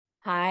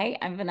Hi,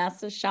 I'm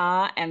Vanessa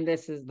Shaw, and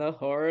this is the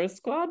Horror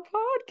Squad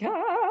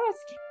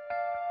podcast.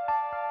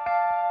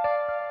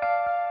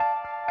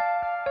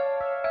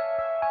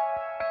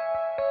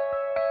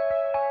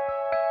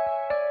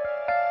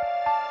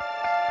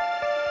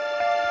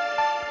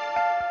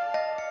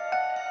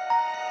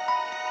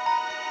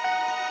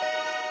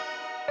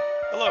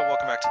 Hello,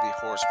 welcome back to the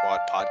Horror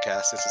Squad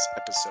podcast. This is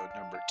episode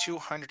number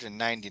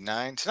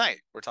 299. Tonight,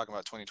 we're talking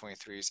about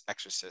 2023's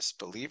Exorcist.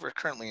 Believe we're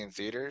currently in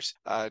theaters.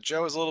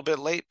 Joe is a little bit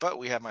late, but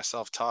we have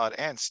myself, Todd,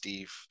 and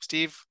Steve.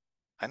 Steve,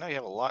 I know you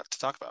have a lot to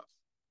talk about.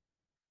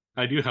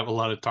 I do have a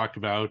lot to talk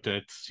about.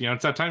 It's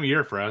that time of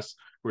year for us.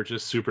 We're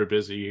just super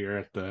busy here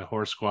at the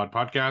Horror Squad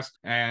podcast.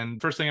 And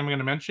first thing I'm going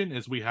to mention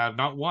is we have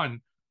not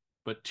one,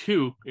 but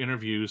two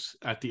interviews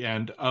at the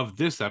end of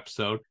this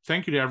episode.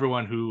 Thank you to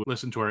everyone who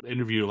listened to our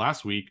interview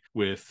last week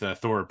with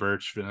Thora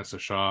Birch, Vanessa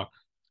Shaw,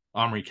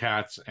 Omri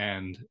Katz,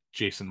 and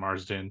Jason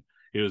Marsden.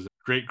 It was a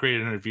great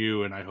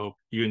interview, and I hope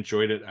you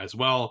enjoyed it as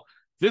well.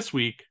 This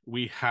week,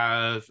 we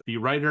have the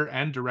writer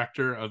and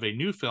director of a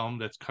new film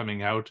that's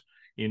coming out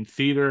in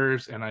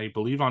theaters and I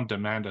believe on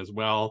demand as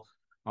well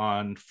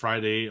on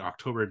Friday,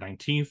 October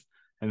 19th.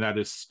 And that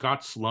is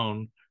Scott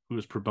Slone, who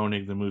is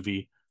promoting the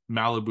movie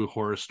Malibu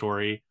Horror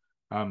Story.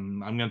 I'm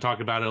going to talk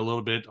about it a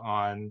little bit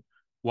on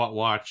What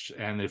Watched,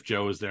 and if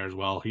Joe is there as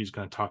well, he's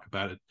going to talk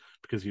about it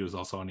because he was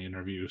also on the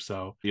interview.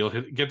 So you'll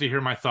get to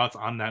hear my thoughts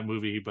on that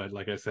movie. But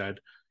like I said,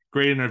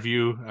 great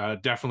interview.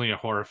 Definitely a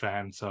horror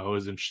fan, so it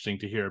was interesting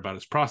to hear about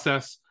his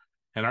process.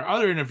 And our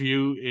other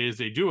interview is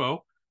a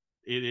duo.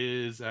 It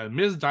is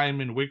Ms.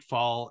 Diamond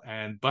Wigfall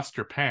and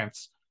Buster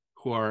Pants,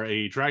 who are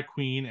a drag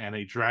queen and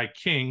a drag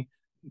king.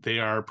 They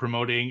are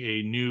promoting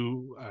a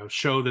new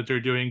show that they're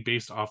doing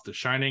based off The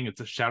Shining. It's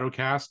a shadow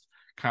cast,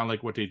 kind of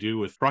like what they do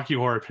with Rocky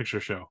Horror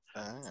Picture Show.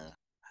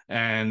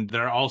 And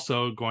they're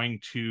also going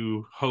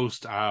to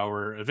host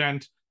our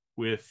event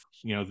with,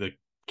 the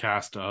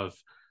cast of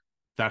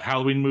that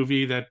Halloween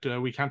movie that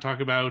we can't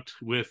talk about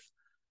with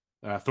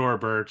Thora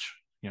Birch,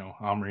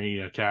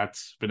 Omri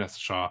Katz, Vanessa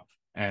Shaw,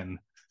 and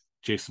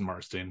Jason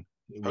Marsden.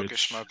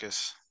 Hocus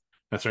Schmocus.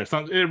 That's right.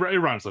 It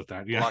rhymes like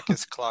that. Yeah.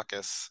 Blockus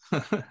Clockus.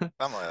 Something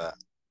like that.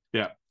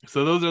 Yeah.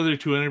 So those are the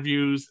two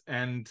interviews.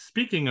 And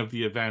speaking of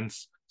the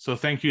events, so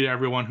thank you to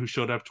everyone who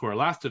showed up to our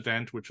last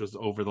event, which was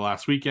over the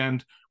last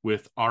weekend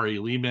with Ari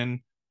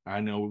Lehman. I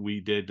know we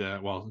did,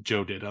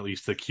 Joe did at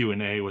least the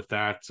Q&A with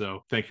that.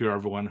 So thank you to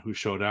everyone who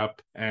showed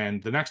up.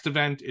 And the next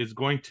event is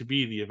going to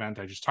be the event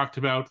I just talked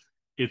about.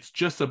 It's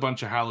Just a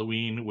Bunch of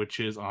Halloween, which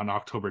is on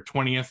October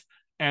 20th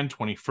and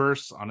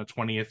 21st. On the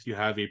 20th, you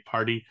have a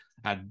party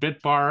at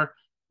Bit Bar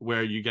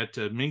where you get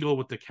to mingle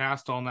with the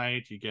cast all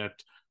night. You get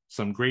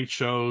some great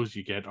shows.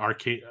 You get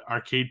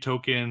arcade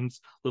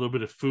tokens, a little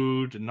bit of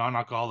food,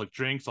 non-alcoholic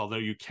drinks, although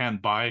you can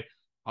buy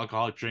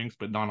alcoholic drinks,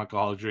 but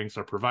non-alcoholic drinks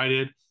are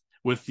provided.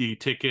 With the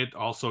ticket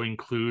also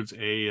includes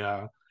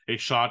a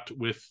shot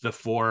with the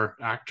four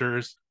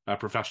actors, a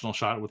professional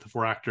shot with the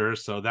four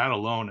actors. So that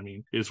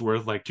alone, is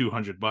worth like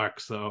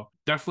 $200. So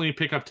definitely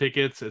pick up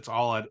tickets.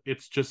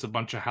 It's just a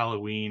bunch of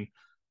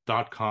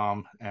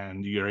Halloween.com,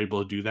 and you're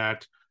able to do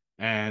that.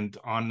 And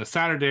on the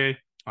Saturday,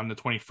 on the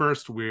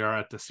 21st, we are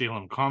at the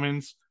Salem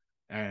Commons,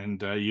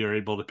 and you're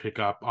able to pick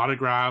up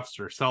autographs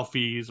or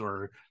selfies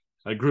or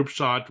a group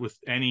shot with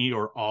any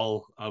or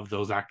all of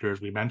those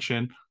actors we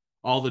mentioned.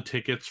 All the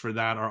tickets for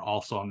that are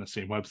also on the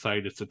same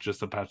website. It's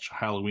just a bunch of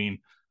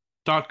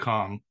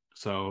Halloween.com.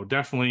 So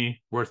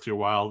definitely worth your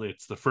while.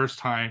 It's the first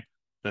time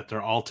that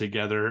they're all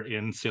together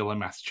in Salem,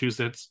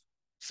 Massachusetts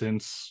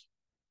since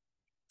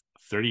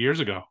 30 years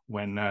ago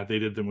when they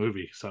did the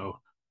movie. So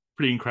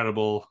pretty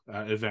incredible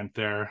event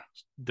there.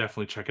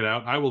 Definitely check it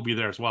out. I will be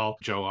there as well.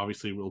 Joe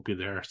obviously will be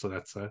there. So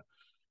that's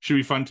should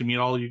be fun to meet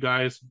all of you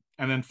guys.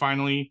 And then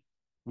finally,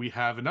 we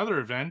have another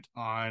event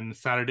on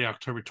Saturday,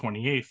 October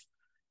 28th.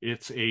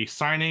 It's a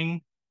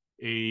signing,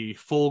 a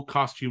full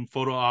costume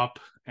photo op,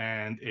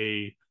 and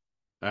a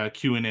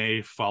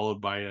Q&A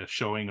followed by a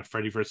showing of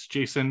Freddy vs.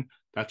 Jason.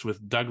 That's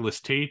with Douglas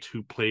Tate,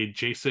 who played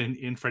Jason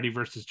in Freddy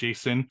vs.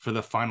 Jason for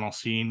the final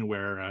scene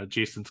where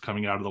Jason's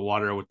coming out of the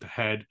water with the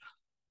head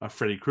of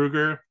Freddy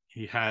Krueger.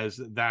 He has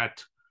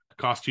that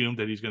costume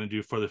that he's going to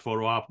do for the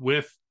photo op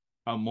with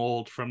a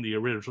mold from the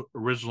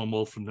original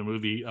mold from the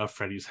movie of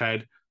Freddy's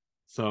head.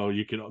 So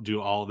you can do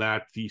all of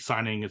that. The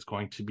signing is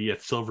going to be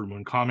at Silver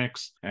Moon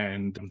Comics,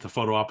 and the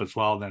photo op as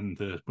well. Then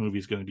the movie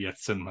is going to be at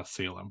Cinema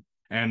Salem.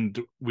 And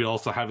we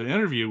also have an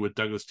interview with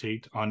Douglas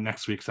Tate on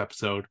next week's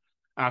episode.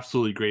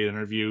 Absolutely great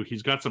interview.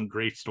 He's got some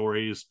great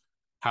stories,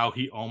 how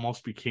he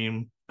almost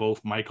became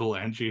both Michael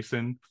and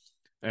Jason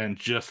and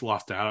just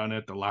lost out on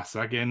it the last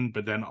second,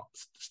 but then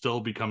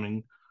still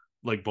becoming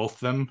like both of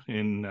them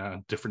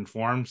in different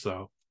forms.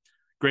 So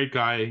great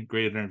guy,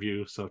 great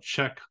interview. So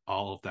check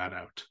all of that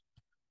out.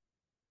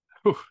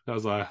 Whew, that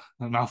was a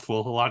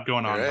mouthful. A lot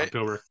going on in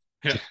October.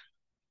 Yeah.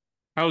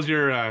 How was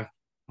your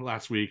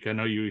last week? I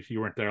know you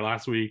weren't there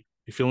last week.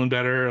 You feeling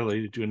better?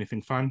 Did you do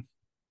anything fun?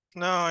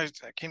 No, I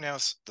came down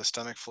with the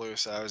stomach flu,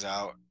 so I was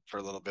out for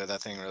a little bit.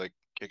 That thing really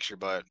kicks your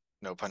butt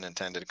no pun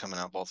intended, coming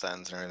out both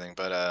ends and everything.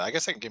 But I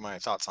guess I can give my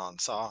thoughts on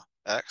Saw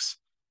X.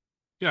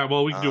 Yeah,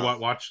 well, we can do Uh,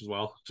 watch as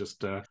well.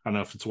 Just I don't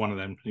know if it's one of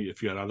them.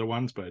 If you had other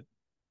ones, but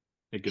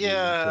it could be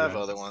yeah, one I for have that.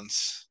 other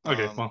ones.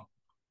 Okay, well,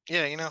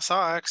 Yeah,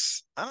 Saw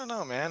X. I don't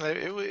know, man.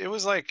 It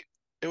was like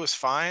it was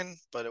fine,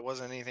 but it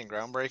wasn't anything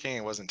groundbreaking.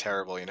 It wasn't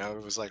terrible.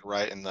 It was like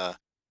right in the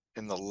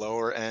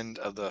lower end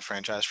of the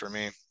franchise for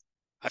me.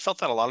 I felt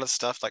that a lot of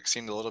stuff like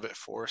seemed a little bit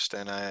forced,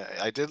 and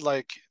I did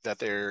like that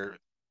they're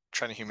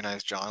trying to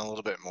humanize John a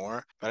little bit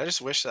more, but I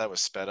just wish that was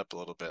sped up a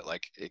little bit.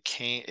 Like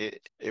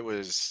it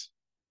was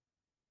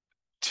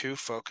too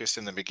focused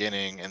in the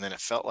beginning, and then it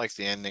felt like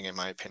the ending, in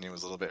my opinion,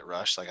 was a little bit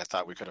rushed. Like I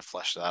thought we could have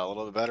fleshed it out a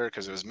little bit better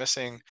because it was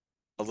missing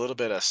a little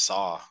bit of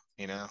Saw,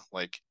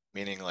 like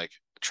meaning like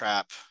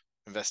trap,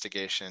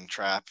 investigation,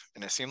 trap,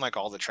 and it seemed like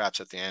all the traps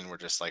at the end were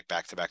just like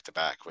back to back to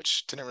back,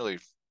 which didn't really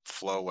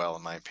flow well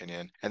in my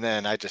opinion. And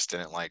then I just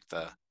didn't like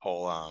the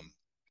whole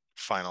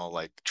final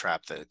like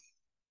trap that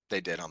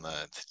they did on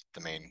the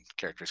main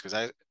characters because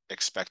I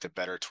expect a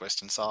better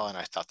twist in Saw, and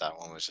I thought that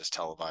one was just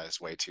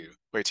televised way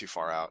too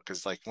far out.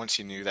 Because like once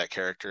you knew that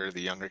character,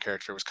 the younger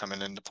character was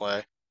coming into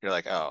play, you're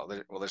like, oh,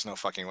 well, there's no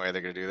fucking way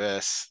they're gonna do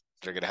this.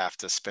 They're gonna have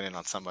to spin it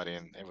on somebody,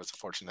 and it was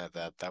fortunate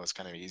that that was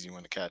kind of an easy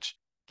one to catch.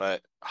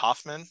 But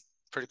Hoffman,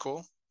 pretty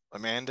cool.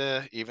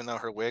 Amanda, even though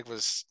her wig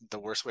was the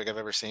worst wig I've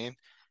ever seen,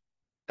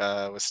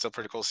 was still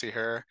pretty cool to see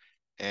her.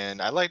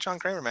 And I like John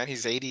Kramer, man.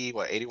 He's 80,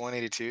 what, 81,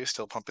 82,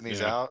 still pumping these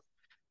yeah, out.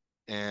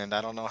 And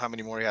I don't know how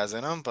many more he has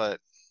in him, but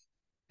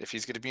if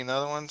he's going to be in the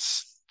other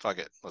ones, fuck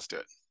it, let's do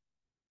it.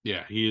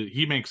 yeah.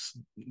 He makes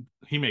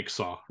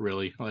Saw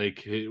really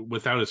like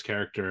without his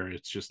character,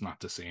 it's just not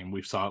the same.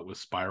 We saw it with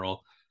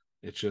Spiral.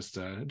 It just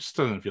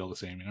doesn't feel the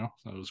same, you know.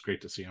 So it was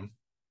great to see him.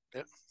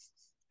 Yep.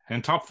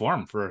 And top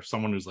form for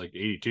someone who's like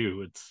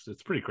 82.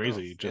 It's pretty Oh,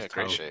 crazy yeah, just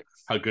great shape.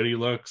 how good he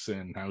looks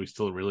and how he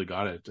still really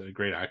got it. A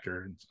great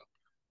actor. And so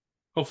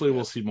hopefully Yeah.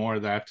 we'll see more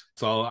of that.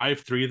 So I have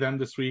three of them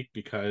this week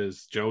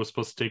because Joe was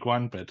supposed to take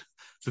one, but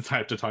since I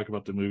have to talk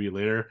about the movie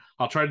later,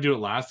 I'll try to do it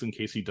last in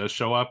case he does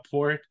show up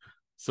for it.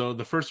 So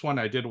the first one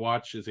I did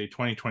watch is a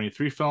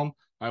 2023 film.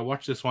 I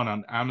watched this one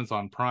on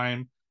Amazon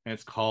Prime, and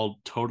it's called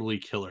Totally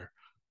Killer.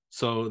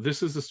 So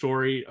this is the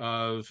story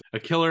of a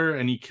killer,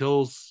 and he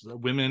kills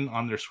women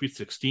on their sweet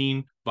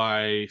 16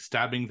 by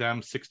stabbing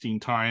them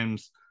 16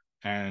 times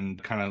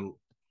and kind of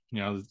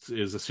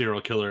is a serial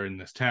killer in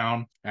this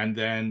town. And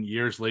then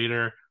years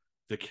later,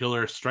 the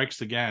killer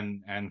strikes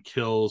again and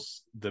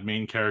kills the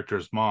main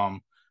character's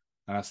mom,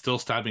 still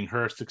stabbing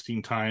her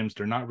 16 times.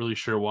 They're not really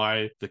sure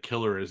why the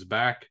killer is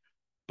back,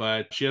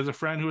 but she has a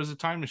friend who has a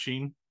time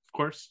machine, of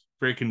course,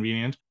 very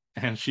convenient.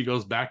 And she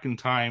goes back in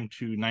time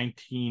to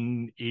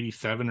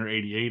 1987 or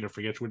 88, I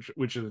forget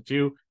which of the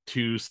two,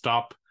 to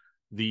stop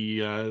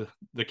the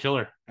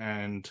killer.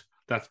 And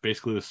that's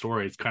basically the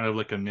story. It's kind of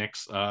like a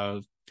mix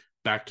of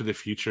Back to the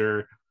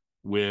Future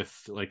with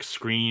like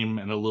Scream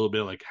and a little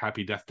bit like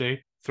Happy Death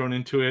Day thrown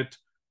into it.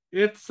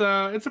 It's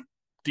a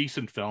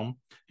decent film.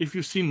 If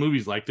you've seen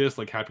movies like this,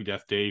 like Happy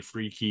Death Day,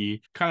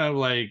 Freaky, kind of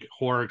like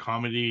horror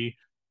comedy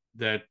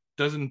that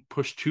doesn't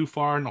push too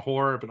far in the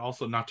horror, but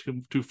also not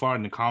too far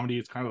in the comedy.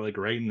 It's kind of like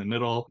right in the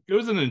middle. It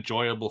was an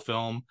enjoyable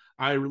film.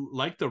 I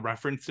like the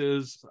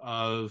references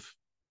of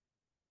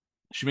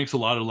she makes a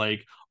lot of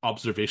like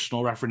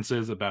observational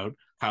references about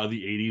how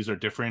the 80s are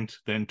different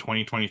than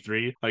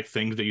 2023. Like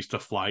things that used to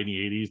fly in the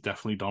 80s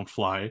definitely don't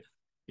fly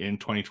in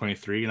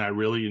 2023. And I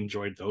really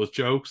enjoyed those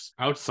jokes.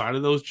 Outside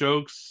of those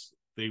jokes,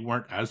 they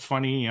weren't as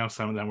funny.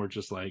 Some of them were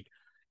just like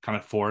kind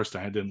of forced.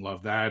 I didn't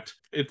love that.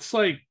 It's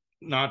like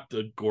not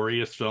the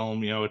goriest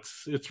film.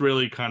 It's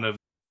really kind of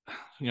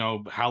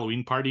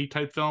Halloween party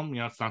type film.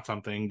 It's not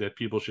something that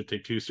people should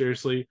take too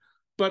seriously,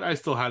 but I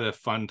still had a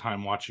fun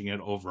time watching it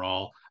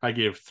overall. I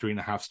gave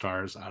 3.5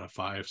 stars out of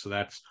 5. So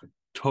that's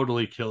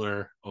Totally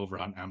Killer over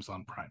on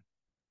Amazon Prime.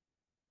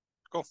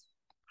 Cool.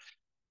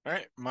 All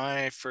right,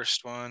 my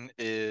first one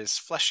is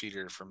Flesh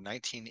Eater from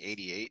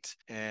 1988,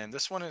 and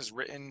this one is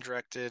written,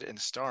 directed, and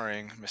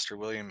starring Mr.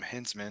 William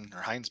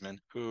Heinzman,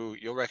 who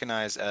you'll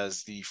recognize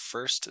as the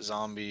first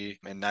zombie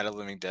in Night of the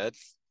Living Dead,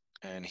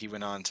 and he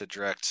went on to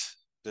direct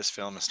this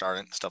film and star it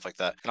and stuff like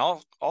that. And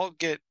I'll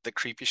get the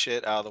creepy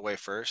shit out of the way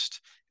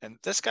first. And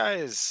this guy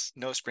is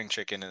no spring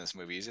chicken in this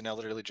movie. He's an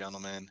elderly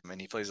gentleman,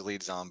 and he plays a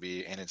lead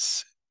zombie, and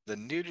it's the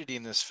nudity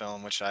in this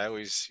film, which I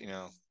always,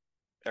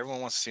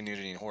 everyone wants to see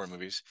nudity in horror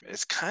movies.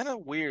 It's kind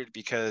of weird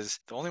because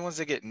the only ones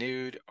that get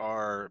nude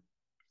are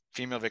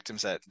female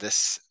victims that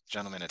this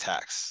gentleman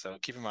attacks. So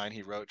keep in mind,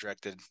 he wrote,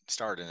 directed,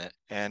 starred in it.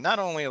 And not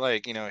only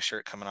like, a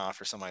shirt coming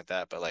off or something like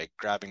that, but like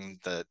grabbing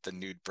the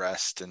nude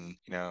breast and,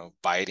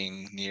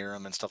 biting near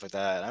him and stuff like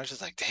that. And I was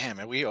just like, damn,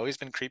 have we always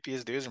been creepy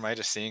as dudes or am I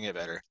just seeing it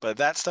better? But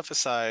that stuff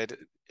aside,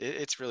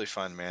 it's really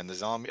fun, man.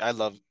 I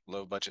love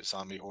low budget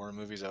zombie horror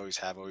movies. I always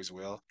have, always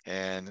will.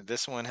 And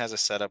this one has a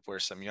setup where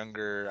some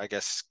younger, I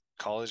guess,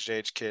 college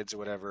age kids or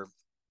whatever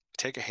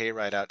take a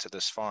hayride out to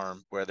this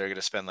farm where they're going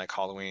to spend like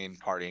Halloween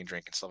partying,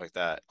 drinking, stuff like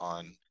that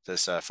on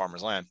this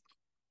farmer's land.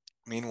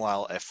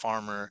 Meanwhile, a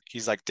farmer,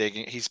 he's like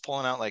he's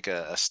pulling out like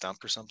a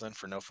stump or something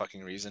for no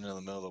fucking reason in the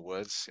middle of the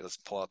woods. Let's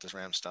pull out this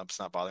random stump. It's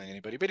not bothering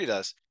anybody, but he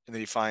does. And then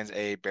he finds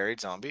a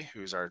buried zombie,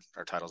 who's our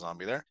title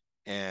zombie there.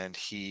 And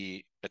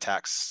he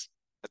attacks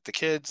the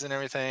kids and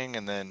everything.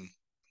 And then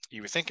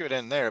you would think it would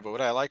end there. But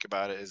what I like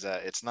about it is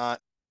that it's not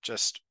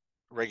just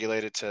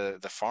regulated to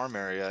the farm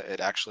area.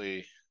 It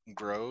actually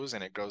grows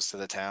and it goes to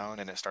the town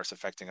and it starts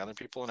affecting other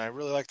people. And I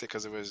really liked it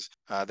because it was,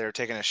 they were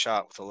taking a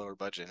shot with a lower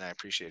budget and I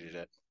appreciated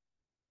it.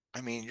 I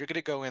mean, you're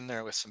gonna go in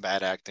there with some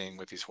bad acting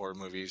with these horror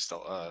movies.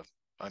 The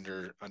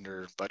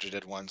under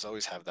budgeted ones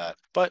always have that,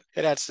 but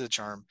it adds to the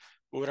charm.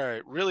 What I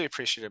really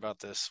appreciated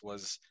about this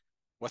was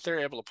what they're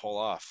able to pull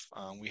off.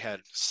 We had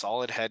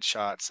solid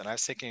headshots, and I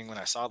was thinking when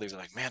I saw these, I'm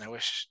like, man, I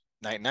wish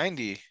Night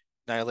 90,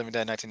 Night of the Living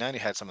Dead 1990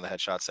 had some of the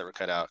headshots that were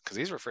cut out because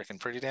these were freaking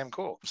pretty damn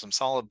cool. Some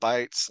solid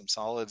bites, some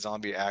solid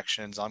zombie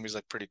action. Zombies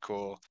look pretty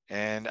cool,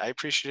 and I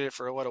appreciated it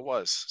for what it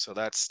was. So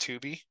that's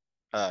Tubi.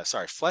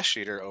 Flesh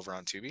Eater over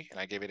on Tubi, and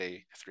I gave it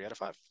a 3 out of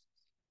 5.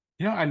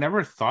 I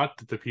never thought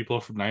that the people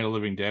from Night of the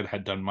Living Dead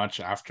had done much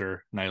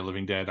after Night of the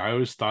Living Dead. I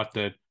always thought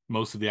that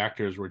most of the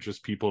actors were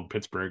just people in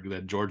Pittsburgh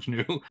that George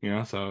knew,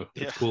 so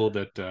it's cool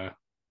that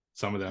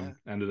some of them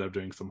ended up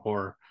doing some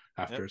horror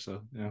after. Yep.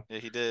 So, yeah,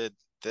 he did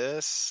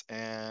this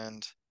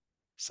and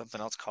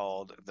something else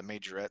called The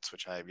Majorettes,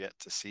 which I have yet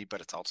to see, but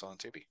it's also on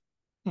Tubi.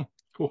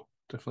 Cool.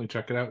 Definitely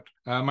check it out.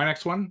 My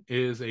next one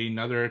is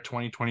another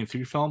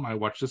 2023 film. I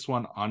watched this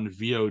one on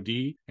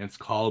VOD, and it's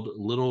called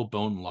Little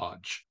Bone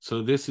Lodge.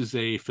 So this is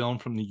a film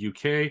from the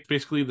UK. It's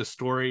basically the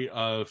story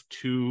of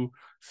two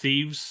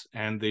thieves,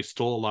 and they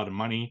stole a lot of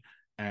money,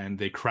 and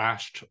they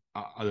crashed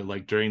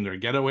like during their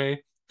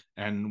getaway.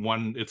 And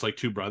it's like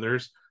two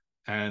brothers,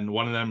 and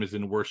one of them is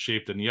in worse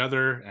shape than the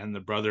other, and the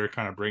brother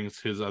kind of brings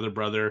his other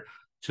brother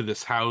to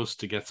this house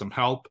to get some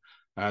help.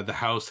 The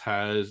house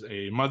has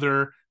a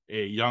mother,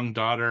 a young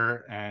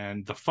daughter,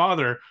 and the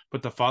father,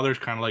 but the father's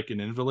kind of like an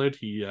invalid.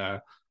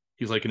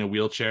 He's like in a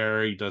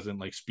wheelchair. He doesn't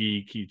like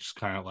speak. He's just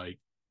kind of like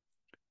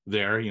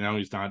there,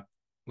 he's not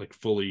like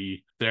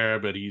fully there,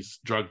 but he's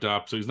drugged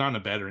up, so he's not in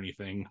a bed or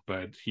anything,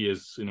 but he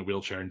is in a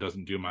wheelchair and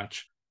doesn't do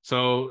much.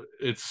 So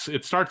it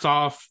starts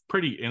off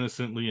pretty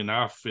innocently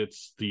enough.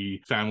 It's the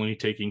family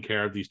taking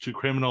care of these two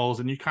criminals,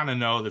 and you kind of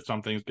know that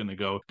something's going to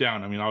go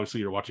down. I mean,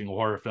 obviously you're watching a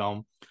horror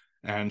film,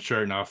 and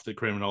sure enough, the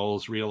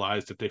criminals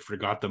realize that they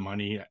forgot the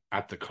money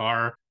at the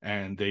car,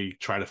 and they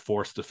try to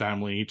force the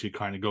family to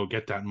kind of go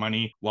get that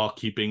money while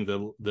keeping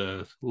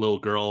the little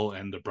girl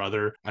and the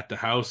brother at the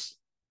house.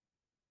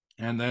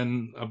 And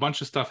then a bunch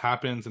of stuff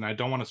happens, and I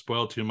don't want to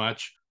spoil too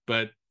much,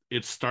 but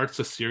it starts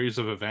a series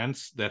of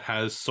events that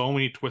has so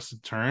many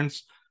twisted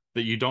turns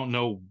that you don't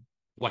know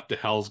what the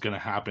hell's going to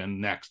happen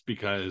next,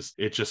 because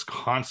it's just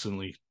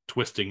constantly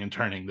twisting and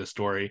turning the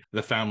story.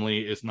 The family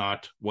is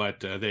not what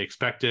they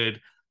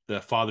expected.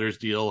 The father's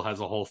deal has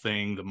a whole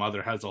thing. The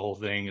mother has a whole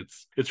thing.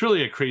 It's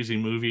really a crazy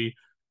movie.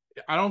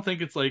 I don't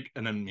think it's like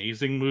an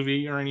amazing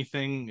movie or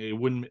anything.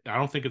 I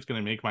don't think it's going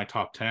to make my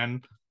top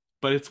 10,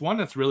 but it's one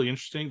that's really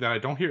interesting that I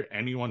don't hear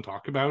anyone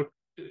talk about.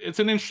 It's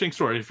an interesting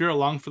story. If you're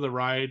along for the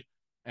ride,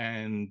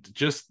 and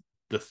just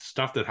the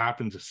stuff that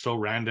happens is so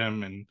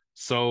random and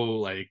so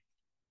like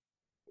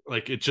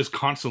it just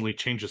constantly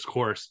changes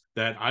course,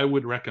 that I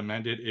would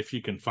recommend it if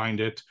you can find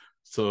it.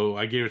 So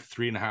I gave it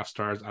 3.5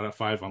 stars out of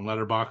 5 on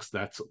Letterboxd.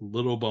 That's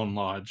Little Bone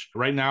Lodge.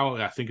 Right now,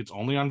 I think it's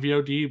only on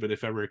VOD, but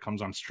if ever it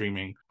comes on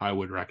streaming, I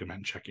would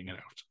recommend checking it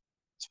out.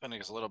 It's funny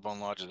because Little Bone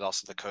Lodge is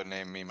also the code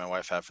name me and my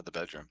wife have for the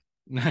bedroom.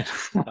 My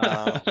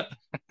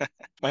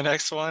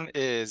next one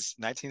is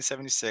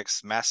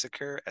 1976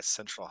 Massacre at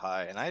Central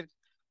High, and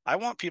I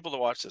want people to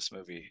watch this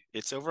movie.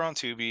 It's over on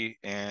Tubi,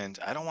 and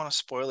I don't want to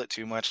spoil it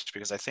too much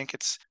because I think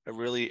it's a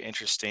really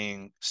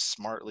interesting,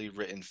 smartly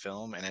written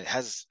film, and it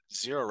has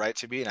zero right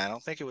to be, and I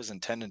don't think it was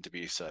intended to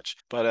be such.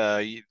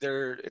 But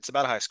it's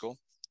about a high school,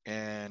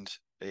 and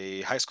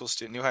a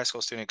new high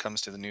school student comes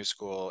to the new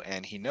school,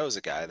 and he knows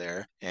a guy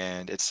there,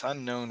 and it's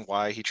unknown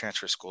why he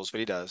transfers schools, but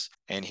he does.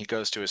 And he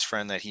goes to his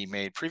friend that he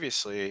made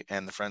previously,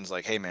 and the friend's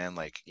like, hey man,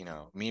 like,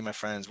 me and my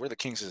friends, we're the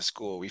kings of the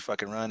school, we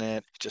fucking run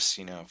it, just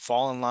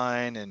fall in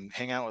line and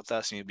hang out with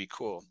us and you'd be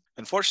cool.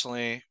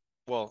 Unfortunately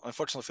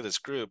for this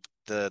group,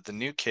 the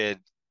new kid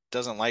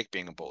doesn't like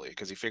being a bully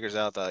because he figures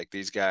out that like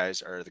these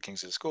guys are the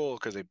kings of the school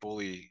because they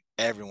bully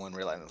everyone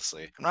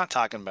relentlessly. I'm not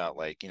talking about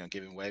like,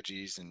 giving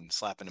wedgies and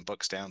slapping the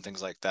books down,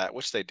 things like that,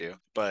 which they do,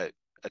 but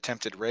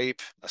attempted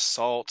rape,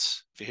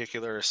 assault,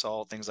 vehicular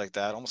assault, things like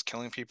that, almost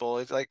killing people.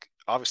 It's like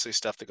obviously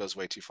stuff that goes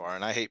way too far.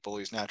 And I hate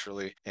bullies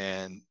naturally.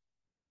 And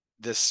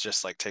this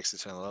just like takes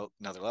it to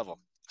another level.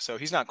 So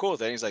he's not cool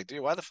with it. He's like,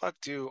 dude, why the fuck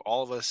do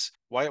all of us,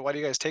 why do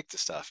you guys take this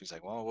stuff? He's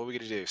like, well, what are we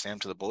going to do? Stand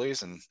up to the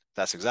bullies? And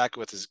that's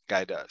exactly what this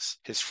guy does.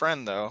 His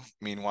friend, though,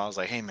 meanwhile, is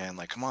like, hey, man,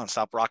 like, come on,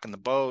 stop rocking the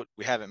boat.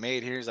 We have it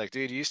made here. He's like,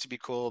 dude, you used to be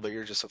cool, but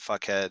you're just a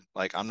fuckhead.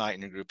 Like, I'm not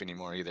in your group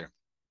anymore either.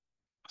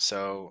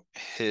 So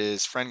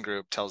his friend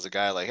group tells the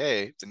guy, like,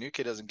 hey, if the new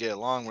kid doesn't get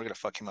along, we're going to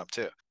fuck him up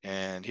too.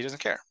 And he doesn't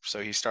care.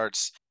 So he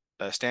starts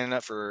standing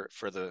up for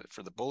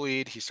the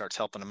bullied. He starts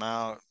helping them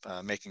out,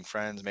 making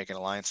friends, making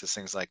alliances,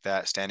 things like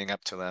that, standing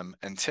up to them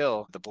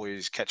until the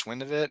bullies catch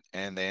wind of it,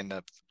 and they end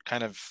up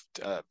kind of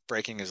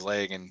breaking his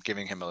leg and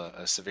giving him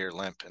a severe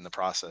limp in the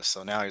process.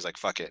 So now he's like,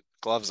 fuck it,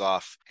 gloves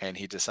off, and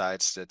he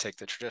decides to take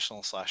the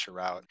traditional slasher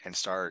route and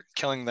start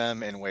killing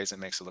them in ways that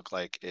makes it look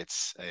like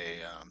it's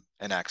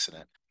an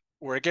accident.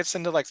 Where it gets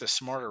into like the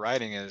smarter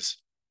writing is,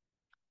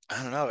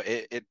 I don't know,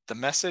 the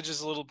message is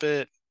a little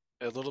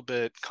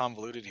bit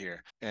convoluted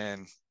here.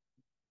 And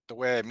the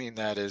way I mean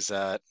that is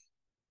that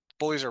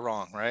bullies are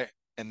wrong, right?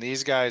 And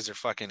these guys are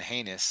fucking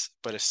heinous.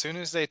 But as soon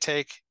as they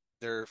take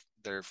their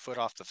foot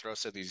off the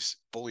throats of these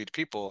bullied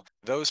people,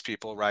 those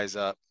people rise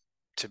up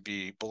to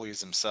be bullies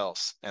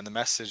themselves. And the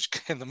message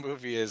in the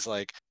movie is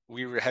like,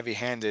 we were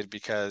heavy-handed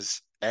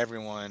because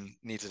everyone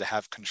needs to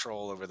have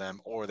control over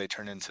them, or they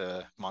turn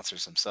into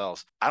monsters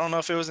themselves. I don't know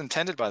if it was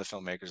intended by the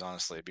filmmakers,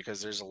 honestly,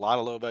 because there's a lot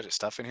of low-budget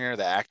stuff in here.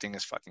 The acting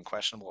is fucking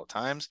questionable at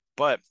times,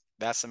 but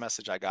that's the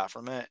message I got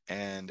from it.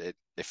 And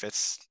if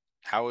it's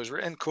how it was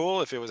written,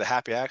 cool. If it was a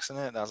happy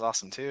accident, that was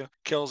awesome too.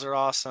 Kills are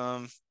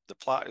awesome. The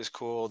plot is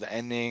cool. The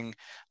ending,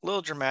 a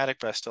little dramatic,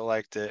 but I still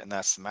liked it. And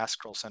that's The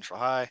Massacre on Central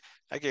High.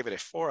 I gave it a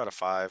 4 out of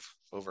 5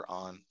 over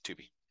on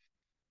Tubi.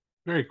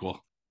 Very cool.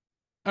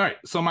 All right,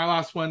 so my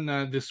last one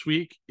this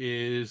week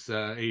is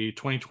a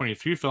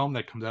 2023 film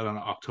that comes out on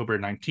October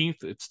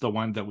 19th. It's the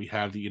one that we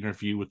have the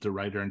interview with the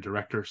writer and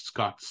director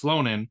Scott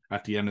Slone in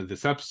at the end of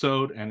this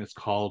episode, and it's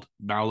called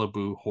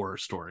Malibu Horror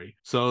Story.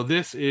 So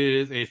this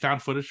is a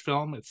found footage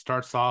film. It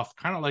starts off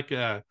kind of like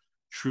a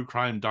true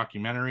crime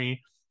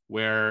documentary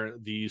where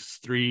these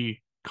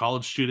 3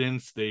 college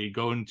students, they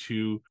go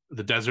into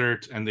the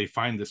desert and they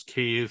find this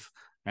cave,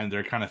 and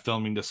they're kind of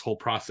filming this whole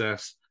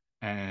process.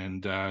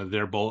 And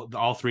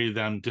all 3 of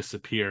them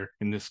disappear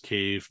in this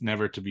cave,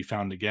 never to be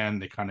found again.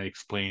 They kind of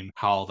explain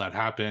how that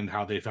happened,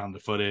 how they found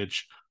the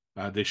footage.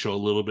 They show a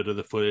little bit of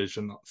the footage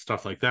and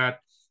stuff like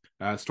that.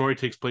 Story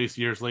takes place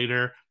years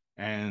later,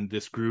 and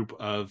this group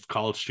of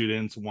college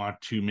students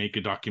want to make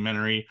a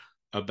documentary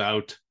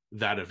about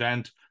that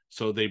event.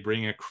 So they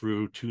bring a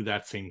crew to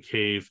that same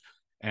cave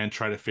and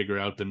try to figure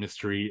out the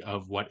mystery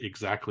of what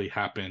exactly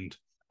happened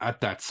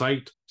at that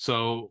site.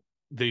 So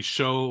they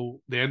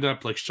end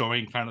up like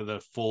showing kind of the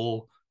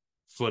full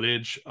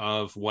footage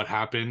of what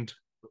happened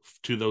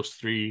to those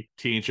 3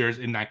 teenagers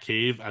in that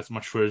cave, as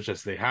much footage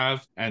as they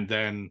have, and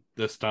then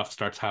the stuff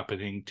starts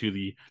happening to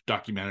the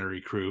documentary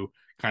crew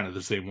kind of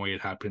the same way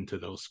it happened to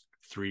those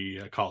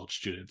 3 college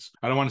students.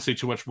 I don't want to say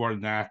too much more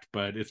than that,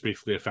 but it's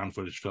basically a found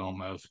footage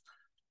film of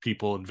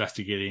people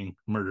investigating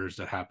murders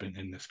that happen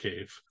in this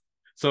cave.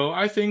 So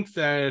I think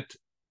that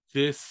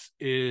this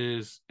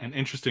is an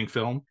interesting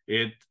film.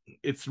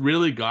 It's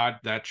really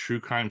got that true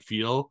crime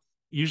feel.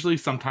 Usually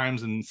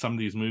sometimes in some of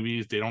these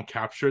movies, they don't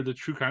capture the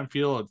true crime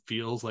feel. It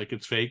feels like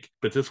it's fake.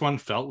 But this one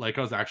felt like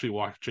I was actually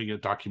watching a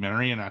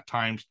documentary. And at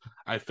times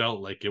I felt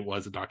like it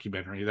was a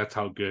documentary. That's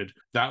how good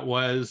that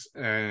was.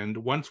 And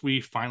once we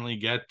finally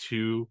get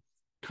to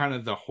kind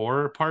of the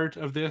horror part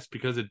of this,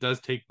 because it does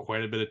take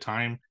quite a bit of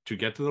time to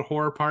get to the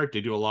horror part,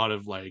 they do a lot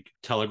of like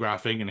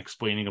telegraphing and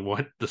explaining of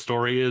what the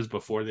story is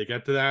before they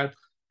get to that.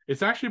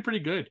 It's actually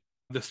pretty good.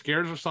 The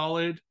scares are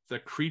solid. The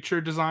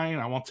creature design,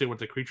 I won't say what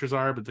the creatures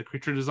are, but the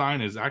creature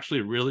design is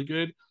actually really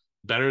good.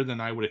 Better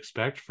than I would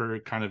expect for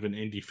kind of an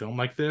indie film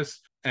like this.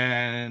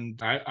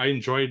 And I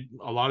enjoyed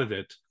a lot of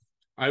it.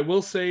 I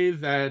will say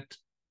that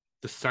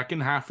the second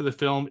half of the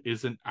film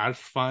isn't as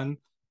fun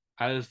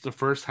as the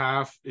first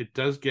half. It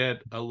does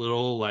get a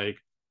little like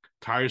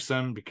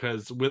tiresome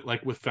because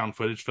with found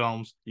footage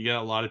films, you get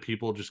a lot of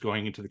people just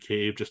going into the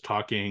cave, just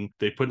talking.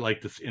 They put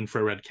like this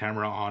infrared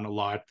camera on a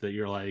lot that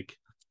you're like,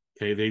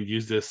 okay, they've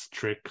used this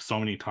trick so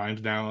many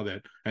times now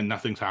and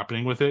nothing's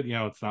happening with it. You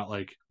know, it's not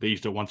like they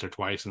used it once or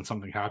twice and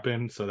something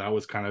happened. So that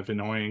was kind of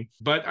annoying.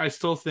 But I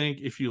still think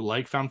if you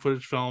like found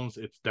footage films,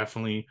 it's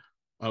definitely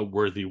a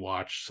worthy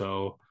watch.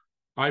 So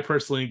I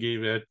personally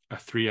gave it a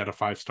 3 out of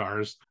 5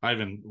 stars. I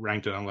haven't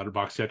ranked it on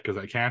Letterboxd yet because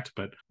I can't,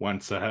 but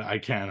once I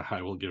can,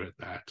 I will give it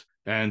that.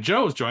 And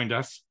Joe has joined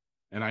us,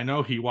 and I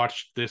know he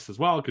watched this as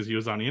well because he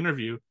was on the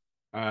interview.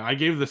 I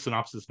gave the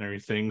synopsis and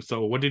everything.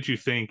 So what did you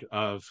think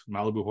of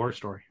Malibu Horror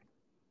Story?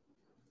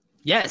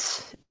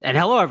 Yes, and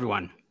hello,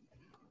 everyone.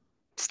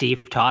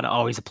 Steve, Todd,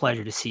 always a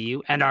pleasure to see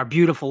you. And our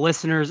beautiful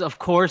listeners, of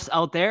course,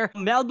 out there.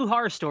 Malibu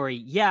Horror Story.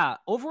 Yeah,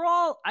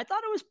 overall, I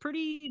thought it was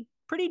pretty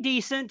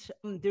decent.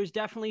 There's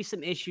definitely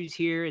some issues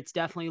here. It's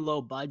definitely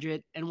low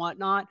budget and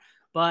whatnot.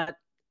 But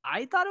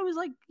I thought it was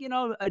like,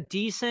 a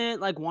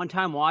decent like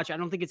one-time watch. I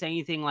don't think it's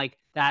anything like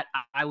that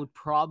I would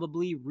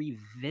probably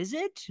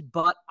revisit.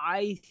 But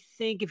I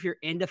think if you're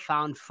into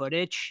found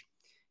footage,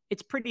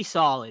 it's pretty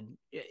solid.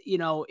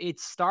 It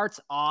starts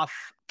off,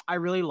 I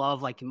really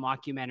love like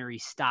mockumentary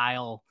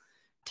style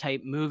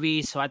type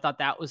movies. So I thought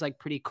that was like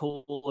pretty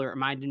cool. It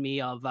reminded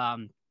me of,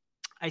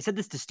 I said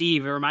this to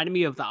Steve, it reminded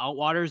me of the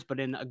Outwaters,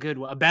 but in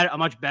a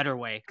much better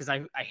way. Cause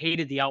I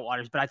hated the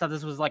Outwaters, but I thought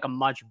this was like a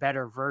much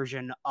better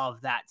version of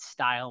that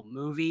style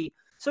movie.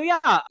 So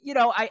yeah,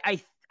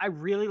 I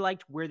really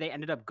liked where they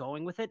ended up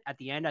going with it at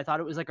the end. I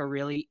thought it was like a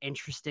really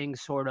interesting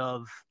sort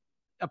of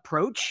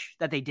approach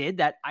that they did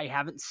that I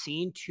haven't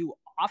seen too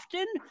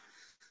often.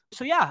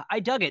 So yeah, I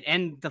dug it.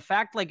 And the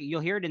fact, like, you'll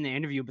hear it in the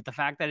interview, but the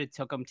fact that it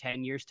took them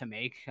 10 years to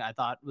make, I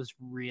thought was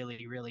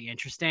really, really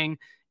interesting.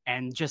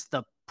 And just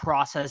the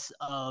process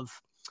of,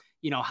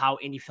 how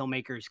indie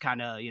filmmakers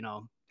kind of,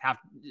 have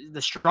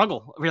the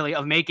struggle really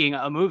of making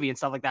a movie and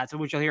stuff like that. So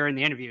which you'll hear in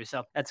the interview.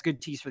 So that's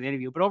good tease for the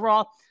interview. But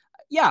overall,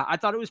 yeah, I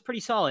thought it was pretty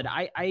solid.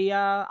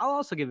 I'll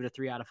also give it a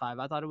 3 out of 5.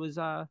 I thought it was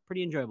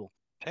pretty enjoyable.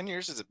 10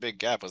 years is a big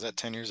gap. Was that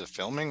 10 years of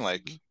filming?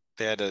 Like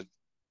they had to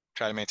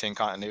try to maintain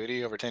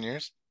continuity over 10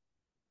 years?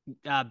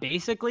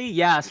 Basically,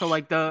 yeah. So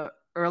like the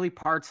early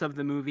parts of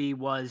the movie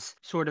was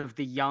sort of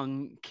the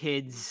young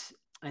kids,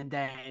 and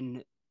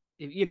then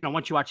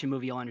once you watch the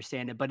movie, you'll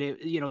understand it. But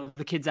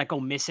the kids that go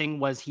missing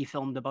was he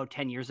filmed about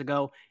 10 years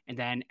ago, and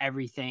then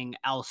everything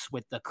else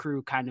with the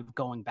crew kind of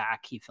going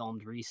back, he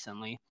filmed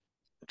recently.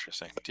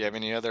 Interesting. Do you have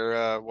any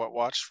other what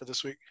watched for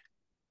this week?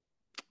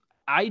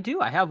 I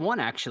do. I have one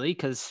actually,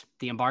 because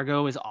the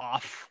embargo is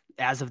off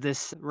as of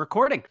this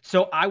recording.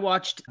 So I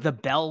watched The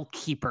Bell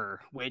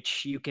Keeper,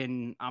 which you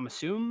can, I'm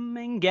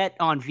assuming, get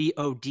on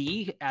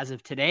VOD as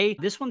of today.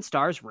 This one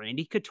stars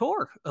Randy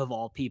Couture, of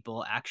all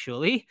people,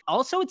 actually.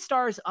 Also, it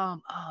stars, oh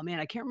man,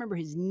 I can't remember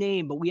his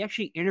name, but we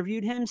actually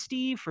interviewed him,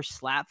 Steve, for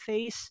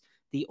Slapface,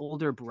 the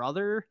older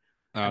brother.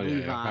 Oh, I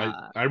believe,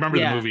 I remember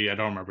the movie. I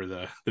don't remember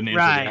the names of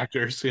the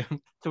actors. Yeah.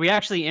 So we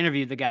actually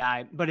interviewed the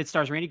guy, but it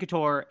stars Randy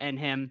Couture and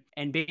him.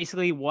 And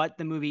basically what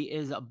the movie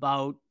is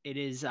about, it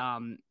is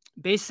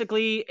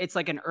basically it's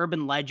like an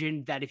urban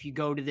legend that if you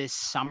go to this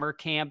summer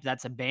camp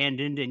that's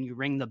abandoned and you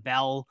ring the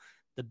bell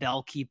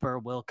keeper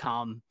will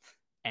come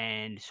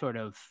and sort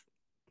of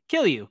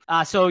kill you.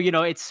 So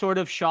it's sort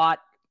of shot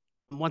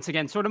once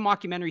again, sort of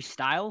mockumentary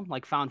style,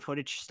 like found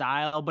footage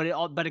style, but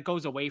it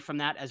goes away from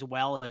that as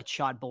well. It's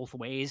shot both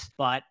ways.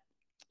 But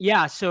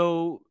yeah,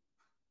 so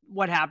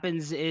what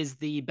happens is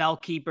the bell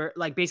keeper,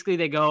 like basically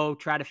they go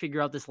try to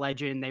figure out this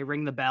legend, they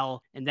ring the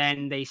bell, and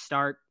then they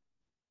start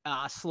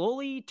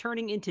slowly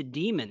turning into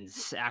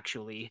demons,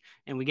 actually.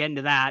 And we get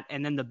into that,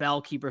 and then the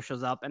bell keeper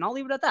shows up, and I'll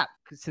leave it at that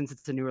since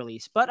it's a new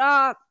release.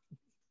 But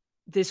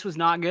this was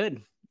not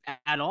good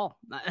at all.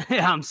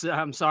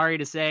 I'm sorry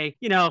to say,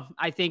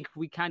 I think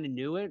we kind of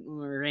knew it.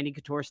 Randy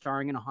Couture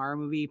starring in a horror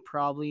movie,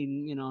 probably,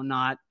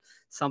 not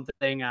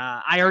something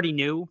I already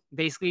knew.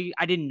 Basically,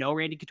 I didn't know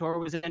Randy Couture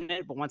was in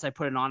it, but once I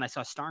put it on, I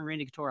saw starring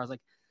Randy Couture. I was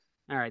like,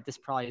 all right, this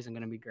probably isn't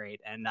going to be great.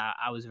 And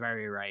I was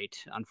very right,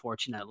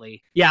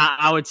 unfortunately. Yeah,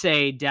 I would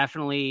say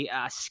definitely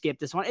skip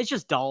this one. It's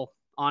just dull,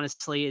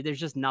 honestly. There's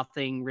just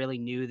nothing really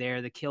new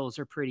there. The kills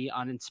are pretty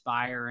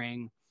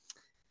uninspiring.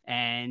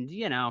 And,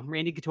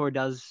 Randy Couture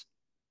does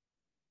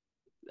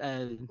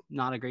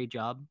not a great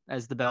job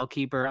as the bell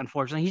keeper.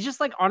 Unfortunately, he's just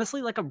like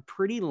honestly like a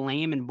pretty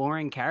lame and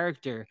boring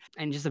character,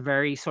 and just a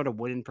very sort of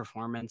wooden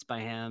performance by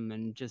him.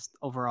 And just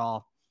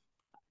overall,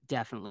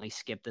 definitely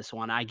skip this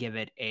one. I give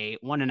it a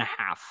 1.5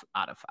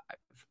 out of 5.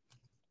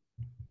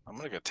 I'm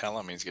gonna go tell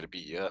him he's gonna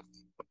beat you up.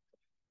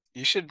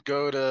 You should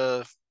go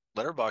to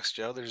Letterboxd,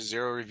 Joe. There's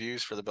 0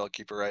 reviews for the Bell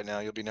Keeper right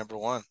now. You'll be number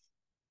 1.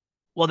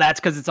 Well, that's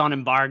because it's on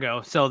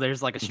embargo. So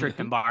there's like a strict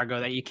embargo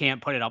that you can't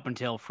put it up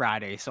until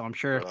Friday. So I'm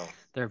sure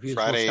the reviews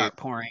will start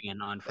pouring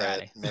in on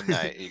Friday. At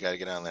midnight, you got to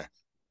get on there.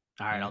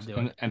 All right, I'll do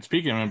it. And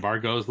speaking of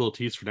embargoes, a little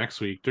tease for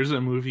next week. There's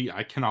a movie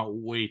I cannot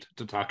wait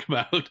to talk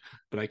about,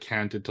 but I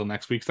can't until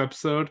next week's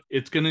episode.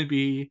 It's going to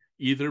be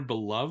either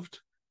beloved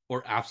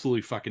or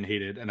absolutely fucking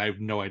hated, and I have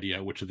no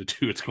idea which of the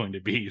two it's going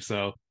to be.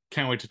 So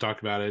can't wait to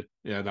talk about it.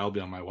 Yeah, that'll be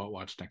on my What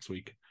Watch next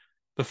week.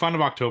 The fun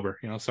of October,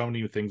 so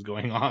many things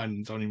going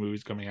on, so many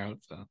movies coming out.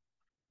 So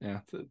yeah,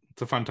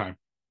 it's a fun time.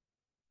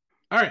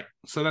 All right,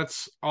 so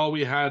that's all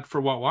we had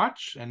for What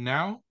Watch, and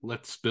now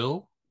let's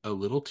spill a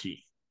little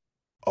tea.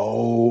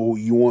 Oh,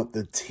 you want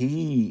the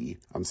tea?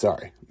 I'm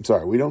sorry.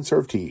 We don't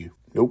serve tea.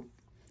 Nope.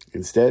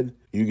 Instead,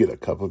 you get a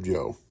cup of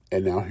Joe.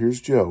 And now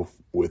here's Joe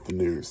with the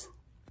news.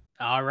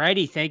 All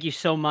righty. Thank you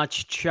so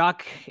much,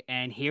 Chuck.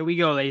 And here we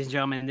go, ladies and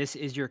gentlemen. This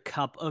is your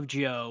cup of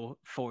Joe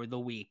for the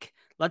week.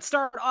 Let's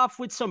start off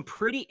with some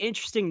pretty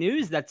interesting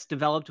news that's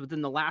developed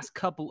within the last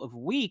couple of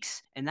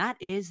weeks, and that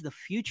is the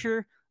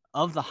future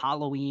of the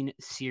Halloween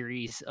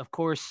series. Of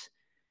course,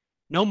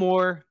 no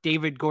more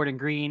David Gordon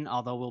Green,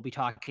 although we'll be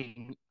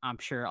talking, I'm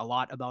sure, a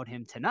lot about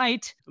him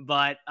tonight.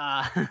 But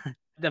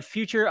the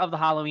future of the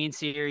Halloween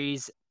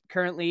series,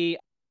 currently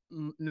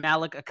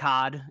Malik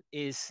Akkad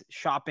is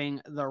shopping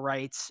the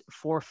rights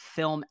for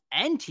film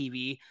and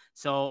TV.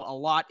 So a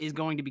lot is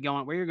going to be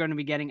going. We're going to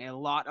be getting a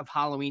lot of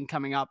Halloween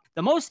coming up.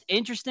 The most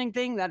interesting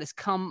thing that has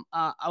come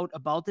out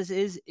about this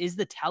is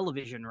the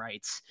television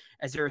rights,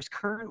 as there is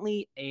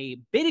currently a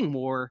bidding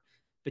war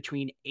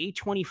between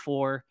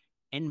A24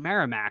 and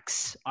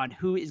Miramax on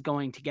who is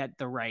going to get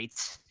the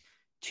rights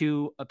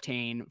to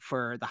obtain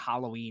for the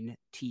Halloween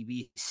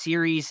TV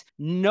series.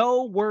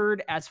 No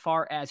word as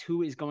far as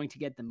who is going to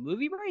get the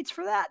movie rights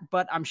for that,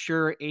 but I'm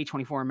sure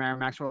A24 and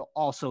Miramax will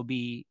also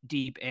be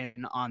deep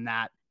in on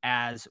that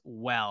as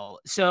well.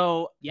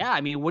 So yeah,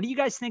 I mean, what do you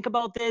guys think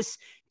about this?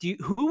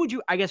 Who would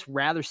you, I guess,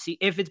 rather see,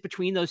 if it's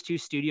between those two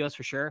studios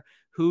for sure,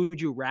 who would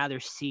you rather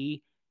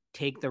see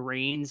take the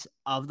reins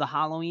of the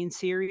Halloween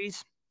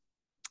series?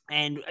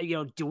 And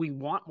do we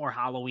want more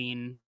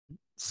Halloween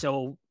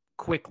so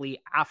quickly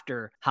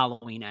after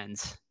Halloween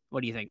ends?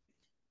 What do you think?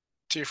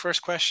 To your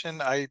first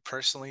question, I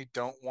personally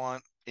don't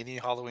want any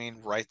Halloween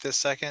right this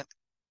second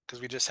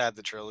because we just had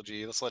the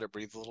trilogy. Let's let it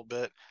breathe a little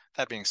bit.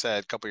 That being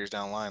said, a couple years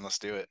down the line, let's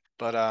do it.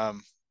 But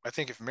I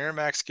think if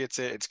Miramax gets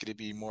it, it's going to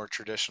be more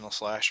traditional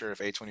slasher. If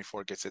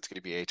A24 gets it, it's going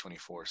to be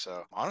A24.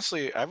 So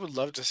honestly, I would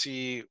love to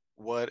see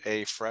what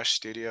a fresh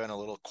studio and a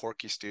little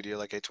quirky studio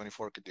like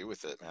A24 could do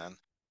with it, man.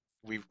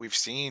 We've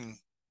seen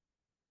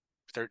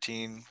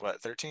 13,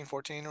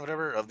 14 or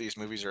whatever of these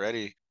movies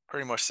already.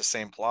 Pretty much the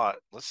same plot.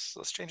 Let's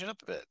change it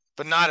up a bit,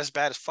 but not as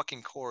bad as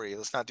fucking Corey.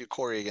 Let's not do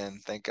Corey again.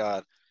 Thank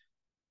God.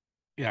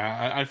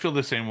 Yeah, I feel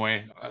the same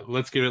way.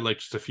 Let's give it like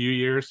just a few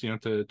years,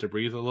 to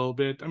breathe a little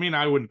bit. I mean,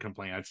 I wouldn't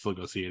complain. I'd still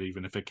go see it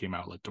even if it came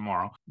out like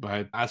tomorrow.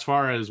 But as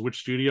far as which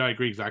studio, I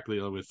agree exactly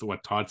with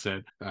what Todd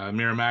said.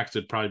 Miramax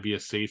would probably be a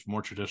safe,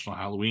 more traditional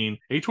Halloween.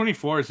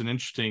 A24 is an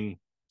interesting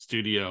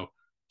studio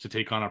to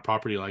take on a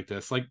property like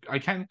this. Like I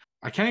can't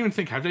even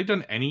think, have they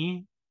done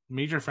any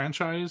major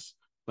franchise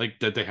like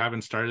that they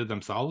haven't started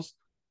themselves?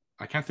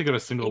 I can't think of a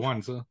single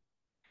one. So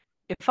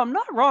If I'm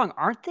not wrong,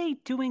 aren't they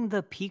doing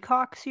the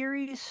Peacock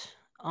series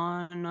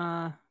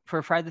on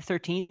for Friday the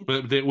 13th?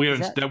 but we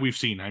haven't that we've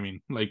seen. I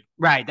mean, like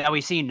right that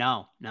we've seen.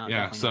 No, yeah.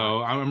 definitely So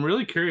not. I'm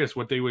really curious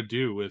what they would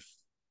do with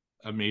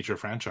a major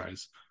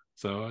franchise.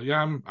 So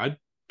yeah, I'd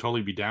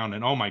totally be down.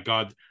 And oh my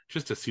god,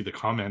 just to see the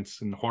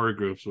comments in horror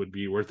groups would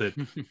be worth it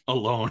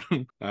alone.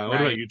 What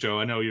about you, Joe?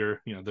 I know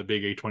you're the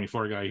big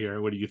A24 guy here.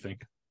 What do you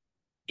think?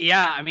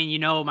 Yeah, I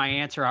mean, my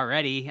answer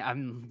already.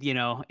 I'm,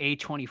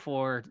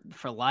 A24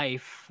 for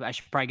life. I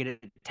should probably get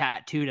it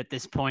tattooed at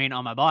this point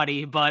on my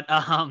body. But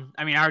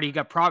I mean, I already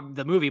got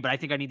the movie, but I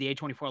think I need the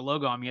A24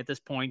 logo on me at this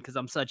point because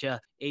I'm such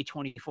a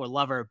A24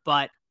 lover.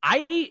 But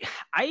I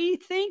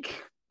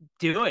think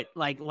do it.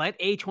 Like let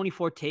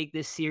A24 take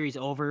this series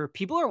over.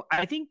 People are,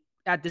 I think,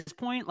 at this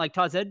point, like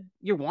Todd said,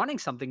 you're wanting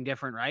something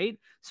different, right?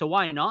 So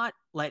why not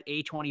let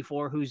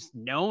A24, who's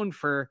known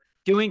for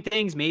doing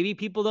things maybe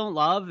people don't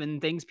love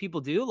and things people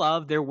do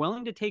love, they're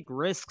willing to take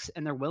risks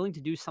and they're willing to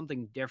do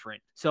something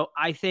different. So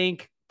I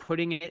think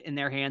putting it in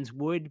their hands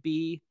would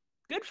be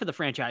good for the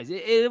franchise.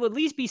 It would at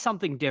least be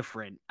something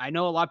different. I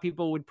know a lot of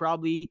people would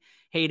probably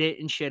hate it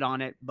and shit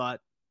on it,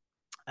 but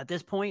at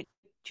this point,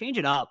 change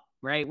it up,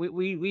 right?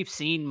 We've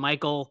seen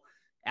Michael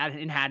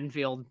in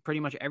Haddonfield pretty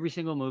much every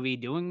single movie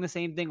doing the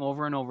same thing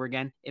over and over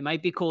again. It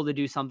might be cool to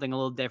do something a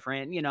little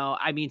different.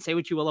 I mean, say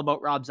what you will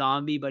about Rob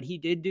Zombie, but he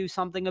did do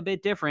something a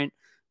bit different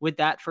with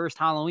that first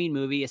Halloween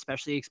movie,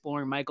 especially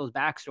exploring Michael's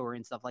backstory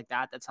and stuff like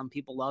that some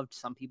people loved,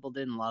 some people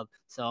didn't love.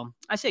 So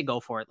I say go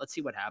for it. Let's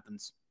see what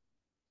happens.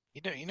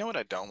 You know what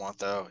I don't want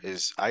though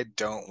is I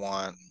don't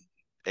want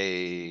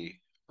a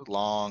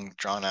long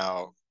drawn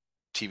out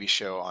TV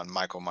show on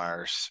Michael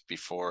Myers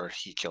before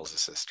he kills his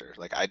sister.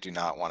 Like I do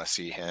not want to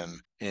see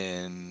him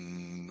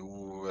in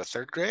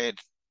third grade,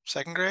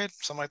 second grade,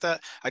 something like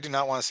that. I do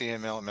not want to see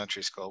him in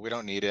elementary school. We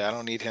don't need it. I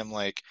don't need him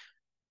like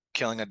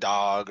killing a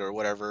dog or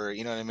whatever.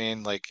 You know what I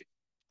mean? Like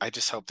I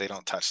just hope they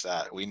don't touch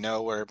that. We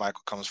know where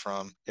Michael comes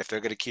from. If they're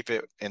going to keep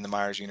it in the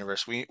Myers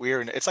universe, we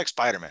are. It's like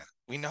Spider-Man.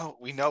 We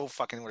know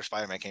fucking where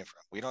Spider-Man came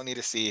from. We don't need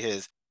to see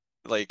his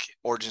like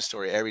origin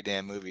story every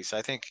damn movie. So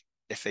I think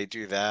if they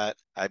do that,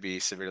 I'd be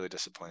severely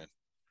disappointed.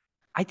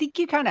 I think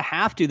you kind of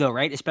have to though,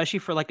 right? Especially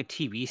for like a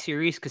TV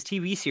series, because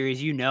TV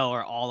series,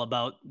 are all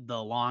about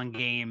the long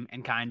game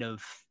and kind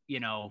of,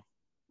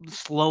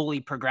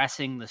 slowly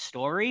progressing the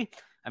story.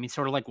 I mean,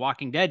 sort of like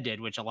Walking Dead did,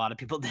 which a lot of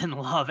people didn't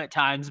love at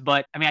times.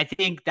 But I mean, I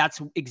think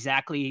that's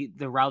exactly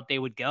the route they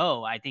would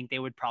go. I think they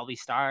would probably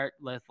start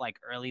with like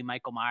early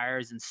Michael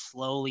Myers and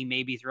slowly,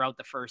 maybe throughout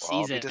the first Well,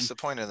 I'll be season,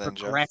 disappointed then,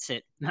 Joe. progress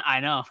it. I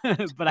know,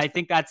 but I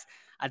think that's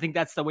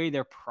the way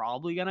they're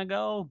probably gonna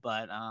go.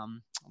 But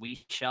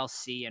we shall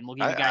see, and we'll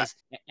give you guys.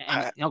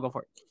 Go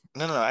for it.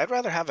 No. I'd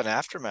rather have an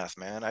aftermath,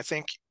 man. I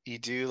think you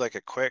do like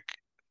a quick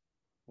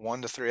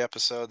 1 to 3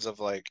 episodes of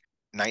like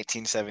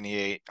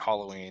 1978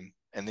 Halloween,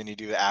 and then you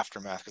do the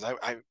aftermath because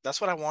I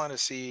that's what I wanted to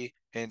see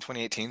in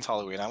 2018's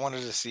Halloween. I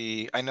wanted to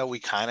see. I know we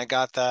kind of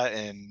got that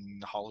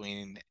in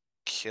Halloween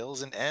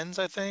Kills and Ends,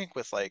 I think,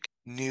 with like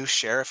new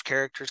sheriff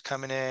characters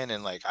coming in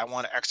and like I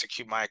want to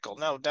execute Michael,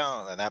 no,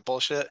 don't, and that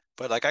bullshit.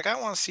 But like I kind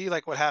of want to see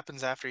like what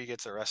happens after he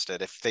gets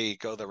arrested if they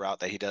go the route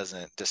that he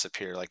doesn't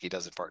disappear like he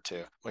does in part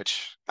 2,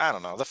 which I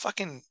don't know. The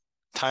fucking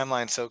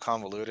timeline's so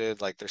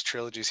convoluted. Like there's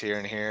trilogies here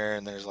and here,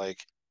 and there's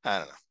like I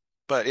don't know.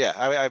 But yeah,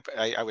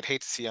 I would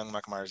hate to see young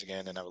Michael Myers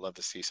again, and I would love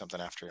to see something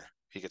after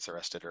he gets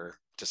arrested or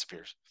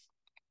disappears.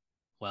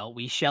 Well,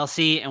 we shall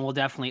see, and we'll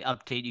definitely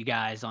update you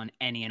guys on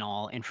any and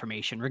all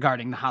information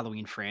regarding the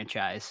Halloween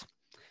franchise.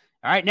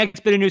 All right,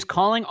 next bit of news,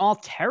 calling all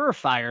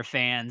Terrifier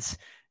fans.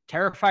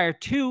 Terrifier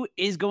 2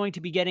 is going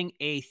to be getting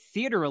a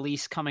theater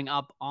release coming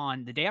up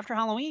on the day after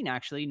Halloween,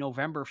 actually,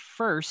 November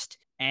 1st.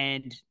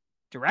 And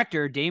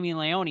Director Damien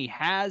Leone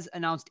has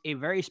announced a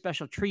very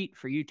special treat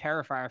for you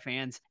Terrifier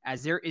fans,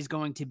 as there is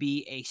going to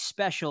be a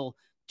special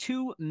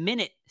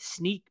 2-minute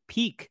sneak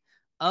peek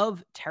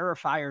of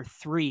Terrifier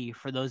 3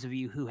 for those of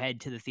you who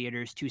head to the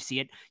theaters to see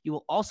it. You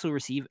will also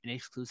receive an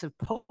exclusive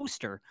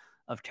poster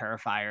of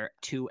Terrifier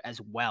 2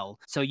 as well.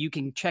 So you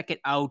can check it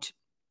out.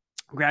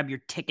 Grab your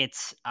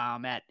tickets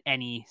at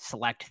any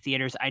select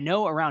theaters. I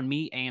know around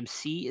me,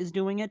 AMC is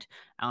doing it.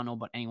 I don't know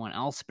about anyone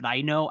else, but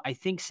I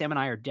think Sam and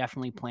I are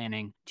definitely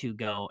planning to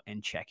go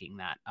and checking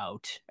that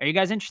out. Are you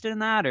guys interested in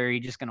that, or are you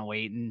just going to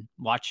wait and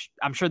watch?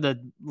 I'm sure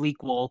the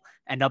leak will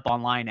end up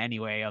online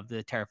anyway of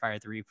the Terrifier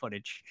 3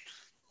 footage.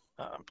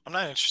 I'm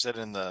not interested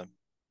in the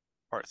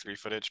part 3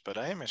 footage, but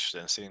I am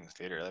interested in seeing the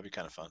theater. That'd be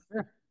kind of fun.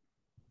 Sure.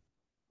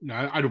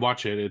 No, I'd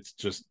watch it. It's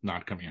just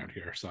not coming out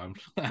here, so I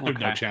have no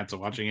Okay. chance of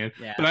watching it.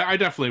 Yeah. But I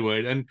definitely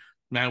would. And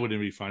man, wouldn't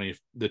it be funny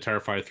if the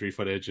Terrifier 3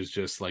 footage is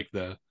just like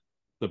the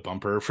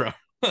bumper from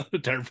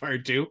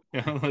Terrifier 2? You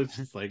know, it's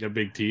just like a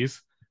big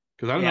tease.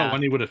 Because I don't know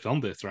when he would have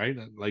filmed this, right?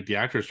 Like the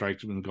actor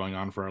strike's been going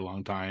on for a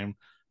long time.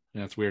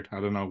 Yeah, it's weird.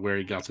 I don't know where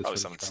he got this. Probably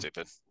something from.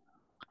 Stupid.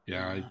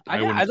 Yeah,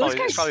 I wouldn't.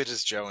 It's probably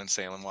just Joe and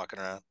Salem walking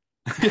around.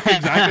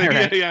 Exactly.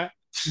 Right. Yeah.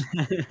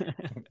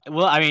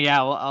 Well, I mean,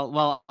 yeah.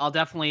 Well, I'll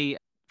definitely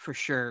for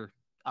sure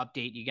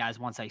update you guys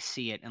once I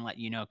see it and let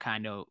you know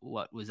kind of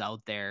what was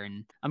out there.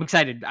 And I'm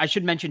excited. I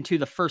should mention too,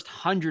 the first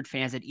 100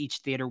 fans at each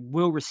theater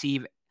will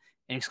receive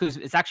an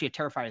exclusive. It's actually a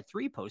Terrifier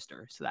 3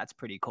 poster, so that's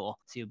pretty cool.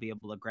 So you'll be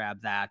able to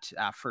grab that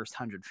first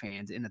 100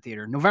 fans in the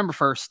theater November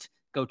 1st.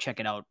 Go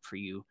check it out for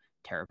you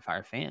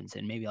Terrifier fans,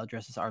 and maybe I'll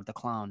dress as Art the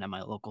Clown at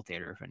my local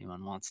theater if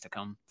anyone wants to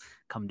come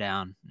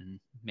down and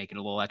make it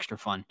a little extra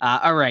fun.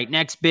 All right,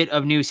 next bit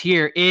of news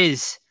here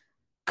is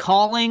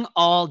calling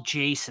all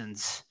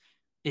Jasons.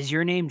 Is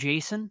your name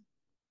Jason?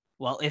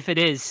 Well, if it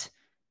is,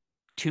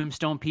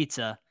 Tombstone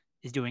Pizza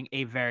is doing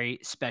a very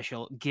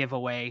special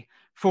giveaway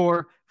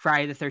for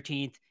Friday the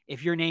 13th.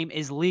 If your name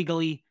is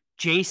legally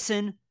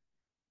Jason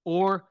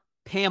or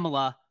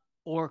Pamela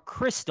or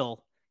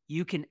Crystal,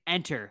 you can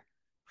enter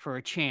for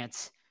a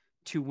chance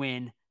to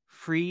win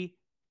free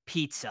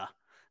pizza.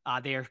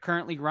 They are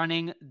currently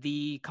running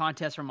the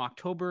contest from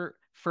October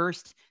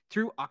 1st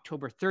through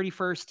October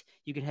 31st.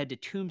 You can head to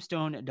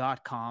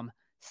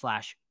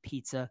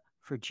tombstone.com/pizza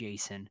for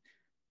Jason.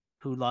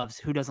 Who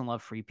doesn't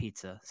love free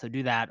pizza? So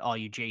do that, all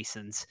you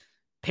Jasons,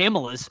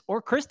 Pamelas,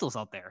 or Crystals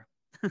out there.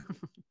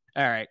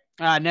 All right.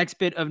 Next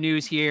bit of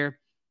news here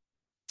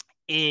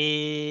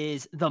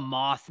is the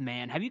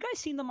Mothman. Have you guys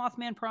seen the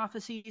Mothman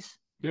prophecies?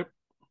 Yep.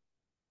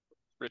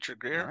 Richard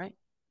Gere. All right.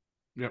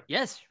 Yep.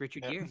 Yes,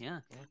 Richard Gere.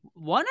 Yeah.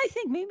 One I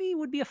think maybe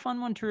would be a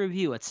fun one to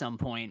review at some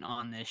point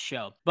on this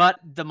show. But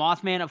the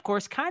Mothman, of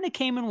course, kind of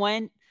came and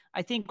went.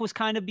 I think was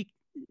kind of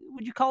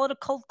would you call it a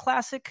cult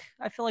classic?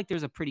 I feel like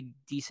there's a pretty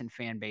decent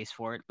fan base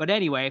for it. But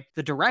anyway,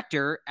 the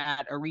director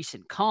at a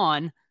recent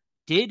con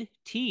did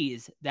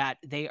tease that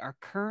they are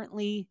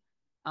currently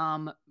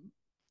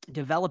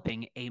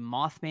developing a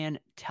Mothman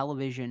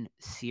television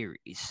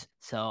series.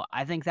 So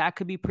I think that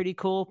could be pretty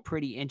cool,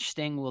 pretty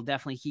interesting. We'll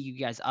definitely keep you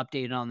guys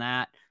updated on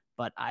that.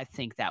 But I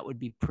think that would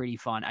be pretty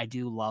fun. I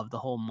do love the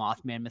whole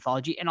Mothman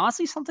mythology, and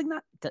honestly, something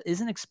that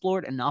isn't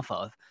explored enough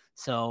of.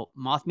 So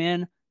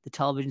Mothman, the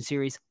television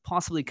series,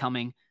 possibly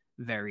coming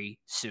very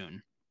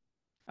soon.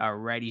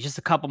 Alrighty, just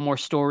a couple more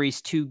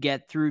stories to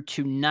get through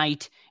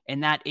tonight,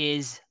 and that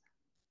is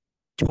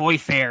Toy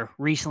Fair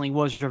recently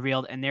was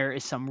revealed, and there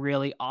is some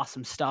really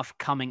awesome stuff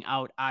coming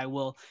out. I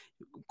will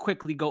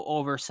quickly go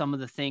over some of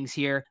the things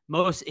here.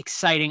 Most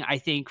exciting, I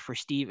think, for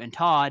Steve and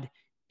Todd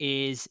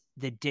is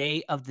the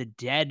Day of the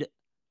Dead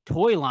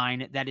toy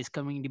line that is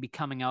going to be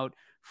coming out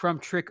from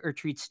Trick or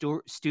Treat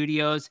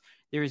Studios.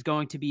 There is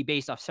going to be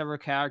based off several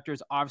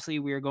characters. Obviously,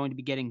 we are going to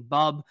be getting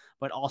Bub,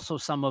 but also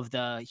some of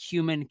the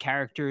human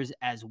characters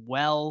as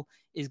well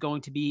is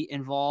going to be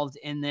involved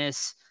in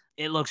this.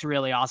 It looks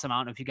really awesome. I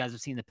don't know if you guys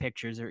have seen the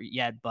pictures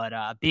yet, but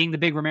being the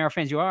big Romero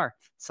fans you are,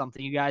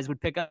 something you guys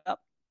would pick up.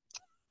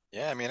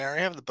 Yeah, I mean, I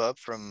already have the Bub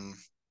from,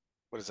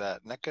 what is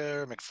that,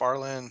 NECA,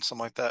 McFarlane,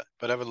 something like that.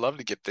 But I would love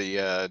to get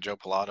the Joe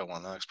Pilato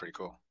one. That looks pretty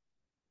cool.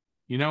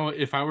 You know,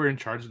 if I were in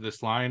charge of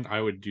this line,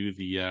 I would do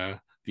the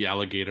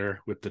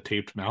alligator with the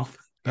taped mouth.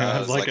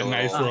 It's like a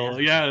nice little,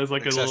 it's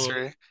like accessory.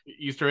 A little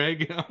Easter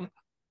egg. You know?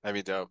 That'd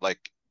be dope. Like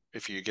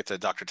if you get the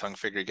Dr. Tongue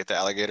figure, you get the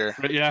alligator.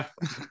 But yeah,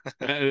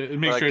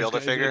 make like sure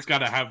it's got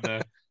to have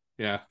the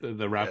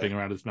wrapping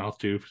around his mouth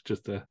too,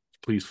 just to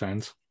please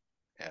fans.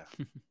 Yeah.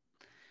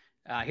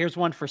 Here's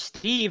one for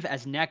Steve,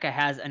 as NECA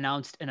has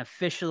announced an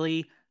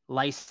officially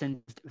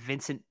licensed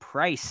Vincent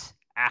Price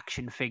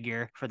action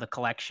figure for the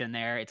collection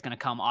there. It's going to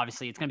come,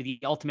 obviously, it's going to be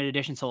the Ultimate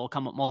Edition, so it'll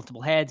come with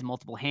multiple heads,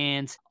 multiple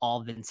hands,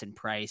 all Vincent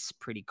Price.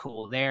 Pretty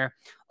cool there.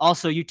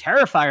 Also, you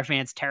Terrifier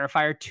fans,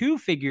 Terrifier 2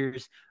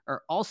 figures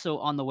are also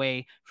on the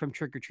way from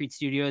Trick or Treat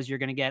Studios. You're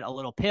going to get a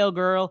little Pale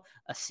Girl,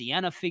 a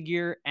Sienna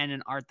figure, and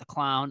an Art the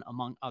Clown,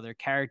 among other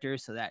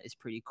characters, so that is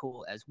pretty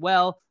cool as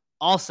well.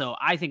 Also,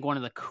 I think one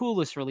of the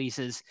coolest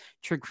releases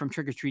from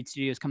Trick or Treat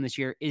Studios come this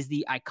year is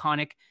the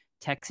iconic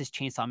Texas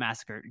Chainsaw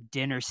Massacre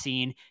dinner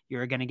scene.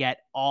 You're going to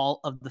get all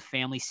of the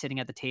family sitting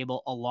at the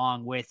table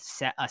along with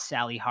a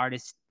Sally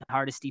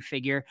Hardesty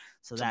figure.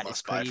 So It's a that is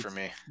must buy pretty. for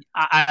me.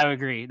 I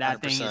agree.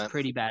 That thing is 100%.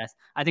 pretty badass.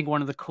 I think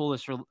one of the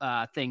coolest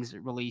things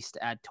released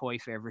at Toy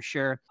Fair for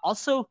sure.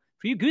 Also,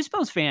 for you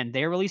Goosebumps fan,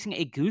 they're releasing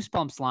a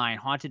Goosebumps line,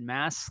 Haunted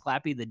Mask,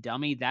 Slappy the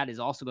Dummy. That is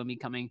also going to be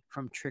coming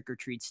from Trick or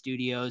Treat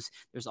Studios.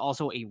 There's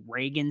also a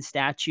Reagan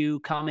statue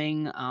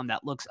coming that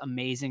looks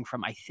amazing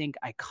from, I think,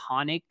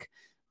 Iconic.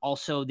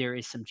 Also, there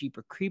is some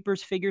Jeepers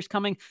Creepers figures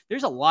coming.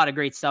 There's a lot of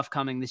great stuff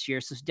coming this year.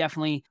 So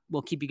definitely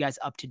we'll keep you guys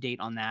up to date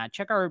on that.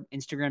 Check our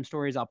Instagram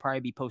stories. I'll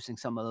probably be posting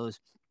some of those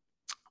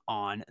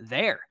on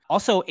there.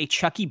 Also, a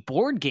Chucky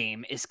board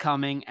game is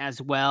coming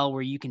as well,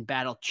 where you can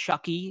battle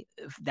Chucky.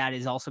 That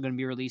is also going to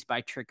be released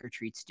by Trick or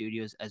Treat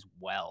Studios as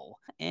well.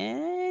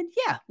 And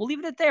yeah, we'll leave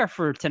it at there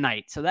for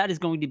tonight. So that is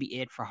going to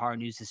be it for horror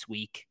news this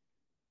week.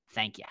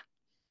 Thank you.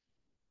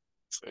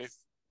 Sweet.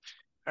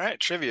 All right,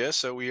 trivia.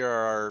 So we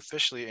are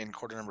officially in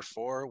quarter number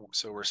 4.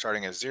 So we're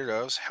starting at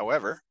zeros.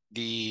 However,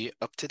 the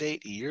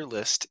up-to-date year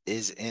list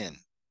is in.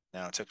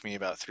 Now, it took me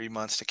about 3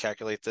 months to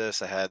calculate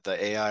this. I had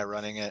the AI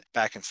running it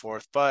back and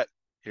forth, but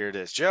here it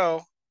is.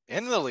 Joe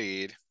in the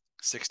lead,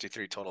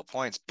 63 total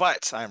points,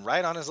 but I'm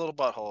right on his little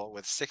butthole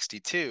with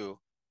 62.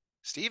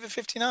 Steve at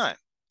 59.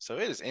 So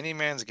it is any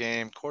man's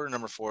game. Quarter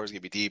number 4 is going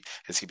to be deep.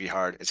 It's going to be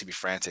hard. It's going to be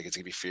frantic. It's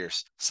going to be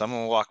fierce.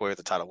 Someone will walk away with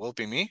the title. Will it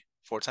be me,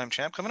 4-time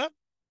champ coming up?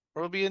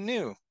 Or will it be a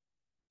new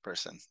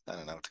person? I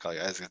don't know what to call you.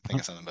 I was thinking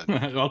of something,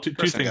 but well, two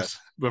things guys.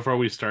 Before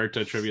we start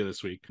trivia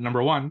this week.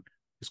 Number one,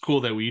 it's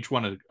cool that we each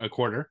won a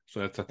quarter.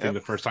 So that's, I think,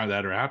 the first time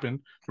that ever happened.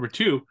 Number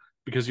two,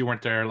 because you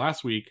weren't there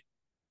last week,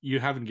 you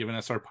haven't given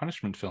us our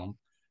punishment film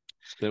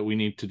that we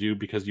need to do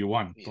because you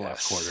won the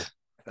last quarter.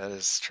 That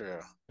is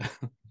true.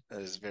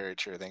 That is very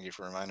true. Thank you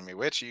for reminding me,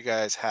 which you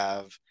guys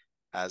have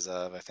as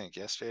of, I think,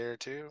 yesterday or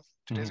 2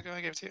 days ago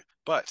I gave it to you.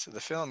 But the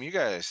film you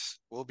guys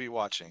will be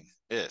watching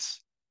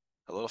is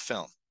a little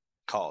film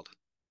called,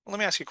 well, let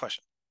me ask you a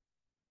question.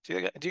 Do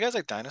you guys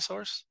like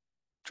dinosaurs?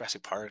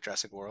 Jurassic Park,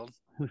 Jurassic World?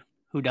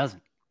 Who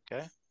doesn't?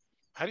 Okay.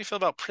 How do you feel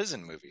about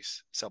prison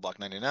movies? Cell Block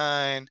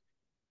 99,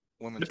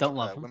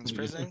 Women's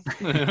Prison?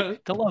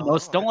 Don't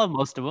love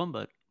most of them,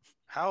 but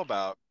how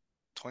about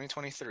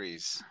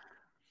 2023's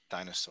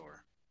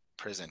Dinosaur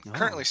Prison?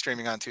 Currently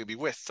streaming on Tubi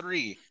with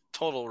 3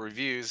 total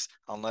reviews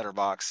on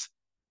Letterboxd.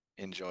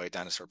 Enjoy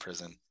Dinosaur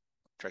Prison,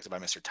 directed by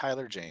Mr.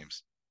 Tyler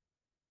James.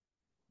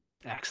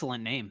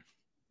 Excellent name.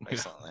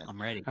 Excellent name.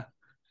 I'm ready.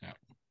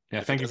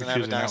 Yeah, thank you for choosing that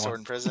one. If it doesn't have a dinosaur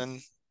in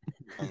prison,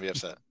 I'm gonna be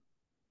upset.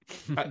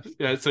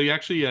 So you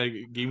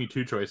actually gave me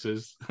 2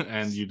 choices,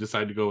 and you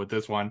decided to go with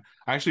this one.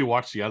 I actually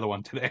watched the other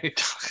one today.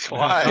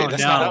 Why?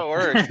 That's not how it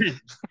works.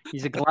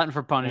 He's a glutton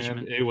for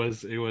punishment. And it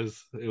was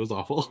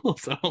awful.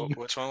 So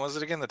which one was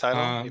it again? The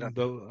title?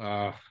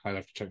 I'd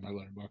have to check my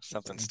Letterboxd.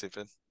 Something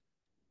stupid.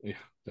 Yeah,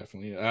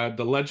 definitely.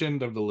 The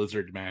Legend of the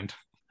Lizard Man,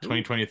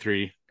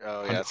 2023.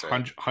 Oh yeah, that's right.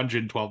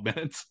 112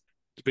 minutes.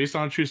 It's based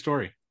on a true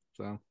story.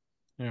 So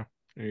yeah,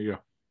 there you go.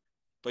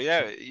 But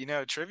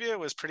yeah, trivia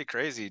was pretty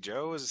crazy.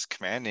 Joe was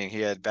commanding. He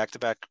had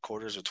back-to-back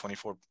quarters with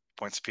 24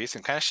 points apiece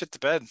and kind of shit the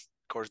bed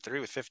quarter 3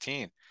 with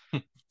 15.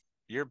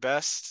 Your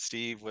best,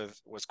 Steve,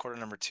 was quarter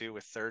number 2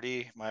 with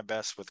 30. My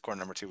best with quarter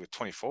number 2 with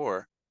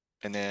 24.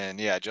 And then,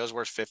 Joe's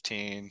worst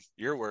 15.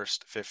 Your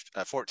worst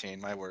 14.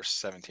 My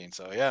worst 17.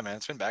 So, yeah, man,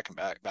 it's been back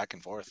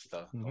and forth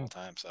the whole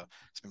time. So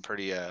it's been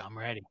pretty I'm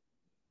ready.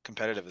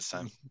 Competitive this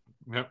time.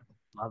 Yep.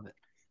 Love it.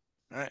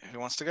 All right, who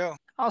wants to go?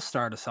 I'll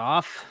start us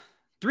off.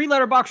 3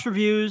 Letterboxd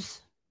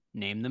reviews.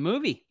 Name the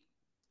movie.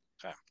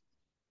 Okay.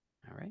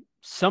 All right.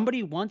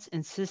 Somebody once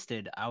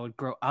insisted I would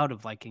grow out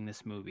of liking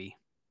this movie.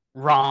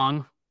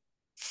 Wrong.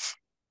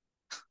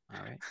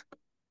 All right.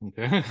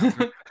 Okay.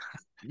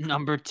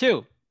 Number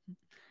 2.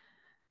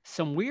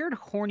 Some weird,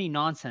 horny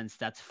nonsense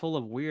that's full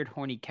of weird,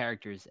 horny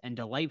characters and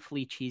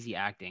delightfully cheesy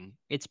acting.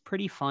 It's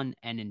pretty fun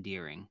and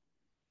endearing.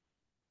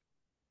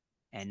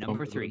 And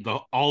number 3.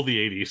 All the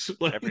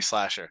 80s. Every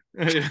slasher.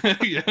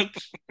 Yeah.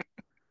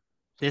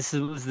 This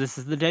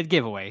is the dead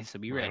giveaway, so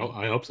be ready.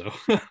 I hope so.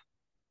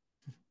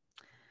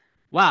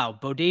 Wow,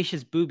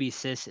 bodacious booby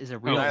sis is a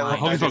real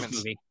line in this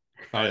movie.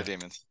 Night of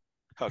Demons.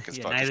 Hocus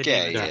Yeah,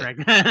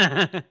 Pocus.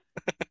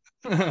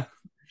 Correct.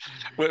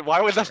 Wait,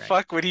 why would the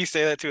fuck would he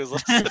say that to his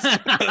little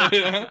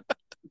sister?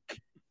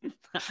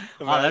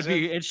 That'd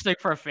be interesting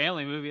for a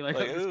family movie like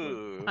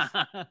ooh,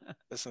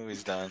 this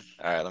movie's done.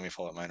 All right, let me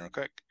pull up mine real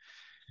quick.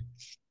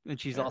 And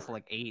she's also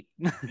like 8.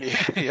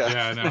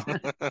 Yeah, I know.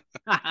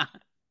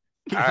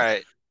 All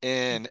right,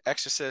 in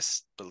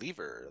Exorcist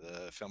Believer,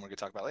 the film we're gonna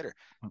talk about later.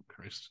 Oh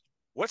Christ!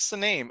 What's the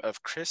name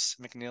of Chris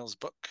McNeil's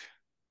book?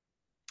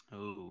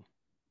 Oh,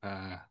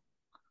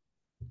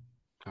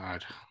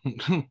 God.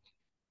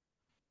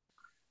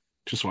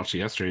 Just watched it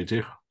yesterday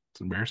too.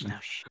 It's embarrassing.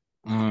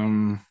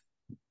 No,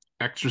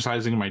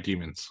 Exercising My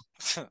Demons.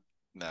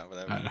 No,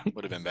 but that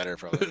would have been better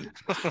probably.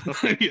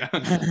 Yeah.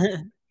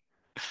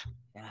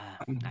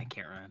 I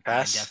can't remember.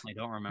 Pass? I definitely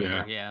don't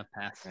remember. Yeah,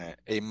 pass. Right.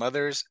 A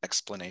Mother's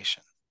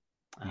Explanation.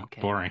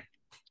 Okay. Boring.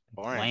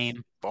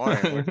 Lame.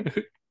 Boring.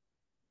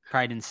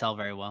 Probably didn't sell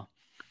very well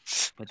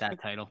with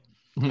that title.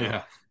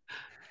 Yeah.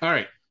 All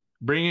right.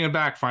 Bringing it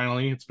back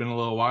finally. It's been a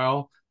little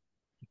while.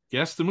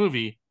 Guess the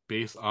movie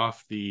based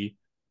off the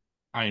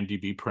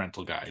IMDb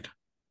parental guide.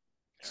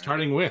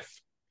 Starting with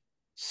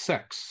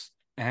sex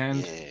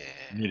and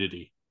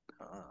nudity.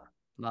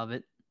 Love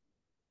it.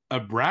 A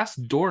brass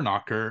door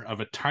knocker of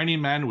a tiny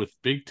man with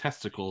big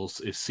testicles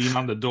is seen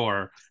on the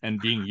door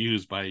and being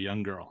used by a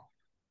young girl.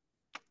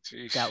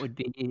 Jeez. That would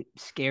be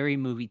Scary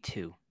Movie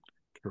 2.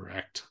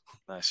 Correct.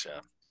 Nice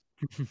job.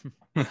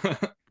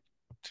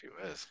 Gee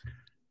whiz.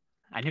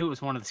 I knew it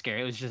was one of the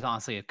scary. It was just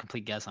honestly a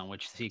complete guess on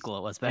which sequel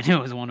it was, but I knew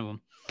it was one of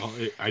them. Well,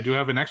 I do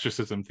have an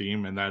exorcism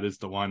theme, and that is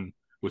the one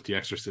with the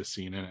exorcist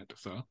scene in it.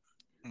 So,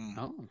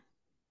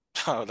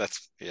 Oh,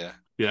 that's yeah,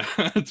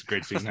 it's a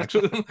great scene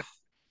actually.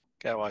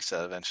 Gotta watch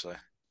that eventually.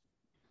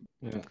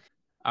 Yeah.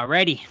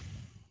 Alrighty.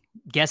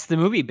 Guess the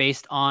movie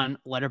based on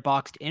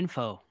letterboxed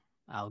info.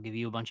 I'll give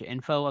you a bunch of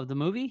info of the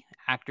movie,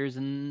 actors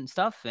and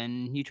stuff,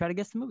 and you try to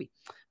guess the movie.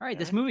 All right,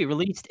 this movie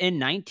released in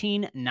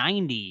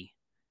 1990.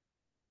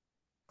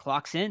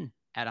 Clocks in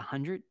at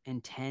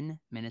 110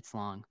 minutes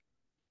long.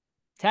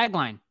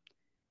 Tagline: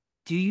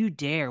 Do you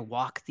dare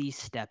walk these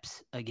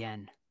steps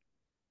again?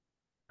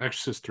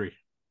 Exorcist 3.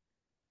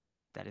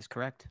 That is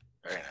correct.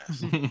 Very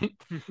nice.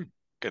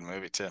 Good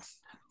movie too.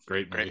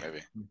 Great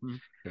movie. Mm-hmm.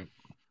 Yep.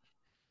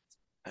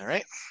 All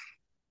right.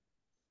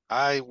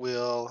 I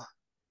will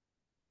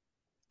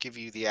give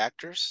you the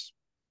actors.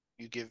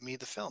 You give me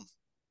the film.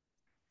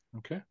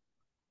 Okay.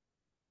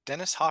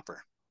 Dennis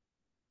Hopper.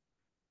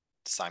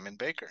 Simon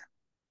Baker.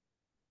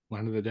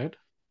 Land of the Dead.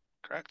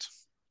 Correct.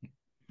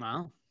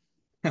 Wow.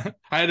 I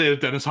had it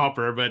at Dennis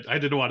Hopper, but I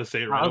didn't want to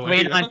say it right I was away.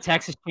 waiting on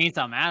Texas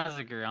Chainsaw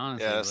Massacre,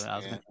 honestly. Yes,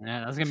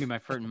 That was gonna be my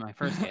first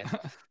guess.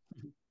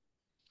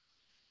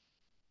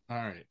 All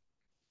right.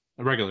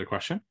 A regular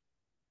question.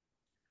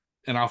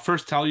 And I'll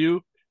first tell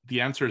you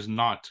the answer is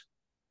not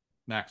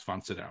Max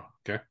von Sydow.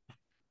 Okay.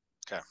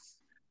 Okay.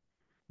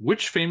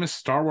 Which famous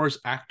Star Wars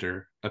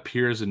actor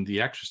appears in The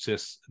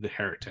Exorcist, The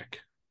Heretic?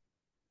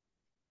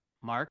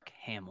 Mark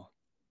Hamill.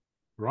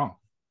 Wrong.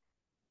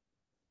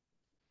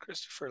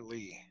 Christopher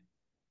Lee.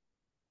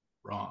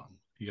 Wrong.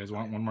 You guys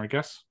want one more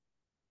guess?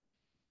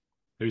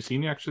 Have you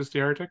seen The Exorcist, The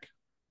Heretic?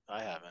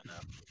 I haven't.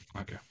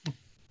 No. Okay.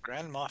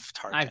 Grand Moff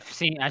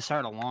Tarkin. I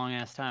started a long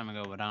ass time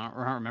ago, but I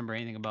don't remember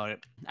anything about it.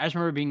 I just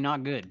remember it being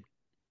not good.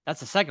 That's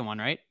the second one,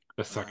 right?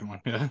 The second one,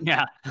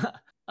 yeah.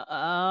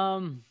 Yeah.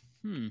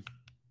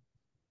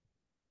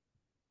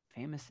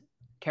 Famous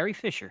Carrie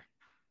Fisher.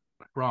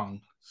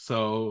 Wrong.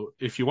 So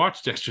if you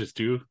watch The Exorcist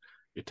 2,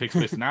 it takes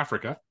place in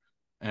Africa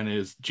and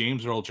is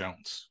James Earl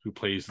Jones, who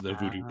plays the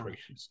voodoo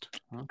priest.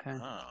 Okay.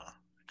 Oh,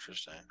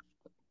 interesting.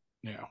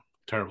 Yeah.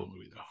 Terrible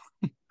movie,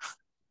 though.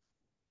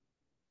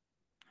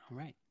 All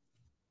right.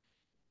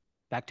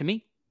 Back to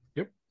me?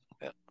 Yep.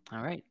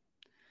 All right.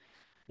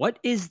 What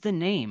is the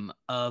name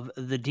of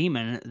the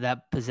demon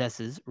that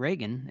possesses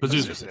Reagan?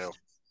 Pazuzu.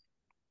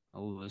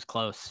 Oh, it was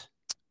close.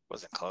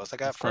 Wasn't close. I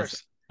got it close.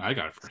 first. I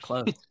got it first.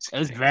 Close. It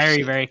was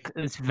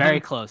very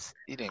close.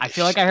 I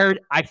feel like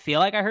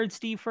I heard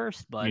Steve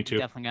first, but Me too.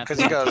 Definitely got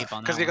because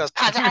he goes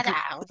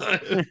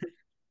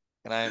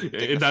and I'm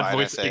dignified. In that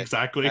voice, I say,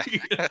 exactly.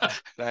 And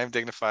I'm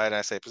dignified and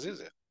I say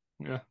Pazuzu.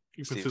 Yeah.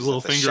 He puts Steve his little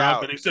says finger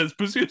up and he says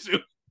Pazuzu.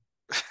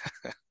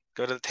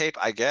 Go to the tape,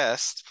 I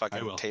guess. I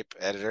Fucking will. tape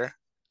editor.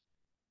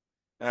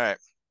 All right.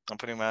 I'm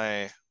putting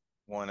my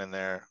one in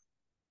there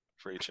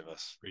for each of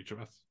us. For each of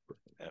us.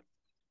 Yep.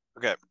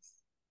 Okay.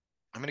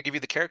 I'm going to give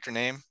you the character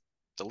name,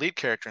 the lead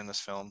character in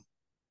this film.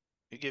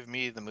 You give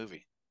me the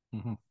movie.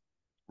 Mm-hmm.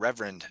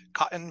 Reverend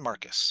Cotton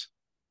Marcus.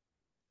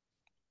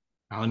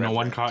 I only know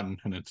one Cotton,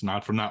 and it's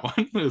not from that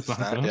one. It's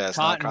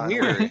not Cotton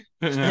Weary.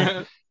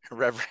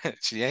 Reverend,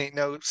 she ain't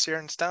no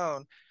Sharon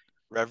Stone.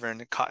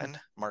 Reverend Cotton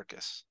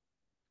Marcus.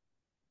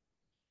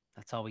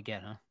 That's all we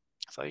get, huh?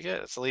 That's all you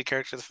get. It's the lead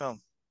character of the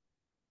film.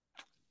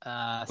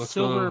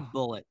 Silver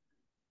Bullet.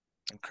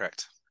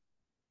 Incorrect.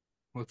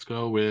 Let's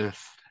go with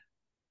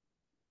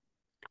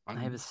I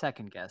have a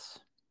second guess.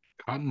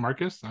 Cotton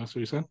Marcus. That's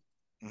what you said.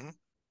 Mm-hmm.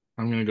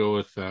 I'm gonna go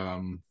with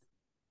I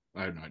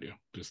have no idea.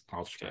 Just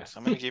I'll okay, so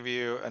I'm gonna give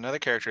you another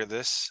character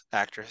this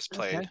actor has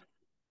played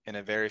in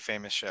a very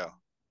famous show.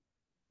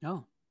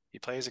 No. He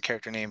plays a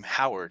character named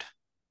Howard.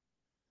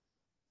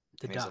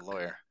 He's a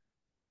lawyer.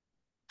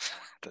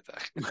 The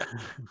duck.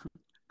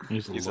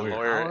 He's a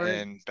lawyer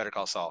in Better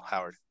Call Saul.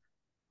 Howard.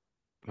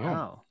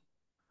 Oh.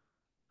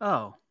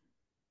 The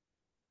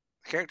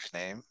character's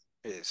name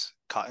is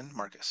Cotton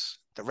Marcus,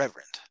 the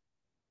Reverend.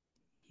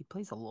 He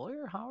plays a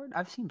lawyer, Howard?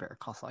 I've seen Better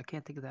Call Saul. I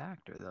can't think of the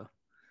actor though.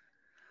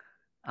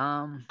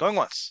 Going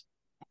once.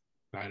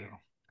 I don't know.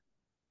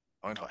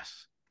 Going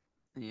twice.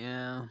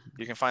 Yeah.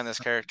 You can find this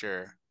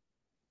character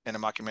in a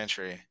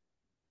mockumentary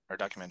or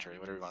documentary,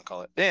 whatever you want to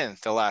call it, in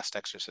The Last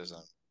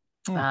Exorcism.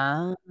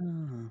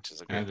 Which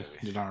is a great movie.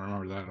 Did not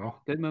remember that at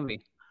all. Good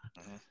movie.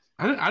 Mm-hmm.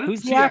 I didn't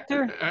Who's see the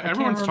actor?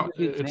 Everyone's talking.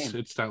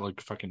 It's that like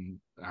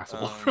fucking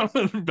asshole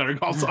from Better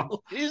Call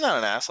Saul. He's not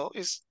an asshole.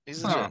 He's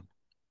oh.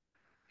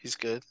 He's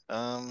good.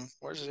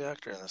 Where's the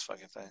actor in this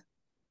fucking thing?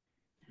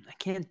 I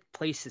can't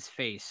place his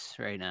face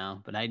right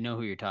now, but I know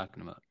who you're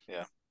talking about.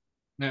 Yeah.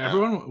 Yeah,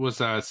 everyone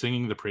was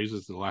singing the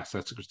praises of the last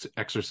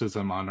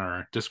exorcism on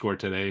our Discord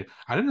today.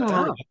 I didn't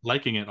remember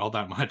liking it all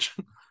that much.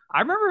 I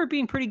remember it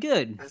being pretty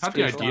good. It's I thought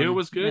the pretty cool. idea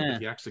was good, Yeah. but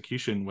the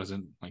execution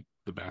wasn't like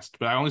the best.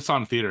 But I only saw it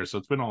in theater, so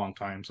it's been a long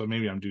time. So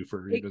maybe I'm due for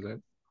a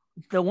revisit.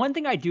 The one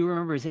thing I do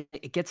remember is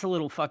it gets a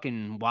little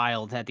fucking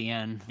wild at the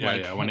end. Yeah,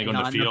 like, yeah, when they go in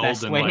the not field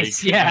best and,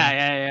 ways. like,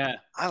 yeah.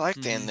 I like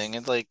the Mhm. ending.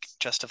 It like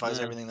justifies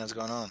Yeah. everything that's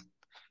going on.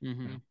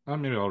 Mm-hmm.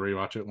 Maybe I'll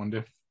rewatch it one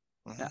day.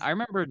 Mhm. I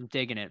remember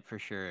digging it for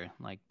sure,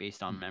 like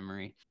based on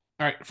memory.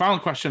 All right, final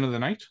question of the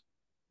night.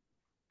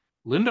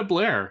 Linda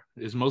Blair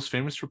is most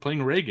famous for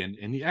playing Reagan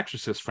in the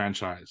Exorcist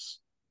franchise,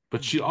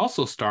 but she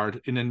also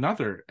starred in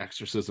another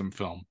exorcism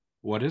film.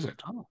 What is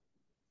it? Oh,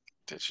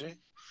 Did she?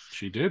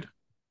 She did.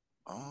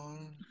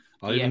 Um,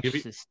 I'll The even give you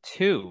Exorcist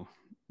 2.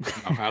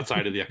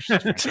 outside of the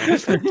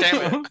Exorcist franchise.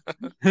 Damn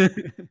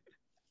it.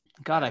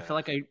 God, I feel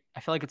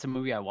like it's a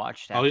movie I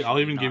watched. I'll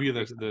actually, even give not you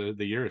recently.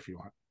 the year if you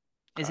want.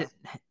 Is it?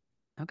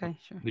 Okay,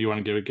 sure. Do you want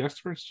to give a guess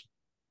first?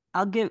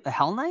 I'll give a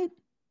Hell Night.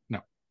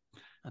 No.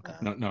 Okay.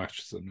 No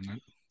exorcism in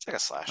it. It's like a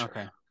slasher.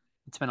 Okay.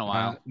 It's been a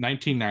while.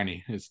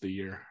 1990 is the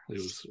year it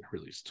was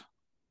released.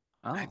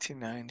 Oh,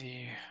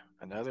 1990,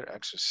 another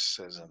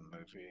exorcism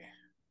movie.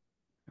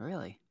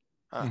 really?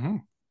 Huh. Mm-hmm.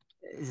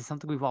 Is it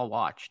something we've all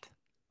watched?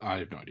 I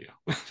have no idea.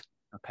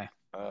 Okay.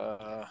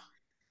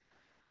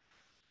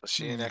 Was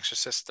she in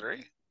Exorcist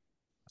 3?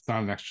 It's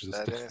not an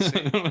exorcist.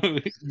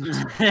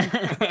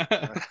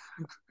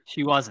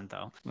 She wasn't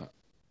though. No. No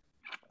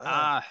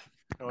I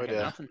got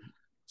idea. nothing.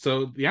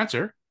 So the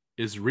answer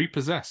is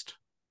Repossessed,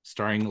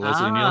 starring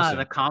Leslie Nielsen.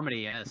 The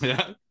comedy, yes.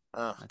 Yeah.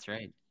 Oh, That's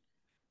right.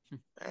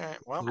 all right.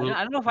 Well,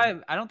 I don't know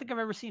if I don't think I've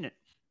ever seen it.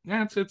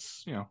 Yeah,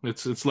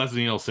 it's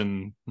Leslie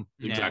Nielsen,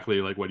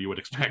 exactly like what you would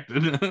expect.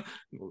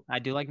 I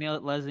do like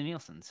Leslie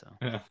Nielsen, so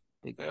Yeah.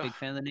 big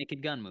fan of the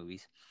Naked Gun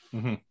movies.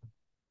 Mm-hmm.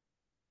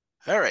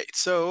 all right.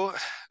 So,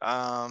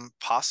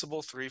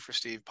 possible 3 for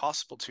Steve,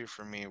 possible 2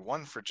 for me,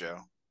 1 for Joe.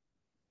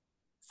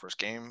 First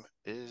game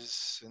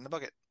is in the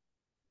bucket.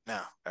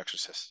 Now,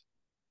 Exorcist.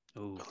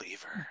 Ooh,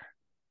 Believer.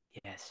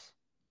 yes.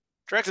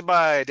 Directed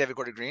by David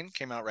Gordon Green,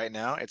 came out right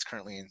now. It's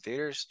currently in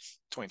theaters,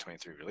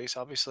 2023 release,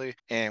 obviously.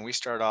 And we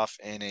start off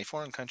in a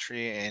foreign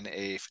country, and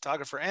a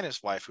photographer and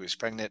his wife, who is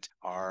pregnant,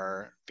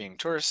 are being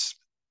tourists.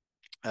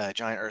 A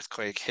giant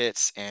earthquake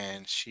hits,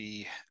 and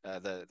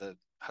the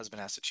husband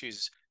has to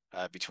choose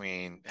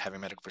between having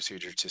a medical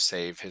procedure to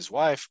save his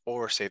wife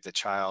or save the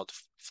child.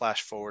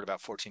 Flash forward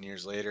about 14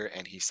 years later,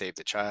 and he saved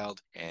the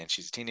child, and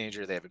she's a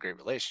teenager. They have a great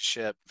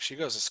relationship. She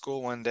goes to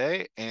school one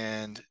day,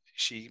 and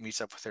she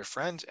meets up with her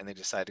friend, and they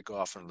decide to go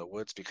off into the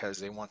woods because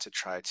they want to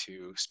try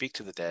to speak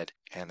to the dead,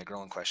 and the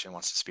girl in question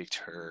wants to speak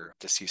to her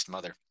deceased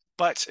mother.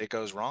 But it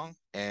goes wrong,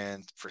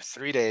 and for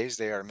 3 days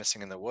they are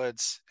missing in the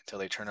woods until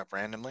they turn up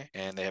randomly,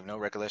 and they have no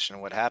recollection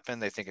of what happened.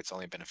 They think it's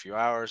only been a few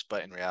hours,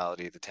 but in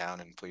reality, the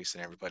town and police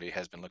and everybody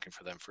has been looking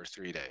for them for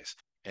 3 days.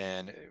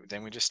 And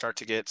then we just start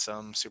to get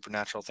some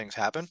supernatural things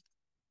happen.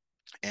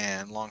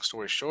 And long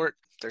story short,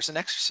 there's an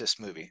Exorcist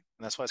movie,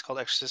 and that's why it's called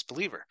Exorcist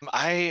Believer.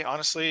 I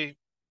honestly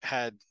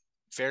had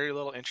very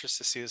little interest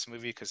to see this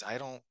movie because I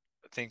don't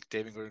think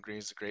David Gordon Green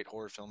is a great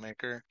horror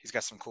filmmaker. He's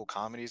got some cool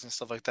comedies and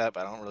stuff like that,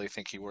 but I don't really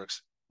think he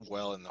works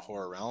well in the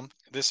horror realm.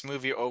 This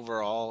movie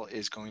overall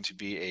is going to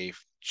be a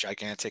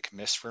gigantic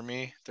miss for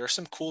me. There are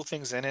some cool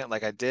things in it.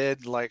 Like, I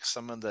did like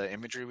some of the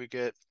imagery we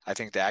get. I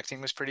think the acting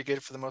was pretty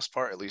good for the most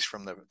part, at least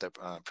from the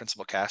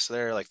principal cast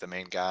there, like the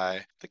main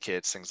guy, the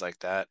kids, things like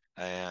that.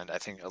 And I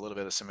think a little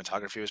bit of the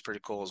cinematography was pretty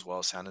cool as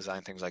well, sound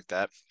design, things like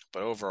that.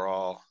 But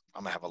overall,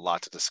 I'm gonna have a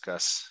lot to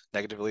discuss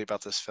negatively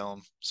about this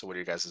film. So what are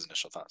your guys'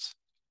 initial thoughts?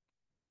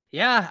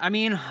 Yeah, I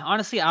mean,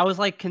 honestly, I was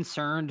like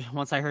concerned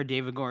once I heard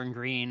David Gordon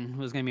Green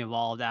was going to be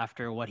involved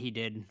after what he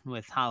did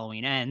with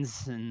Halloween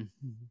Ends and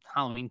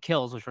Halloween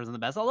Kills, which wasn't the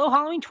best. Although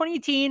Halloween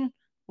 2018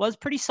 was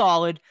pretty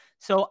solid.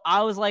 So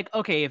I was like,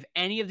 okay, if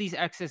any of these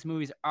Exorcist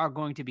movies are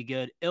going to be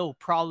good, it'll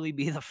probably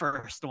be the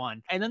first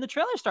one. And then the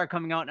trailers start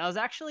coming out, and I was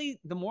actually,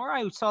 the more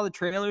I saw the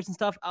trailers and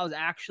stuff, I was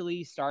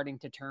actually starting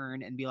to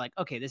turn and be like,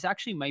 okay, this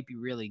actually might be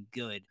really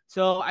good.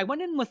 So I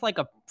went in with like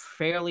a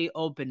fairly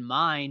open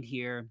mind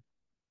here.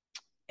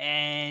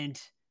 And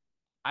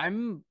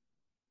I'm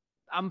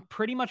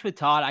pretty much with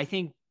Todd. I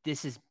think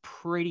this is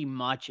pretty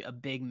much a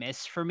big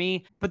miss for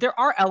me. But there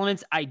are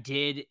elements I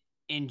did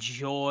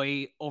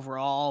enjoy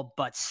overall,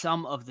 but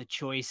some of the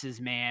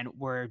choices, man,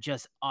 were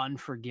just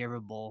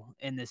unforgivable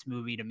in this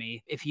movie to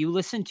me. If you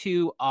listen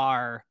to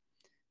our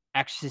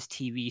Exorcist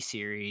TV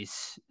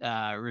series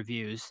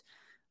reviews,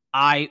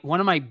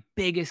 one of my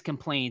biggest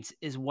complaints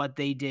is what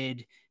they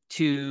did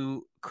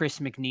to Chris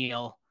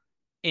McNeil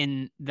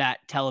in that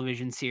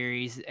television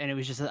series, and it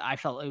was just I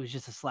felt it was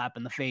just a slap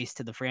in the face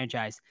to the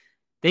franchise.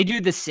 They do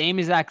the same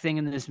exact thing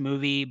in this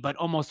movie, but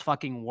almost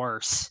fucking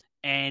worse.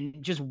 And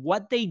just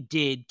what they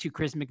did to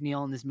Chris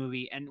McNeil in this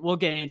movie, and we'll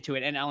get into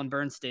it, and Ellen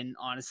Bernstein,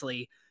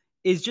 honestly,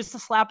 is just a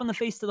slap in the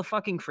face to the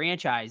fucking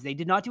franchise. They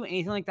did not do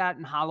anything like that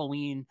in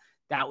Halloween.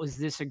 that was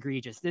this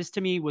egregious. This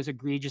to me was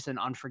egregious and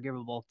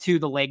unforgivable to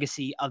the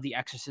legacy of the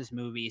Exorcist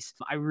movies.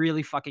 I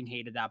really fucking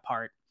hated that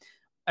part.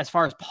 As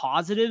far as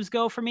positives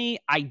go for me,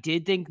 I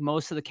did think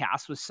most of the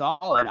cast was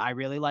solid. I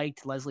really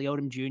liked Leslie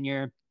Odom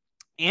Jr.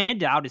 Ann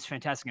Dowd is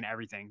fantastic in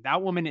everything.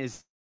 That woman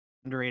is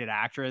underrated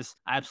actress.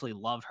 I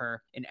absolutely love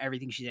her in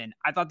everything she's in.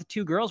 I thought the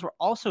two girls were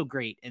also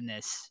great in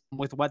this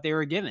with what they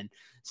were given.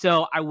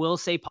 So I will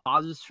say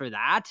positives for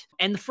that.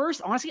 And the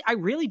first, honestly, I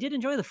really did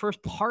enjoy the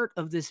first part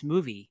of this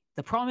movie.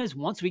 The problem is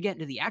once we get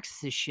into the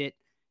Exorcist shit,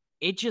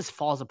 it just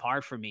falls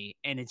apart for me.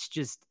 And it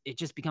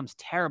just becomes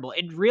terrible.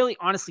 It really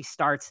honestly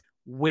starts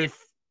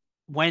with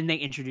when they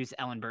introduce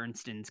Ellen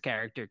Bernstein's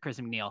character,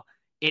 Chris McNeil.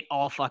 It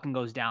all fucking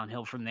goes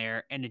downhill from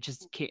there. And it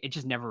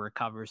just never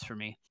recovers for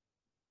me.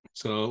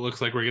 So it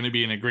looks like we're going to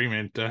be in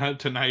agreement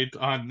tonight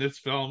on this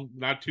film.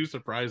 Not too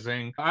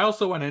surprising. I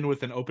also went in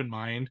with an open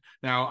mind.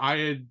 Now, I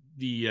had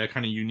the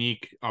kind of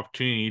unique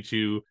opportunity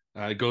to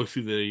go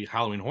through the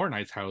Halloween Horror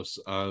Nights house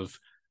of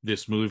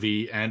this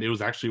movie, and it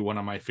was actually one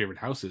of my favorite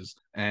houses,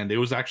 and it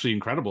was actually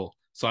incredible.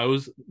 So I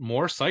was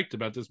more psyched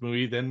about this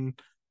movie than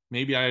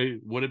maybe I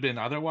would have been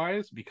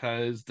otherwise,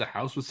 because the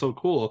house was so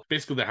cool.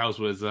 Basically, the house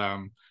was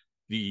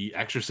the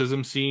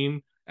exorcism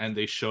scene, and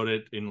they showed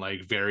it in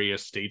like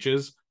various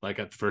stages. Like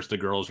at first the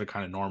girls are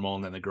kind of normal,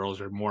 and then the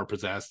girls are more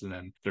possessed, and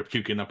then they're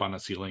puking up on the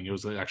ceiling. It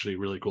was actually a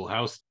really cool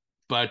house.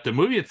 But the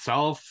movie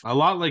itself, a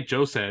lot like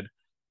Joe said,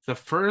 the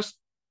first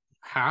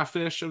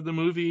half-ish of the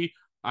movie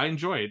I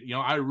enjoyed. You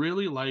know, I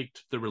really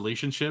liked the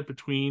relationship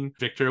between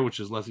Victor, which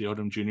is Leslie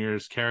Odom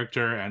Jr.'s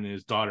character, and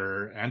his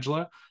daughter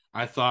Angela.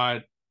 I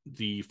thought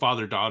the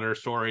father-daughter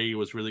story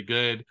was really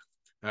good.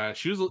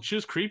 She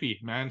was creepy,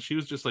 man. She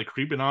was just like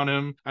creeping on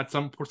him at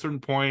some certain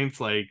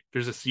points. Like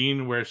there's a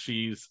scene where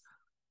she's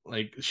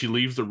like, she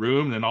leaves the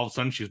room, and then all of a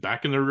sudden she's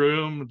back in the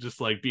room,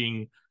 just like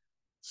being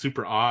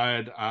super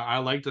odd. I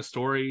like the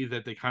story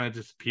that they kind of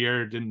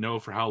disappeared, didn't know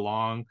for how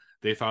long.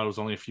 They thought it was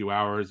only a few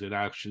hours. It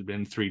actually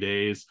been 3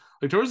 days.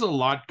 Like there was a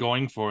lot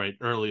going for it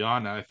early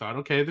on. And I thought,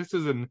 okay, this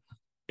is an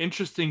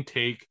interesting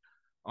take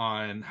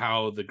on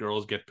how the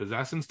girls get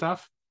possessed and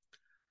stuff.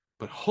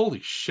 But holy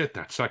shit,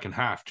 that second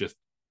half just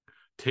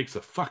takes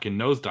a fucking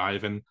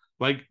nosedive. And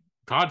like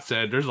Todd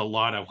said, there's a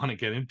lot I want to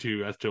get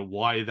into as to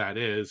why that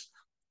is.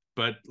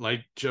 But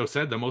like Joe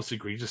said, the most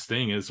egregious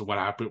thing is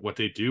what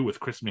they do with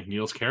Chris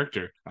McNeil's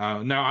character.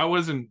 Now, I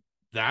wasn't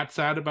that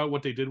sad about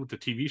what they did with the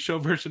TV show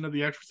version of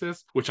The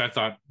Exorcist, which I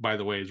thought, by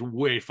the way, is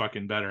way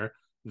fucking better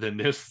than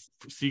this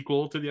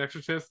sequel to The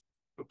Exorcist.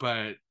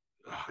 But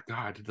oh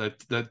god,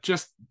 that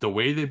just the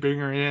way they bring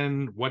her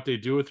in, what they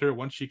do with her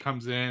once she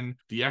comes in,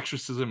 the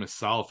exorcism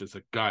itself is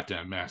a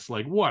goddamn mess.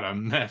 Like what a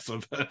mess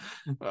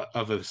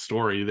of a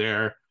story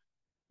there.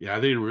 Yeah,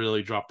 they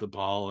really dropped the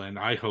ball, and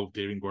I hope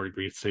David Gordon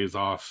Green stays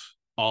off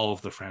all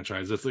of the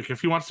franchises. Like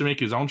if he wants to make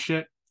his own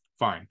shit,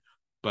 fine,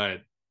 but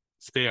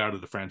stay out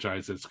of the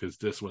franchises, because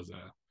this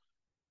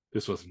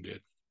wasn't good.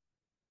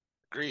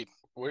 Agreed.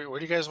 Where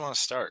do you guys want to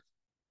start?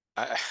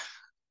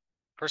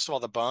 First of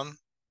all, the bum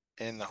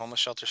in the homeless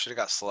shelter should have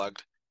got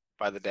slugged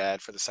by the dad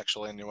for the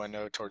sexual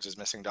innuendo towards his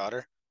missing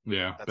daughter.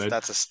 Yeah,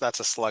 that's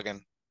a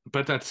slugging.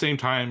 But at the same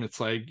time, it's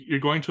like you're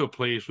going to a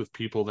place with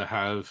people that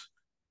have,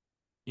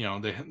 you know,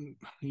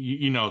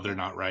 they're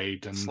not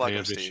right, and they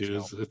have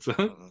issues. No. It's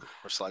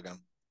we're slugging.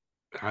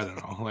 I don't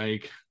know,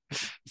 like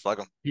slug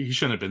him. He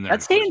shouldn't have been there in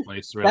the first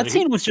place. Really. That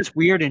scene was just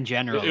weird in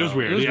general. It was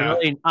weird.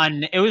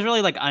 It was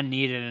really like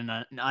unneeded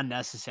and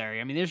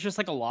unnecessary. I mean, there's just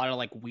like a lot of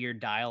like weird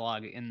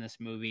dialogue in this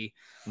movie,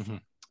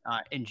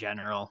 in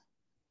general.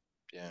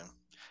 Yeah,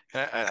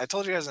 I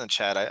told you guys in the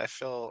chat. I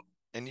feel,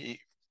 and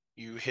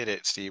you hit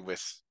it, Steve.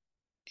 With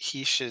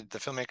the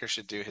filmmaker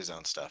should do his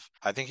own stuff.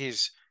 I think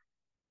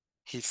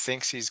he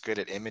thinks he's good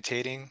at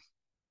imitating,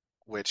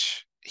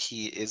 which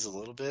he is a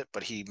little bit,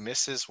 but he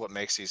misses what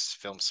makes these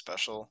films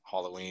special.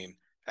 Halloween,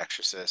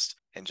 Exorcist,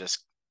 and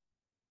just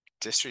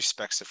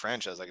disrespects the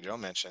franchise, like Joe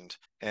mentioned.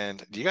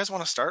 And do you guys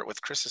want to start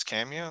with Chris's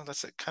cameo?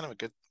 That's kind of a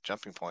good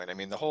jumping point. I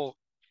mean, the whole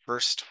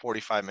first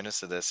 45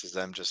 minutes of this is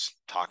them just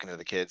talking to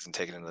the kids and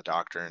taking them to the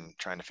doctor and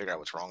trying to figure out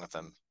what's wrong with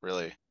them,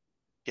 really.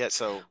 Yeah,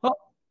 so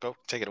go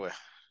take it away.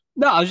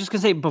 No, I was just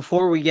gonna say,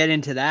 before we get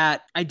into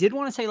that, I did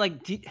want to say,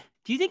 like, do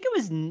you think it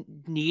was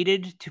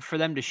needed for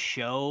them to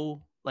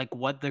show like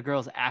what the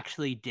girls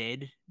actually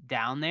did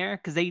down there?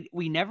 Because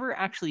we never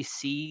actually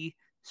see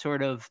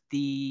sort of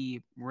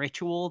the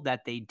ritual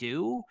that they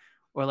do,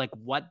 or like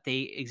what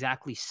they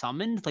exactly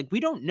summoned. Like we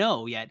don't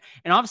know yet.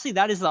 And obviously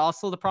that is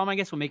also the problem, I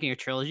guess, with making a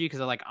trilogy,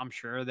 because like I'm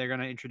sure they're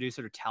gonna introduce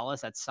it or tell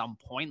us at some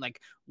point like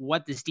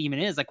what this demon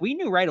is. Like we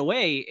knew right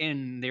away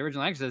in the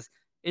original Exorcist,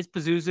 it's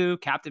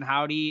Pazuzu, Captain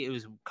Howdy. It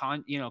was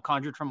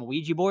conjured from a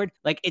Ouija board.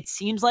 Like it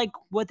seems like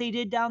what they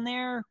did down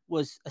there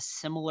was a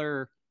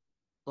similar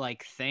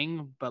like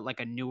thing, but like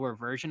a newer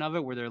version of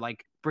it, where they're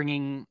like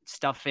bringing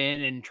stuff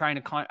in and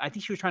trying to I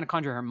think she was trying to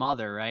conjure her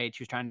mother, right?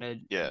 She was trying to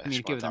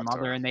communicate with her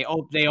mother, and they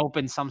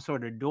opened some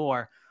sort of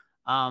door.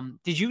 Do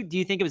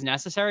you think it was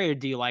necessary, or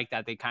do you like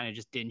that they kind of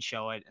just didn't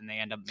show it and they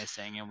end up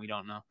missing and we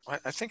don't know?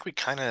 I think we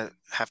kind of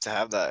have to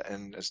have that.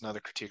 And as another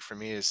critique for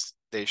me is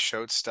they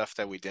showed stuff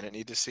that we didn't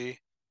need to see,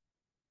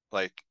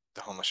 like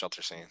the homeless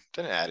shelter scene.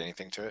 Didn't add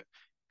anything to it.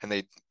 And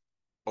they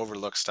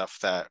overlooked stuff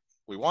that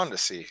we wanted to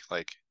see,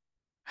 like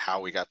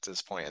how we got to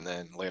this point, and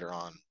then later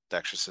on, the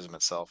exorcism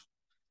itself.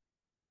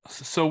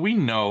 So we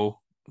know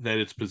that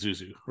it's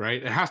Pazuzu,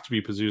 right? It has to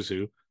be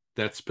Pazuzu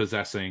that's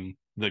possessing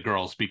the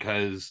girls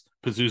because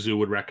Pazuzu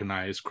would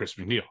recognize Chris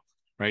McNeil,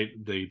 right?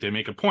 They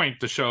make a point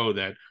to show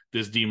that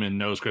this demon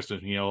knows Chris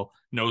McNeil,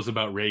 knows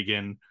about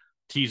Reagan,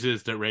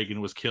 teases that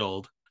Reagan was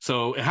killed.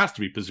 So it has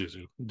to be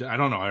Pazuzu. I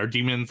don't know. Are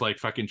demons like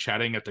fucking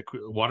chatting at the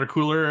water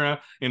cooler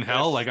in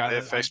hell? Like they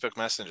have Facebook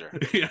Messenger.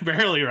 Yeah,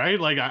 barely, right?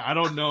 Like I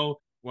don't know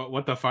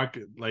what the fuck.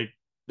 Like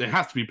it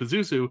has to be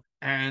Pazuzu,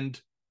 and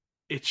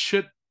it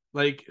should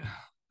like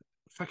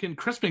fucking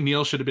Chris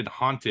McNeil should have been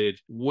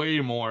haunted way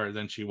more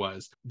than she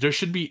was. There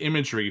should be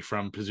imagery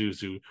from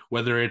Pazuzu,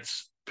 whether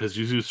it's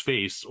Pazuzu's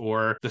face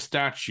or the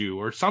statue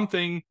or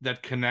something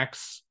that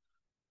connects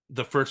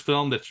the first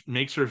film that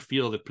makes her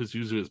feel that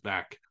Pazuzu is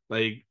back.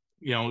 Like,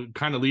 you know,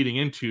 kind of leading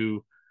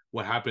into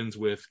what happens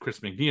with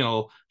Chris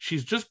McNeil,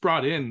 she's just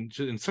brought in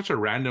such a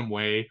random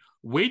way,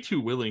 way too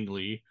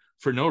willingly,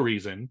 for no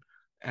reason.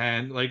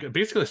 And like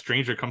basically a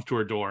stranger comes to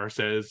her door,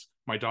 says,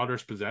 "My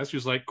daughter's possessed."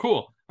 She's like,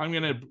 "Cool, I'm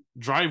gonna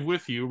drive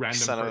with you,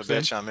 random Son person."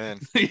 of a bitch, I'm in.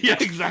 Yeah,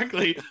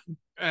 exactly.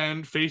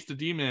 And face the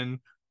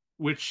demon,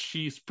 which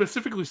she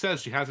specifically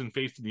says she hasn't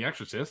faced in The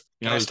Exorcist.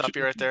 Can I stop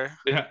you right there?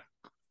 Yeah.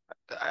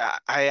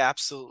 I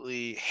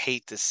absolutely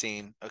hate this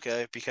scene,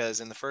 okay? Because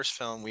in the first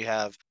film, we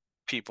have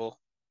people,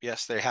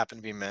 yes, they happen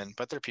to be men,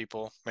 but they're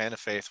people, man of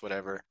faith,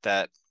 whatever,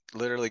 that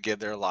literally give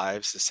their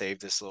lives to save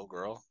this little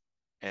girl.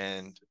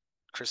 And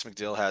Chris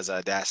McNeil has the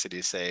audacity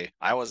to say,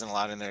 I wasn't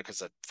allowed in there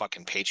because of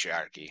fucking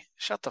patriarchy.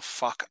 Shut the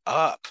fuck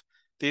up.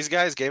 These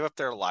guys gave up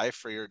their life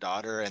for your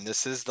daughter, and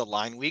this is the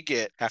line we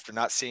get after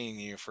not seeing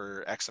you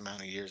for X amount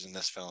of years in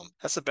this film.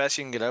 That's the best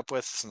you can get up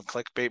with, some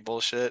clickbait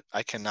bullshit.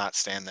 I cannot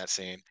stand that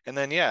scene. And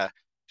then, yeah,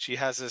 she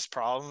has this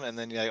problem, and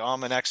then you're like, oh,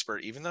 I'm an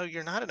expert, even though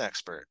you're not an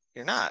expert.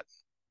 You're not.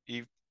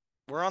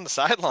 We're on the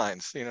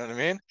sidelines, you know what I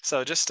mean?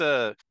 So just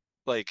to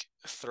like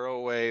throw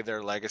away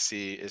their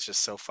legacy is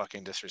just so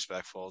fucking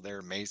disrespectful. They're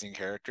amazing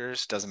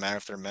characters. Doesn't matter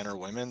if they're men or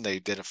women. They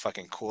did a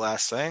fucking cool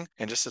ass thing,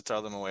 and just to throw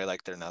them away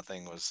like they're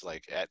nothing was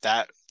like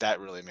that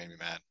really made me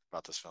mad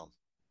about this film.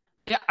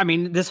 Yeah, I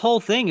mean, this whole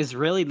thing is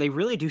really, they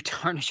really do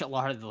tarnish a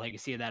lot of the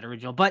legacy of that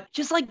original. But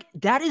just like,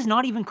 that is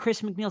not even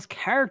Chris McNeil's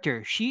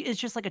character. She is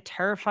just like a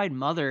terrified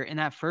mother in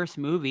that first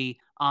movie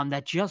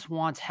that just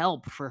wants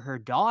help for her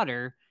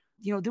daughter.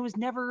 You know, there was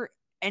never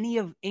any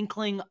of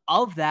inkling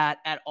of that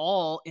at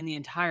all in the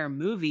entire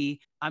movie.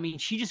 I mean,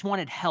 she just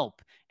wanted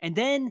help. And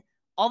then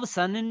all of a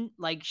sudden,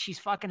 like, she's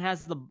fucking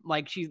has the,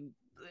 like, she,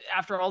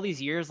 after all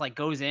these years, like,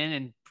 goes in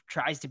and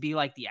tries to be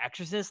like the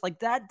Exorcist. Like,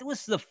 that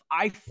was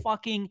I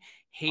fucking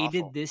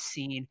hated Awful. this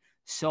scene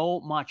so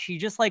much. She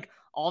just like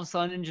all of a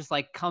sudden just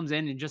like comes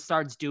in and just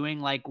starts doing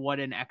like what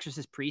an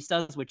exorcist priest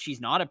does, which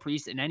she's not a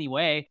priest in any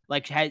way.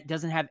 Like,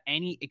 doesn't have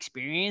any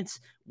experience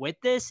with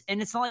this.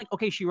 And it's not like,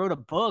 okay, she wrote a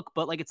book,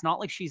 but like, it's not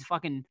like she's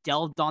fucking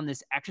delved on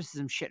this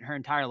exorcism shit her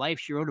entire life.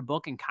 She wrote a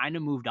book and kind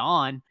of moved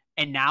on.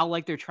 And now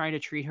like they're trying to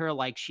treat her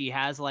like she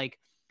has like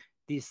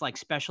this like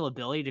special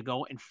ability to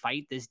go and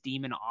fight this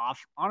demon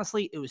off.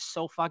 Honestly, it was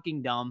so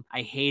fucking dumb.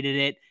 I hated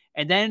it.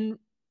 And then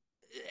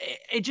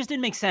it just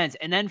didn't make sense.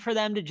 And then for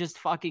them to just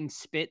fucking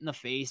spit in the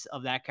face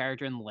of that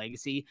character and the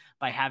legacy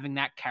by having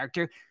that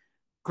character,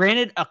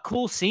 granted, a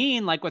cool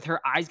scene, like with her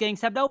eyes getting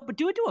stabbed out, but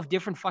do it to a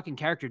different fucking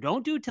character.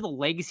 Don't do it to the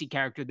legacy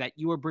character that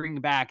you were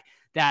bringing back,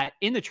 that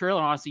in the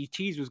trailer, honestly,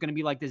 Cheese was going to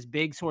be like this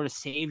big sort of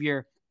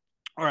savior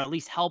or at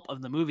least help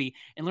of the movie.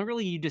 And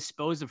literally you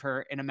dispose of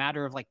her in a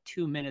matter of like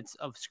 2 minutes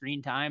of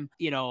screen time.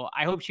 You know,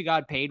 I hope she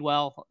got paid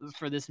well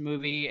for this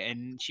movie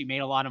and she made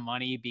a lot of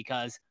money,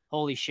 because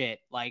holy shit,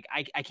 like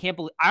I can't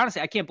believe,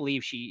 honestly, I can't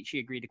believe she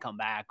agreed to come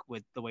back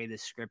with the way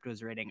this script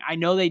was written. I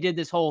know they did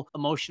this whole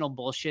emotional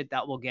bullshit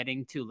that we'll get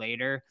into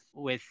later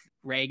with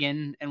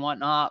Reagan and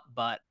whatnot,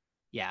 but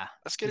yeah,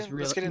 Let's get into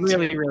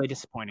really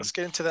disappointing. Let's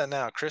get into that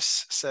now.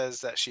 Chris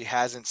says that she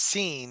hasn't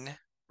seen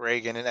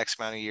Reagan in X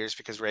amount of years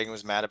because Reagan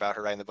was mad about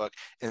her writing the book,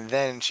 and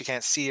then she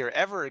can't see her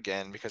ever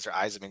again because her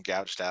eyes have been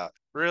gouged out.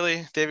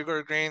 Really, David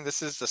Gordon Green,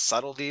 this is the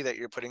subtlety that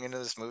you're putting into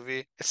this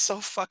movie? It's so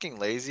fucking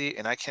lazy,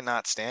 and I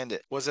cannot stand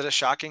it. Was it a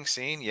shocking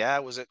scene? Yeah.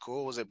 Was it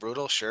cool? Was it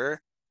brutal?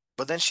 Sure.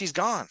 But then she's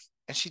gone,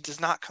 and she does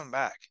not come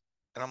back.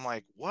 And I'm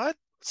like, what?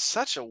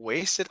 Such a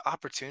wasted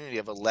opportunity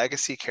of a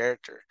legacy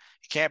character.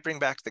 You can't bring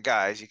back the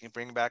guys. You can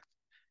bring back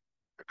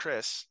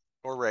Chris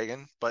or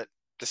Reagan, but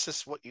this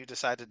is what you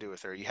decide to do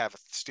with her. You have a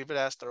stupid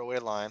ass throwaway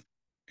line,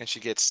 and she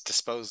gets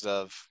disposed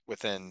of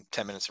within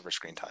 10 minutes of her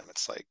screen time.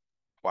 It's like,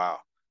 wow.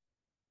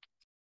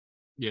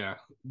 Yeah,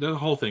 the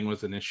whole thing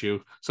was an issue.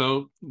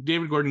 So,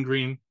 David Gordon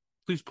Green,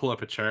 please pull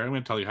up a chair. I'm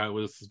going to tell you how it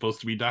was supposed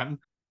to be done.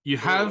 You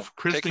have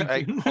Chris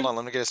McNeil. Hold on,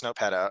 let me get his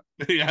notepad out.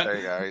 Yeah. There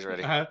you go. He's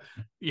ready.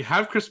 You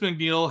have Chris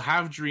McNeil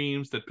have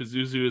dreams that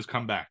Pazuzu has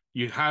come back.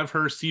 You have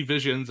her see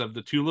visions of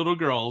the two little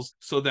girls,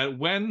 so that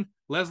when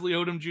Leslie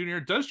Odom Jr.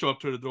 does show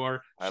up to the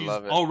door, she's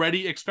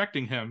already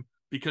expecting him.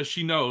 because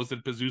she knows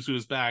that Pazuzu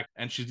is back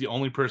and she's the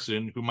only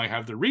person who might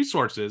have the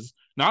resources,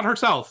 not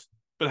herself,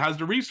 but has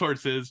the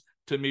resources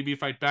to maybe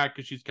fight back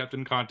because she's kept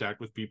in contact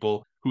with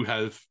people who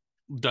have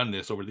done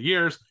this over the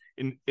years.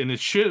 And it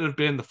should have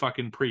been the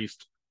fucking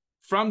priest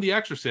from The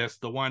Exorcist,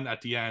 the one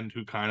at the end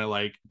who kind of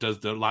like does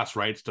the last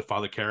rites to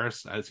Father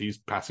Karras as he's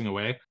passing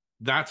away.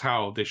 That's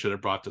how they should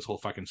have brought this whole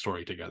fucking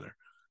story together.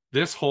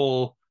 This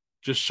whole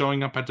just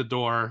showing up at the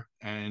door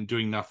and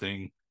doing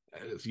nothing,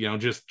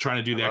 just trying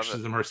to do the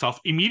exorcism herself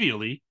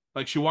immediately.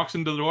 Like she walks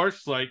into the door,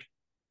 she's like,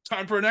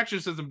 time for an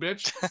exorcism,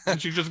 bitch.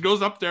 And she just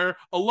goes up there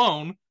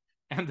alone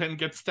and then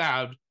gets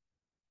stabbed.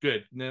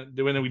 Good. And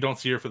then we don't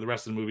see her for the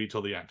rest of the movie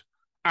till the end.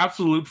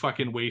 Absolute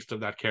fucking waste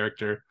of that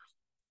character.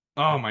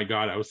 Oh my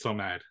God, I was so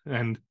mad.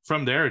 And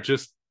from there, it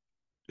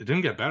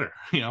didn't get better.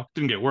 It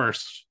didn't get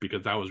worse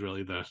because that was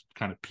really the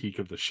kind of peak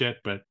of the shit.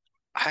 But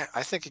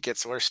I think it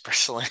gets worse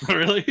personally.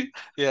 Really?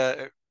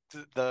 Yeah.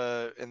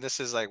 And this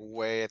is like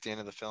way at the end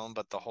of the film,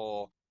 but the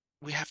whole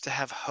 "we have to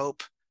have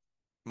hope"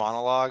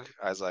 monologue,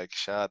 I was like,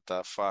 shut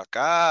the fuck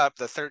up.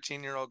 The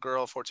 13-year-old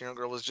girl, 14-year-old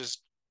girl was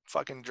just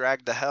fucking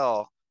dragged to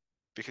hell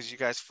because you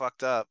guys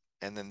fucked up.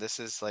 And then this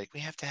is like, we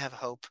have to have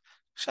hope.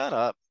 Shut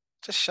up.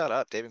 Just shut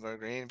up, David Gordon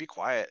Green. Be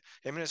quiet.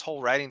 Him and his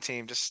whole writing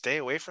team, just stay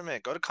away from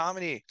it. Go to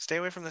comedy. Stay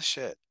away from this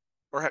shit.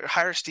 Or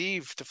hire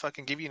Steve to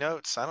fucking give you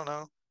notes. I don't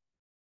know.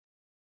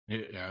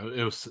 Yeah,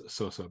 it was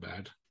so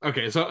bad.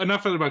 Okay, so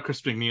enough about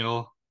Chris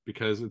McNeil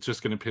because it's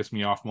just going to piss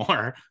me off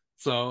more.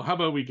 So how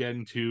about we get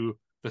into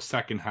the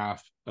second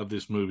half of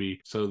this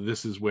movie? So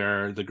this is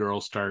where the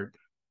girls start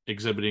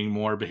exhibiting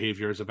more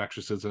behaviors of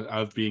exorcism,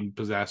 of being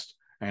possessed,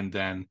 and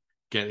then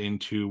get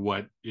into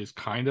what is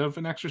kind of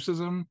an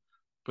exorcism,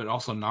 but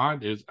also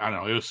not. I don't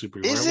know. It was super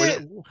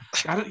weird.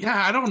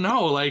 I don't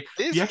know. Like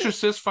the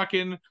Exorcist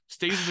fucking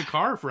stays in the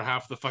car for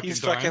half the fucking He's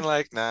time. Fucking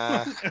like,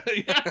 nah.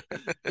 Yeah.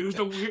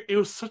 It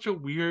was such a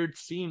weird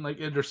scene. Like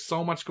there's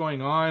so much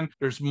going on.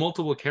 There's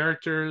multiple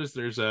characters.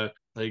 There's a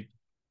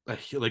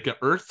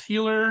earth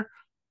healer,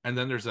 and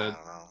then there's a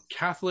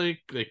Catholic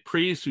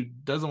priest who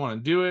doesn't want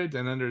to do it,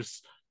 and then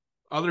there's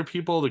other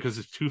people because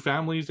it's two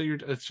families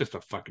it's just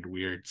a fucking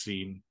weird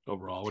scene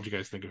overall. What do you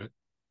guys think of it?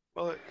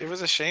 Well, it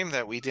was a shame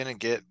that we didn't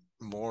get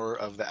more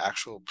of the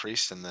actual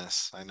priest in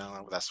this. I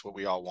know that's what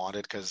we all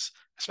wanted because,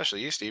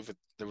 especially you, Steve, with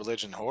the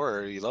religion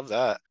horror, you love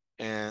that.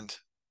 And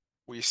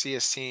we see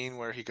a scene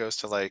where he goes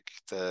to like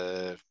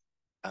the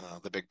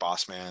big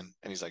boss man,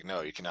 and he's like,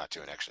 no, you cannot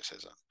do an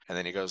exorcism. And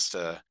then he goes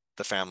to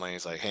the family,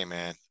 he's like, hey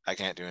man, I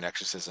can't do an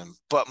exorcism.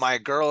 But my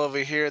girl over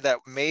here that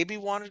maybe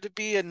wanted to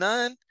be a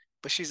nun,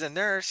 but she's a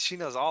nurse, she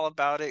knows all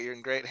about it. You're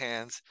in great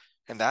hands.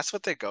 And that's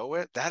what they go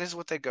with. That is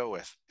what they go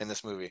with in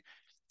this movie.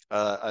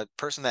 A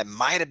person that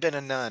might have been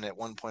a nun at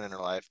one point in her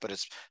life, but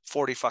it's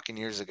 40 fucking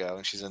years ago,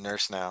 and she's a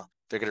nurse now.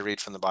 They're going to read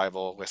from the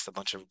Bible with a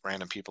bunch of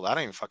random people. I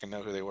don't even fucking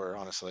know who they were,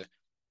 honestly.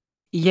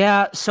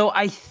 Yeah, so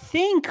I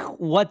think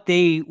what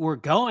they were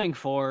going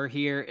for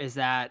here is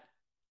that,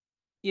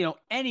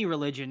 any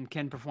religion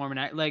can perform an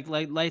act. Like,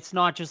 let's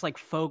not just like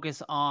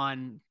focus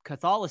on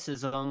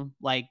Catholicism.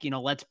 Like,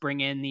 let's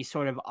bring in these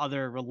sort of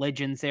other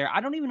religions there.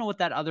 I don't even know what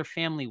that other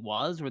family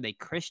was. Were they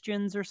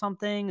Christians or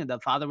something? The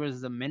father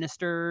was a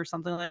minister or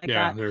something like that.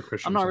 Yeah, they're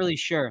Christians. I'm not really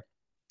sure.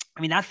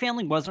 I mean, that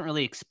family wasn't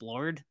really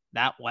explored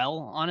that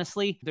well,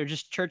 honestly. They're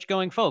just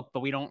church-going folk,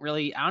 but I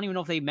don't even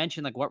know if they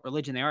mentioned like what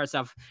religion they are and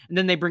stuff. And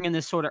then they bring in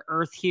this sort of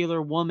earth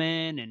healer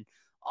woman and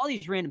all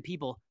these random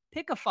people.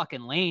 Pick a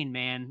fucking lane,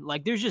 man.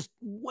 Like there's just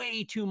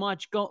way too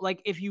much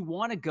like if you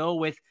want to go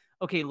with,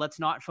 okay, let's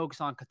not focus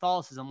on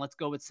Catholicism, let's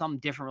go with some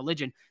different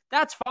religion.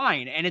 That's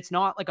fine. And it's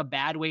not like a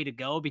bad way to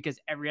go because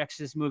every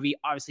Exorcist movie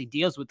obviously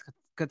deals with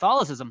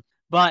Catholicism,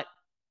 but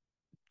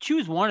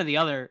choose one or the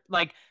other.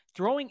 Like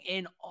throwing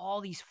in all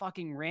these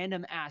fucking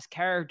random ass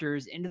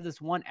characters into this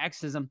one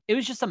exorcism, it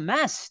was just a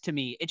mess to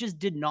me. It just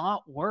did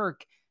not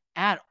work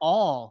at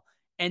all.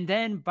 And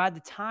then by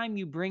the time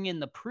you bring in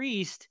the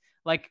priest,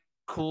 like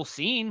cool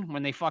scene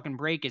when they fucking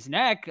break his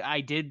neck.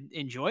 I did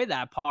enjoy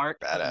that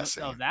part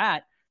of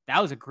that. That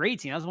was a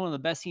great scene. That was one of the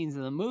best scenes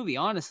in the movie,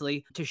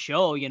 honestly, to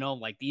show,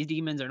 like this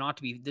demon is not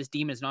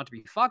to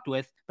be fucked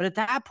with. But at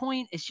that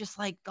point, it's just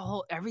like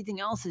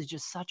everything else is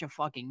just such a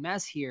fucking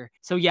mess here.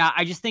 So yeah,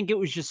 I just think it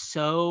was just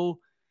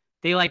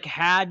they like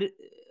had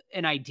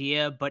an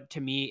idea, but to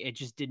me, it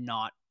just did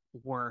not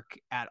work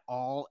at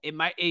all. It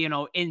might,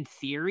 in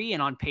theory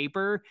and on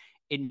paper,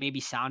 it maybe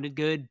sounded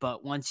good,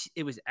 but once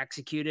it was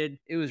executed,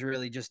 it was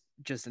really just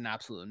an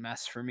absolute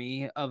mess for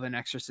me of an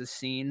Exorcist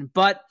scene.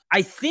 But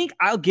I think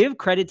I'll give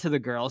credit to the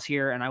girls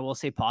here, and I will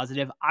say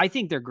positive. I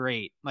think they're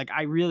great. Like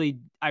I really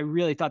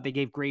thought they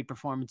gave great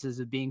performances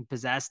of being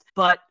possessed.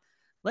 But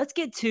let's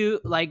get to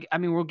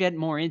we'll get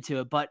more into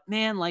it. But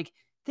man, like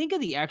think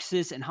of The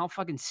Exorcist and how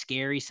fucking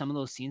scary some of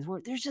those scenes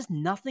were. There's just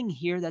nothing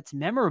here that's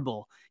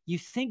memorable. You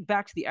think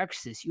back to The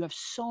Exorcist, you have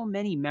so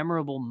many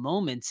memorable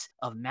moments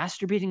of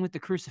masturbating with the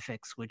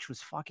crucifix, which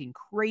was fucking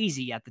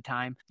crazy at the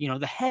time.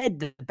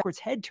 The backwards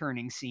head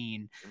turning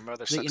scene, Your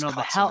mother the sucks the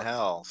cocks in hell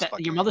hell. that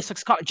your mother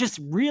sucks just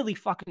really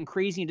fucking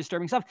crazy and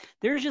disturbing stuff.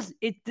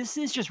 This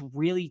is just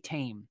really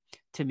tame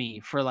to me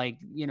for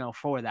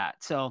for that.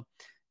 So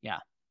yeah.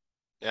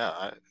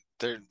 Yeah,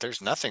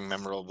 there's nothing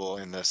memorable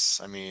in this.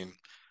 I mean,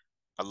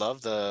 I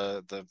love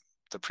the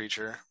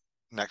preacher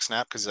neck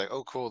snap because he's like,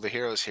 oh cool, the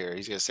hero's here.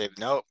 He's gonna save.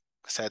 Nope,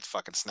 his head's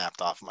fucking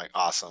snapped off. I'm like,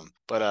 awesome.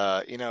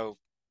 But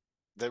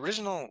the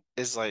original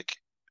is like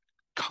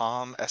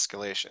calm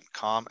escalation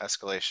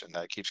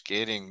that keeps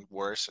getting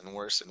worse and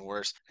worse and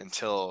worse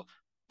until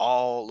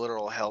all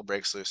literal hell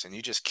breaks loose and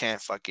you just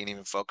can't fucking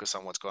even focus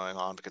on what's going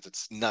on because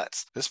it's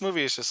nuts. This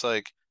movie is just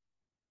like,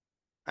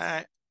 all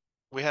right,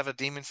 we have a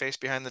demon face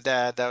behind the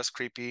dad. That was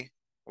creepy.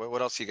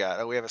 What else you got?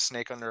 Oh, we have a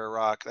snake under a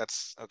rock.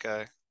 That's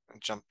okay.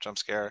 Jump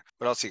scare.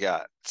 What else you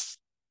got? It's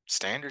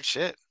standard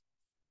shit.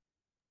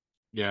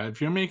 Yeah,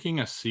 if you're making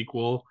a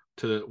sequel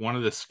to one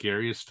of the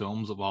scariest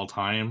films of all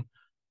time,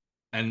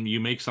 and you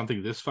make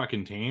something this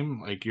fucking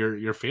tame, like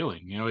you're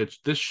failing.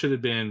 This should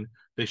have been,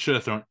 they should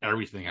have thrown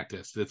everything at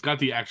this. It's got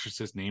the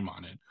Exorcist name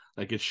on it.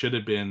 Like it should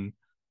have been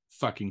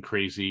fucking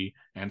crazy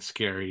and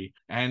scary.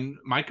 And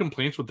my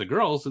complaints with the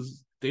girls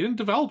is they didn't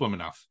develop them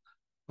enough.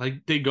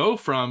 Like they go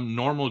from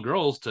normal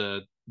girls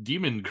to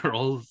demon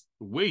girls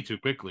way too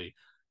quickly.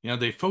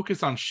 They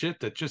focus on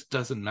shit that just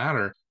doesn't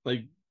matter.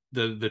 Like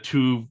the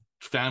two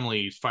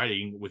families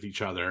fighting with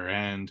each other,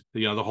 and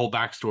the whole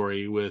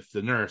backstory with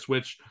the nurse,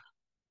 which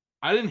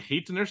I didn't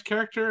hate the nurse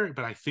character,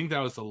 but I think that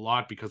was a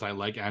lot because I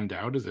like Anne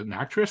Dowd as an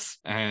actress,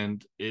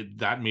 and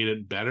that made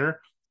it better.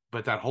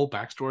 But that whole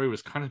backstory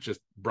was kind of just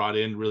brought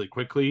in really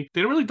quickly.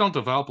 They really don't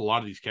develop a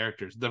lot of these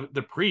characters.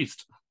 The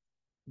priest,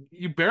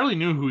 you barely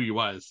knew who he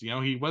was.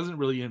 He wasn't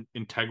really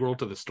integral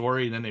to the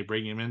story, and then they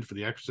bring him in for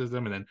the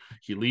exorcism, and then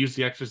he leaves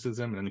the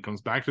exorcism, and then he comes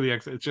back to the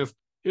exorcism.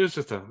 It was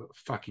just a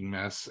fucking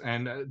mess.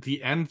 And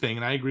the end thing,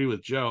 and I agree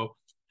with Joe,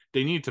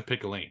 they need to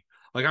pick a lane.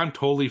 Like, I'm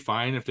totally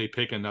fine if they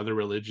pick another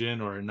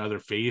religion or another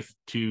faith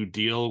to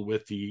deal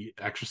with the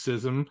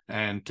exorcism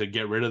and to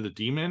get rid of the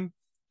demon.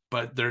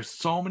 But there's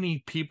so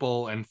many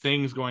people and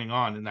things going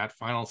on in that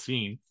final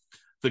scene.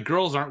 The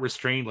girls aren't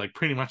restrained, like,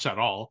 pretty much at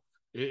all.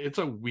 It's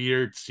a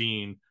weird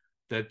scene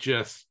that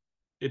just,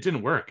 it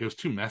didn't work. It was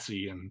too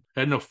messy and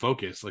had no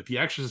focus. Like, the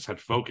exorcist had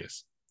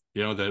focus.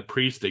 The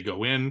priests, they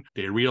go in,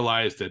 they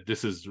realize that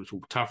this is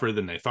tougher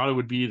than they thought it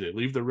would be. They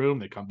leave the room,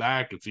 they come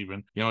back. It's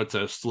even, it's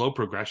a slow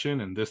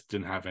progression, and this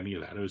didn't have any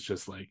of that. It was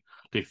just like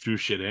they threw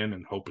shit in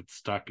and hope it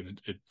stuck,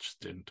 and it just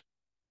didn't.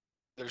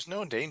 There's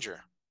no danger.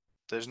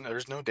 There's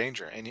no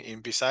danger.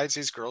 And besides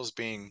these girls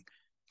being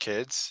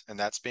kids and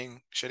that's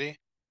being shitty,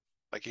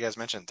 like you guys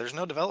mentioned, there's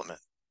no development.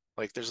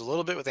 Like there's a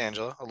little bit with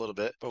Angela, a little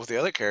bit, but with the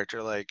other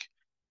character, like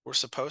we're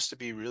supposed to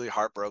be really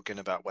heartbroken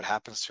about what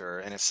happens to her,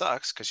 and it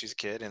sucks because she's a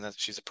kid and that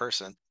she's a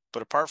person.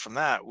 But apart from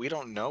that, we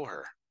don't know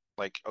her.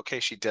 Like, okay,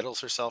 she diddles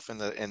herself in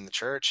the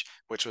church,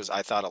 which was,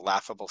 I thought, a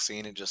laughable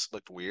scene and just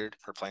looked weird,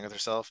 her playing with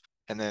herself,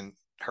 and then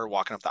her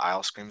walking up the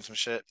aisle screaming some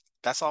shit.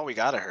 That's all we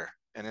got of her,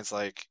 and it's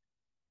like,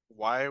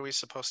 why are we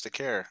supposed to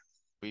care?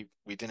 We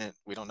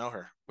don't know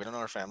her. We don't know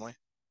her family.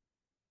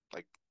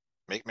 Like,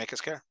 make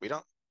us care. We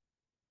don't.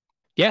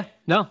 Yeah,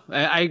 no,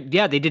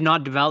 yeah, they did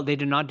not develop. They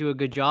did not do a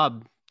good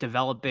job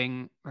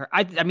developing her.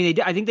 I mean,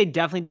 I think they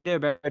definitely did a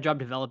better job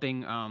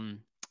developing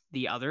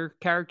the other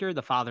character,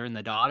 the father and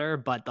the daughter,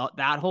 but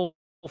that whole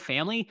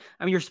family.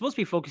 I mean, you're supposed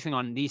to be focusing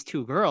on these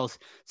two girls,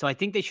 so I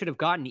think they should have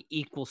gotten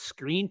equal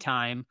screen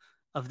time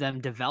of them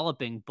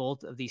developing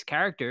both of these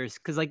characters.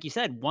 Because, like you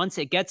said, once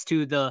it gets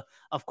to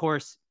of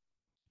course,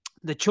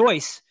 the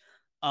choice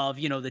of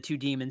the two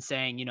demons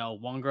saying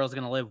one girl's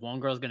gonna live, one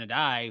girl's gonna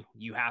die,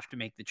 you have to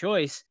make the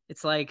choice.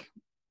 It's like,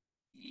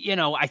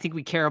 I think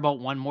we care about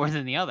one more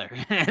than the other.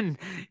 And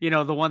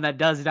the one that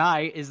does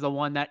die is the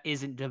one that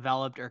isn't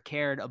developed or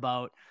cared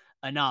about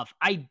enough.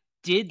 I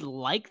did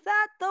like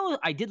that, though.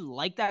 I did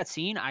like that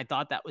scene. I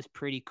thought that was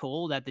pretty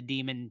cool that the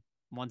demon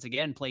once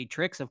again played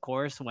tricks, of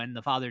course, when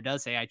the father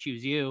does say, I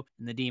choose you.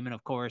 And the demon,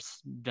 of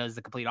course, does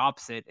the complete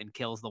opposite and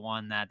kills the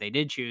one that they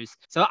did choose.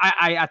 So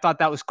I thought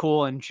that was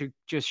cool, and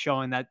just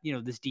showing that,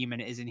 this demon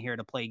isn't here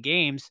to play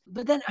games.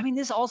 But then, I mean,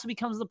 this also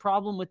becomes the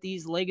problem with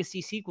these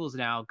legacy sequels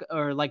now,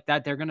 or like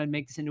that they're going to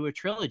make this into a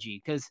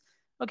trilogy. Because,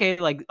 okay,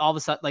 like all of a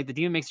sudden, like the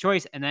demon makes a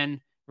choice and then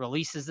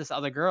releases this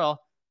other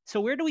girl. So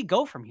where do we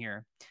go from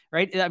here?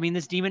 Right? I mean,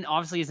 this demon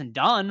obviously isn't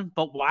done,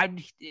 but why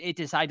did it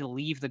decide to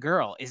leave the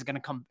girl? Is it going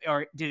to come,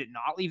 or did it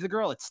not leave the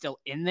girl? It's still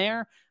in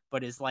there,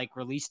 but is like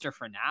released her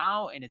for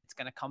now and it's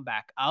going to come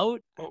back out.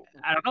 Well,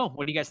 I don't know.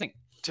 What do you guys think?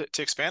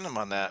 to expand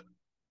on that,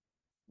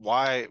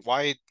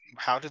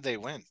 how did they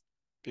win?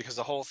 Because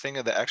the whole thing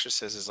of the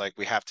Exorcist is like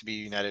we have to be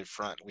united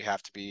front. We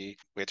have to be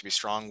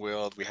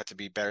strong-willed. We have to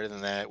be better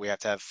than that. We have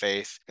to have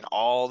faith. And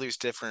all these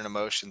different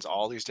emotions,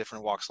 all these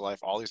different walks of life,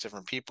 all these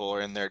different people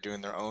are in there doing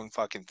their own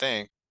fucking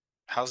thing.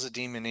 how's the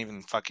demon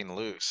even fucking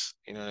loose?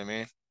 You know what I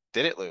mean?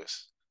 Did it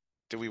lose?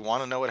 Do we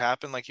want to know what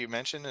happened, like you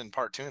mentioned in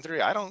part 2 and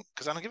 3? I don't,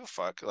 because I don't give a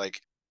fuck.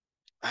 Like,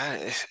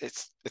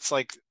 it's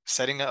like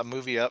setting a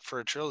movie up for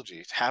a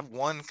trilogy. Have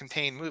one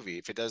contained movie.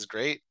 If it does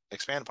great,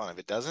 expand upon it. If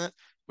it doesn't,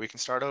 we can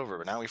start over.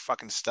 But now we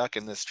fucking stuck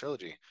in this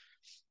trilogy.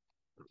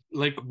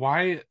 Like,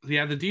 why?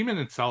 Yeah, the demon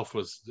itself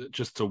was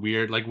just a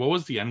weird. Like, what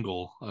was the end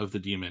goal of the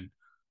demon?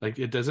 Like,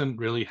 it doesn't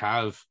really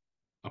have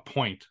a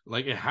point.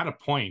 Like, it had a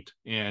point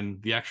in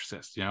The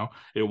Exorcist.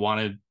 It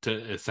wanted to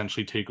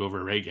essentially take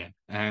over Reagan,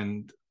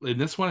 and in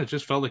this one, it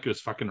just felt like it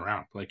was fucking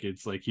around. Like,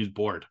 it's like he's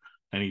bored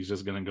and he's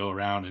just gonna go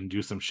around and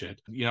do some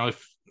shit.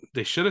 If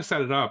they should have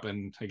set it up,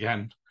 and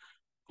again,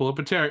 pull up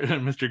a chair,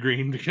 Mr.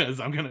 Green, because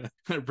I'm gonna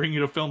bring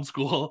you to film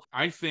school.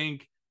 I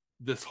think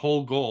this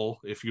whole goal,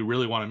 if you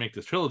really want to make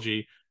this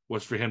trilogy,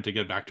 was for him to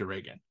get back to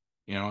Reagan.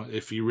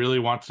 If he really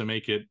wants to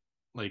make it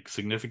like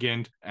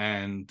significant,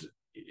 and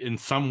in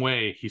some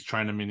way he's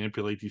trying to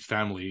manipulate these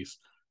families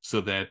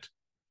so that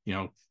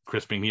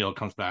Chris McNeil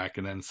comes back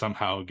and then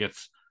somehow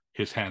gets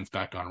his hands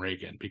back on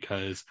Reagan,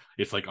 because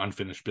it's like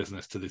unfinished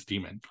business to this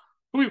demon.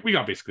 We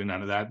got basically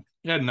none of that.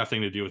 It had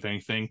nothing to do with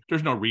anything.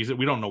 There's no reason.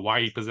 We don't know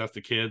why he possessed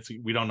the kids.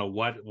 We don't know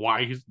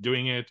why he's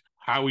doing it,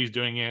 how he's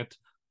doing it,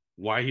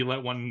 why he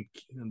let one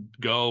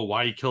go,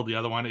 why he killed the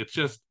other one. It's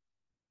just,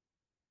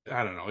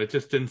 I don't know. It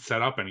just didn't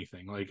set up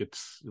anything. Like,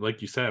 it's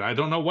like you said, I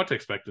don't know what to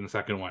expect in the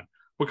second one.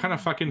 What kind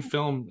of fucking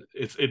film?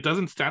 It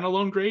doesn't stand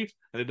alone great,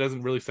 and it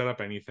doesn't really set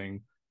up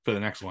anything for the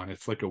next one.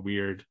 It's like a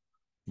weird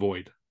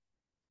void.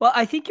 Well,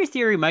 I think your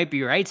theory might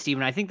be right,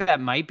 Steven. I think that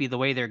might be the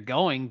way they're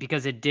going,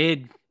 because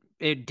the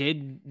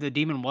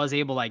demon was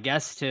able, I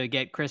guess, to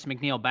get Chris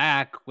McNeil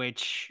back,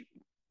 which,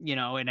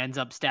 it ends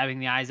up stabbing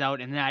the eyes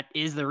out. And that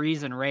is the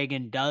reason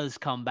Reagan does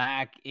come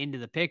back into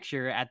the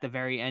picture at the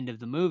very end of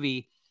the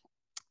movie.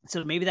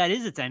 So maybe that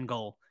is its end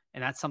goal.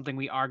 And that's something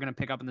we are going to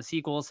pick up in the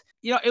sequels.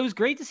 It was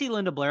great to see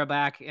Linda Blair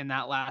back in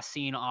that last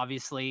scene.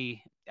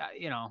 Obviously,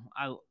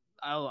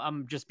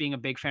 I'm just being a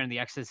big fan of The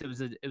Exorcist.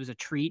 It was a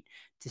treat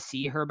to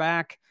see her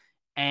back.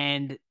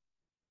 And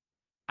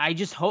I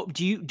just hope,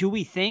 do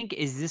we think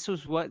this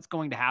was what's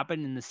going to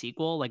happen in the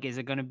sequel? Like, is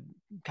it going to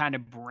kind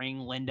of bring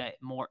Linda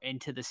more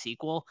into the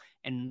sequel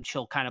and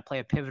she'll kind of play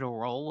a pivotal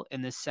role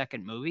in this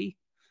second movie?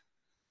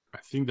 I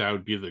think that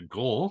would be the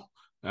goal.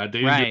 They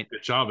didn't do a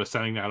good job of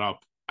setting that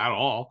up at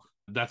all.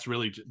 That's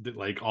really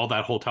like all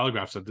that whole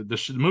Telegraph said.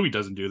 The movie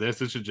doesn't do this.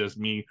 This is just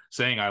me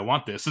saying I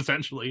want this,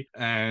 essentially.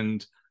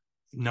 And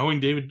knowing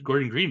David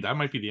Gordon Green, that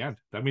might be the end.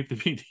 That might be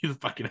the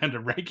fucking end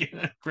of Reagan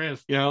and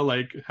Chris.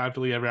 Like,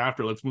 happily ever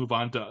after. Let's move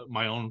on to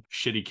my own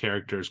shitty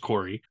characters,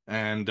 Corey,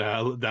 and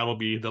that'll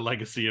be the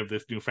legacy of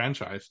this new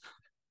franchise.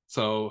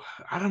 So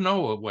I don't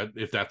know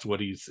if that's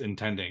what he's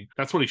intending.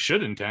 That's what he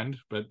should intend,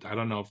 but I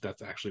don't know if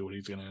that's actually what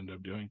he's going to end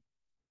up doing.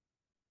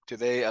 Do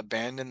they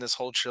abandon this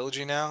whole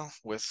trilogy now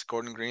with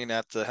Gordon Green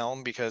at the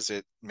helm because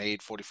it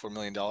made $44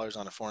 million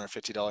on a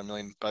 $450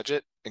 million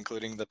budget,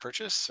 including the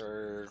purchase?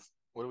 Or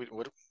what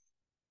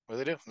do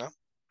they do? No?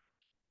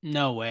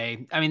 No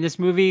way. I mean, this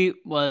movie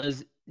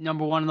was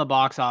number one in the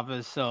box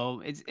office,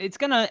 so it's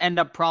gonna end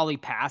up probably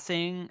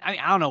passing. I mean,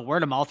 I don't know.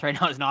 Word of mouth right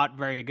now is not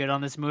very good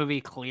on this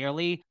movie,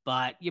 clearly.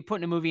 But you're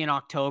putting a movie in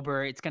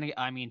October, it's gonna.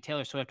 I mean,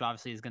 Taylor Swift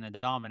obviously is gonna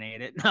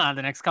dominate it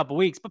the next couple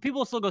weeks, but people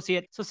will still go see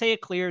it. So say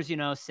it clears,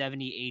 70,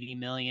 80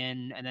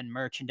 million, and then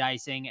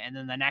merchandising, and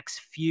then the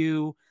next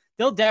few,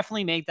 they'll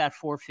definitely make that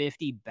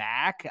 450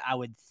 back, I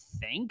would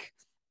think.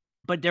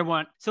 But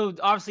so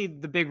obviously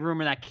the big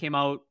rumor that came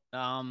out,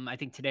 I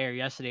think today or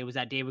yesterday, was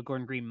that David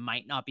Gordon Green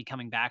might not be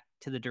coming back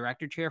to the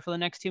director chair for the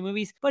next two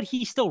movies, but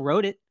he still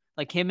wrote it.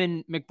 Like, him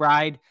and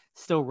McBride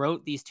still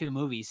wrote these two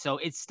movies. So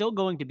it's still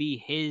going to be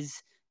his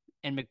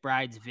and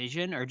McBride's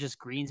vision, or just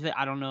Green's vision.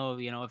 I don't know,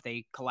 if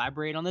they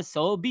collaborate on this.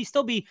 So it'll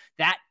still be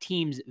that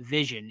team's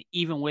vision,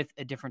 even with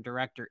a different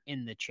director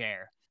in the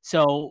chair.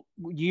 So,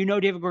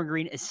 David Gordon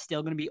Green is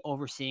still going to be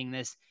overseeing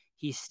this.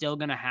 He's still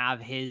going to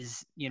have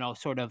his,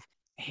 sort of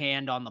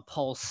hand on the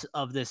pulse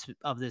of the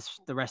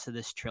rest of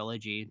this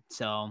trilogy.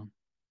 So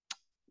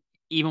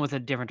even with a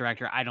different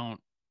director, I don't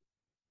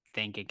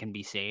think it can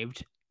be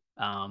saved.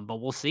 But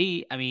we'll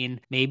see. I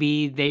mean,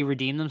 maybe they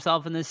redeem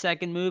themselves in this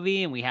second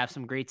movie and we have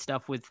some great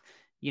stuff with,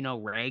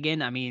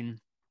 Reagan. I mean,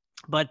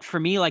 but for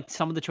me, like,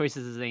 some of the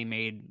choices they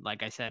made,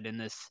 like I said, in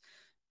this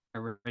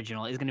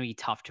original is going to be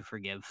tough to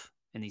forgive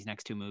in these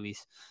next two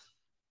movies.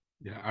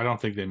 Yeah, I don't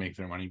think they make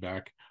their money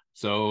back.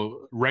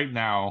 So right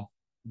now,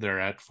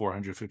 they're at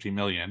 450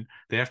 million.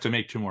 They have to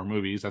make two more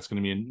movies. That's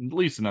going to be at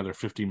least another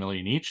 50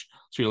 million each.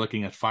 So you're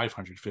looking at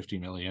 550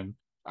 million.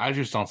 I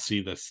just don't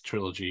see this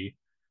trilogy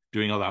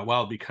doing all that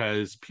well,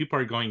 because people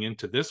are going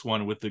into this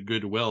one with the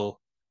goodwill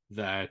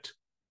that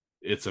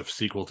it's a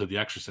sequel to The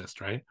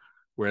Exorcist, right?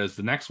 Whereas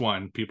the next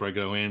one, people are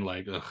going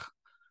like, ugh,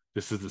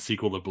 this is the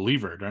sequel to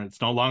Believer. It's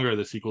no longer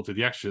the sequel to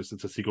The Exorcist.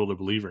 It's a sequel to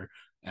Believer.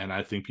 And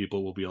I think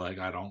people will be like,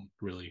 I don't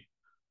really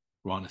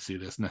want to see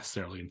this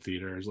necessarily in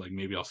theaters. Like,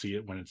 maybe I'll see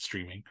it when it's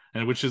streaming,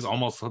 and which is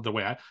almost the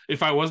way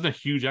if I wasn't a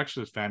huge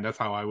Exorcist fan, that's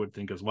how I would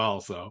think as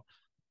well. So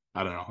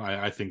I don't know.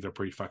 I think they're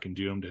pretty fucking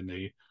doomed, and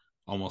they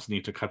almost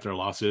need to cut their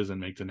losses and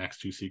make the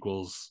next two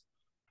sequels.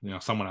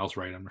 Someone else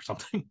write them or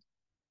something.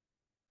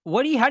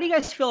 How do you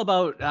guys feel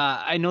about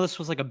I know this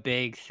was like a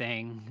big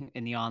thing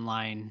in the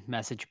online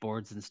message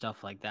boards and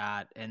stuff like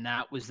that, and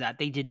that was that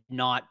they did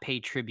not pay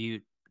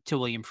tribute to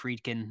William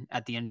Friedkin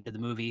at the end of the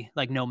movie.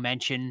 Like no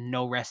mention,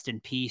 no rest in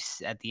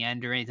peace at the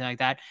end or anything like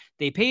that.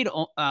 They paid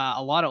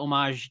a lot of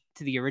homage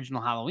to the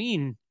original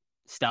Halloween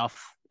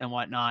stuff and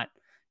whatnot,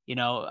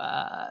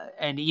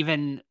 and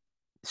even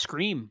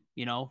Scream,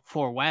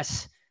 for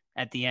Wes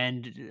at the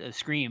end of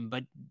Scream,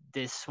 but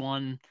this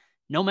one,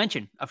 no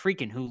mention of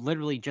Freakin', who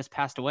literally just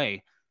passed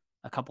away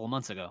a couple of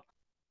months ago.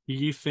 Do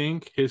you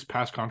think his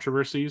past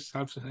controversies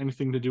have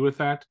anything to do with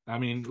that? I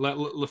mean,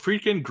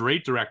 Friedkin,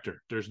 great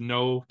director. There's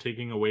no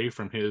taking away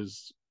from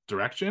his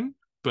direction,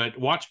 but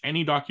watch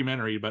any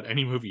documentary about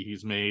any movie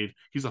he's made.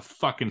 He's a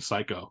fucking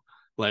psycho.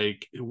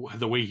 Like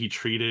the way he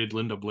treated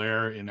Linda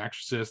Blair in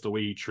Exorcist, the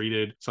way he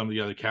treated some of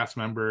the other cast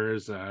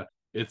members.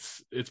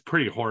 It's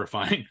pretty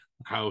horrifying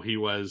how he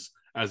was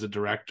as a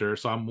director.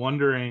 So I'm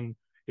wondering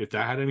if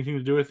that had anything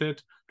to do with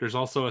it. There's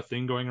also a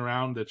thing going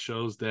around that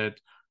shows that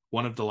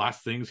one of the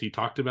last things he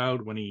talked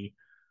about when he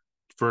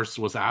first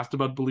was asked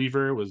about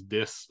Believer was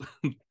this,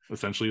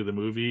 essentially the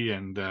movie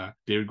and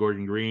David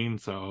Gordon Green.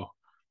 So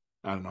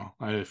I don't know.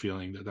 I have a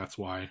feeling that that's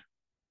why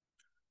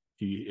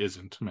he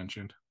isn't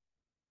mentioned.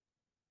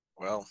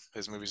 Well,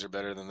 his movies are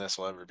better than this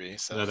will ever be.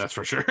 So That's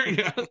for sure.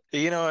 Yeah.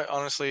 You know what?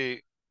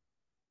 Honestly,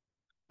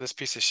 this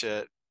piece of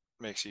shit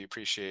makes you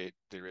appreciate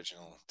the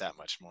original that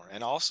much more,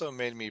 and also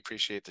made me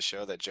appreciate the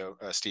show that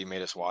Steve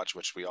made us watch,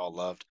 which we all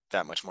loved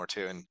that much more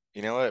too. And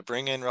you know what?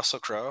 Bring in Russell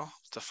Crowe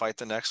to fight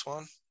the next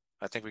one.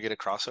 I think we get a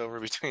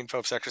crossover between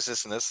Pope's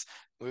Exorcist and this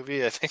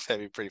movie. I think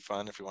that'd be pretty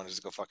fun if we wanted to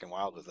just go fucking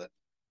wild with it.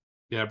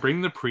 Yeah,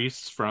 bring the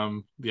priests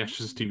from the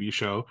Exorcist TV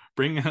show.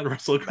 Bring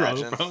Russell Crowe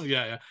Imagine. from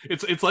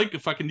It's like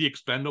fucking the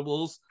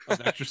Expendables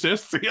of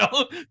Exorcists,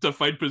 to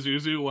fight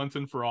Pazuzu once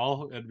and for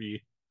all. That'd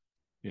be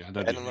Ed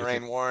and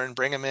Lorraine Warren,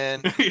 bring him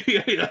in.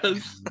 Yeah.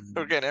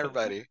 We're getting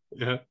everybody.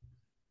 Yeah.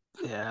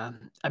 Yeah.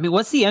 I mean,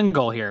 what's the end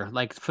goal here?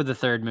 Like for the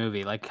third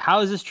movie? Like how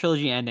is this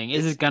trilogy ending?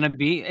 It's gotta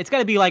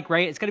be like,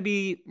 right? It's gotta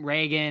be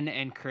Reagan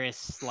and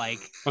Chris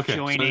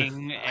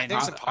joining. I think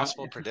it's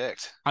impossible to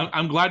predict.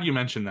 I'm glad you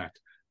mentioned that,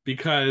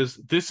 because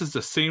this is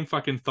the same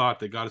fucking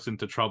thought that got us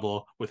into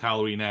trouble with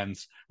Halloween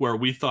Ends, where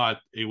we thought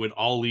it would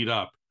all lead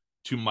up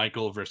to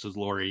Michael versus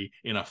Laurie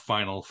in a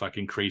final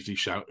fucking crazy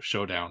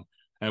showdown.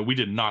 And we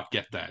did not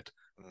get that.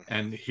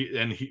 Mm-hmm.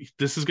 And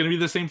this is going to be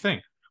the same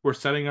thing. We're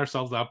setting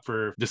ourselves up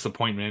for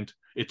disappointment.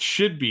 It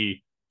should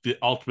be the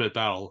ultimate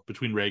battle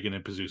between Reagan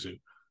and Pazuzu.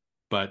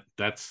 But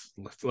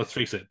let's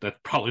face it, that's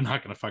probably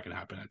not going to fucking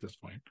happen at this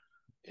point.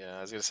 Yeah,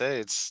 I was gonna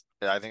say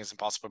I think it's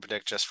impossible to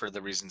predict just for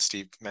the reasons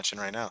Steve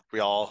mentioned right now. We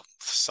all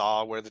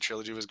saw where the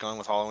trilogy was going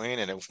with Halloween,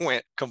 and it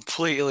went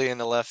completely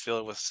into left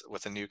field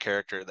with a new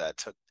character that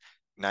took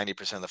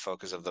 90% of the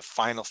focus of the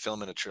final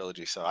film in a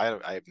trilogy. So I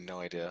have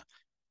no idea.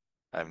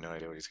 I have no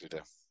idea what he's gonna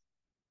do.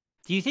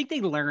 Do you think they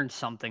learned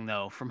something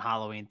though from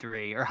Halloween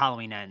 3 or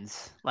Halloween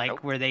Ends? Like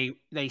Nope. where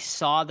they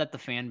saw that the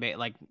fan base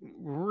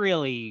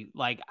really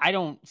I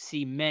don't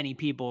see many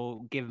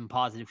people giving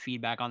positive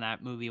feedback on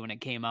that movie when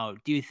it came out.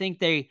 Do you think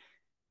they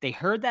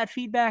heard that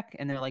feedback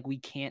and they're like, we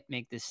can't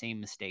make the same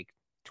mistake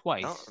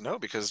twice? No,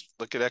 because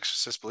look at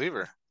Exorcist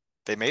Believer.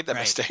 They made that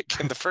mistake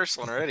in the first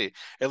one already.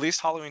 At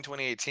least Halloween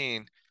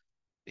 2018.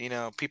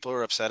 People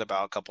are upset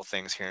about a couple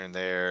things here and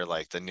there,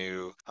 like the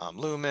new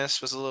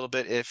Loomis was a little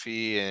bit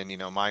iffy,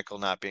 and Michael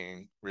not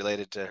being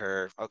related to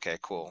her. Okay,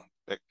 cool,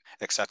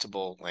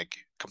 acceptable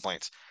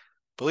complaints.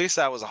 But at least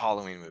that was a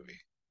Halloween movie.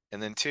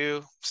 And then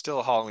 2,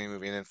 still a Halloween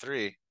movie, and then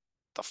 3,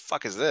 the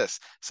fuck is this?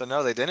 So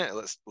no, they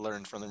didn't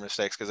learn from their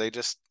mistakes because they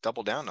just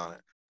doubled down on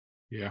it.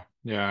 Yeah,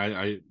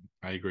 I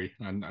agree.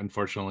 And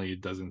unfortunately,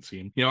 it doesn't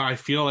seem. I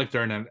feel like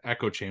they're in an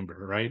echo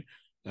chamber, right?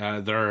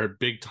 There are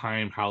big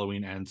time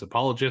Halloween Ends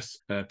apologists,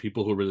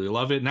 people who really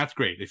love it, and that's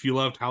great. If you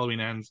loved Halloween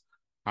Ends,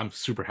 I'm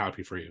super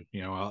happy for you.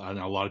 I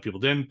know a lot of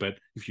people didn't, but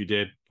if you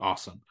did,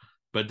 awesome.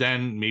 But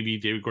then maybe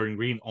David Gordon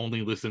Green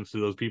only listens to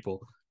those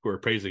people who are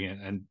praising it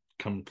and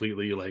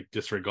completely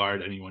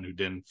disregard anyone who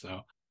didn't. So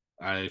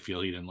I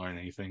feel he didn't learn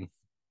anything.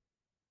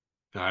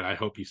 God, I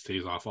hope he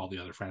stays off all the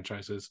other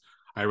franchises.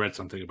 I read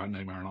something about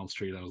Nightmare on Elm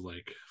Street. I was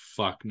like,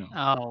 fuck no.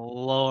 Oh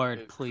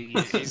Lord,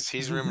 please.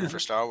 He's rumored for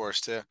Star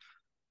Wars too.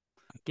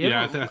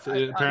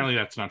 Apparently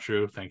that's not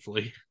true,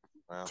 thankfully.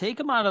 Wow. Take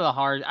him out of the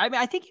hard. I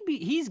mean, I think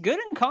he's good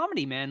in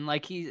comedy, man.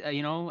 Like he's,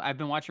 I've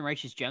been watching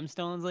Righteous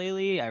Gemstones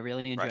lately. I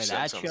really enjoy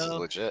that show. Is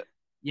legit.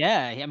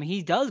 Yeah, I mean,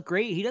 he does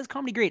great. He does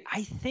comedy great.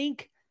 I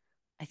think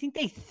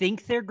they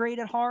think they're great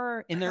at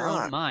horror in their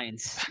own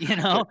minds. They're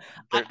I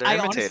imitators.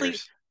 honestly,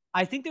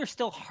 I think they're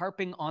still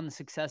harping on the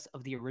success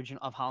of the original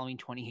of Halloween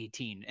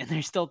 2018, and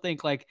they still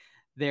think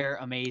they're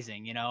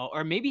amazing,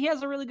 or maybe he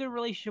has a really good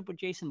relationship with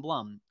Jason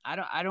Blum.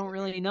 I don't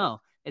really know.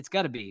 It's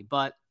got to be,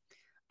 but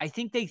I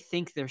think they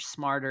think they're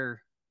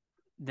smarter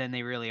than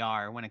they really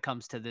are when it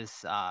comes to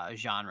this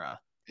genre,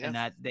 and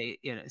that they,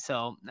 and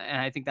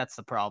I think that's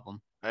the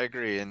problem. I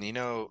agree. And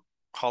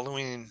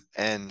Halloween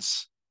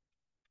ends.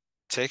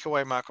 Take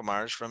away Michael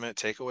Myers from it,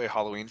 take away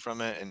Halloween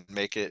from it, and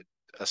make it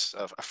a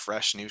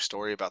fresh new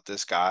story about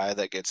this guy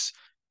that gets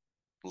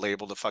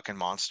labeled a fucking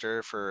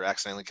monster for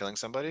accidentally killing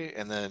somebody,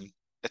 and then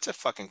it's a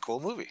fucking cool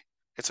movie.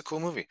 It's a cool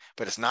movie,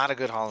 but it's not a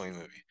good Halloween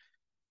movie.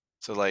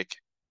 So like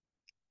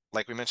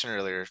we mentioned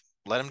earlier,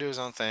 let him do his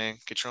own thing,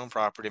 get your own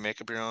property, make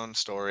up your own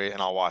story,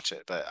 and I'll watch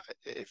it. But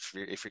if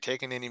you're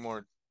taking any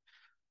more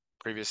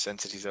previous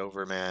entities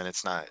over, man,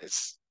 it's not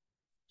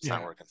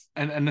working.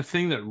 And the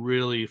thing that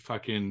really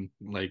fucking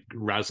like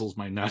razzles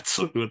my nuts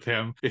with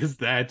him is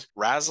that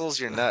Razzles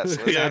your nuts.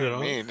 What does that even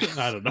mean?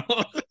 I don't know.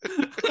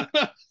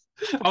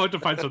 I want to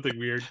find something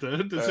weird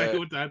to say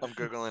with that. I'm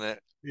Googling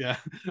it. Yeah.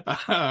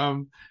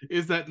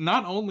 Is that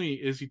not only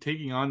is he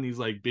taking on these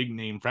like big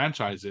name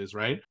franchises,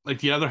 right? Like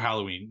the other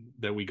Halloween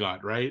that we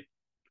got, right?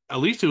 At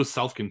least it was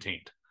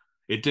self-contained.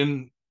 It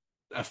didn't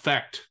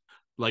affect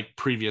like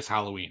previous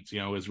Halloweens.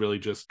 It was really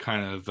just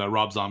kind of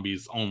Rob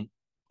Zombie's own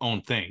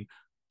thing.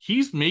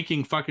 He's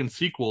making fucking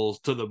sequels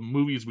to the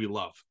movies we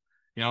love,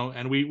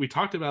 and we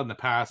talked about in the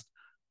past,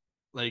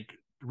 like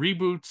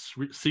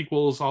reboots,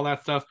 sequels, all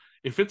that stuff.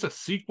 If it's a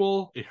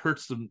sequel, it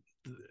hurts them.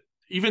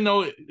 Even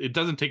though it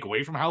doesn't take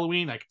away from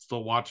Halloween, I can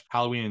still watch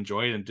Halloween,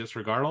 enjoy it, and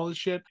disregard all this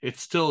shit.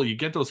 It's still, you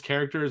get those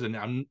characters, and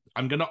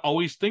I'm gonna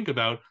always think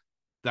about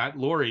that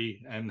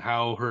Laurie and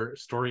how her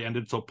story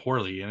ended so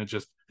poorly, and it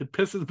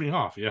pisses me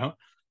off.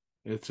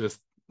 It's just,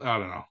 I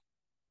don't know.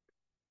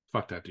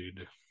 Fuck that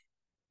dude.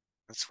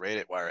 Let's rate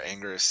it while our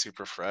anger is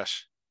super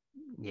fresh.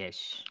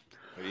 Yes.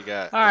 What do you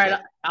got? All right,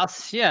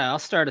 I'll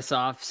start us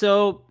off.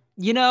 So,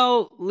 if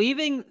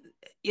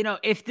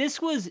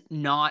this was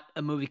not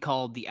a movie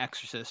called The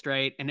Exorcist,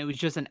 right, and it was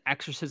just an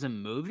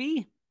exorcism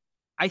movie,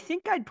 I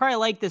think I'd probably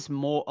like this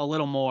a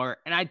little more,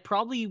 and I'd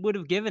probably would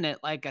have given it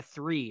like a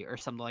 3 or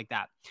something like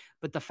that.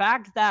 But the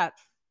fact that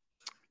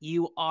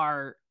you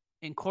are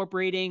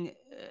incorporating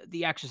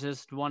The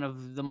Exorcist, one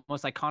of the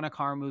most iconic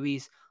horror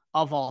movies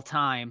of all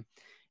time,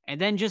 and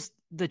then just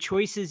the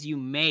choices you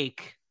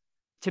make,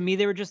 to me,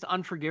 they were just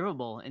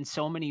unforgivable in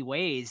so many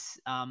ways.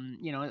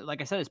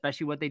 Like I said,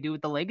 especially what they do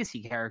with the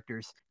legacy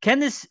characters. Can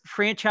this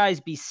franchise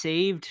be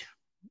saved?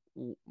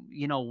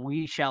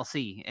 We shall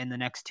see in the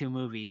next 2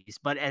 movies.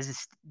 But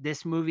as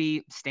this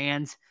movie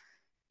stands,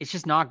 it's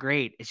just not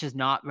great. It's just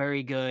not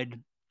very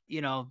good.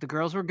 The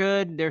girls were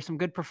good. There's some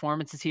good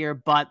performances here.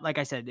 But like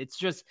I said, it's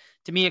just,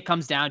 to me, it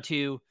comes down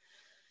to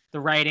the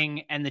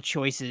writing and the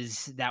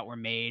choices that were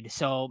made.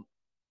 So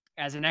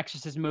as an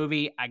Exorcist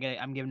movie,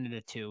 I'm giving it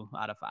a 2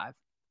 out of 5.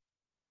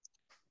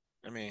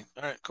 I mean,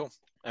 all right, cool.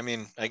 I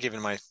mean, I give it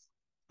my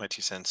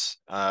 2 cents.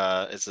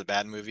 It's a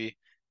bad movie,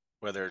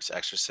 whether it's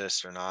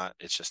Exorcist or not.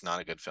 It's just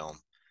not a good film.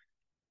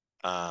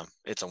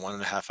 It's a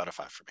 1.5 out of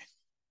 5 for me.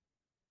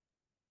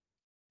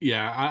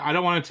 Yeah, I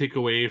don't want to take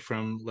away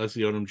from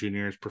Leslie Odom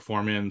Jr.'s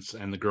performance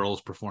and the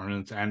girls'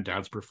 performance and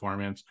Dad's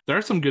performance. There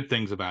are some good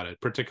things about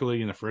it,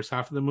 particularly in the first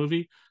half of the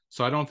movie.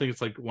 So I don't think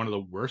it's like one of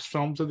the worst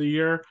films of the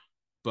year,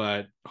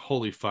 but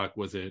holy fuck,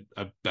 was it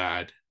a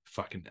bad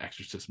fucking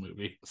Exorcist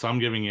movie. So I'm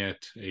giving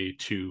it a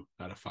 2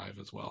 out of 5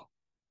 as well.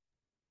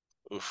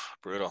 Oof,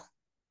 brutal.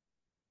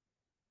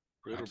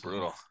 Absolutely.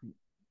 Brutal.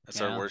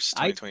 That's our worst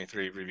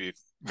 2023 reviewed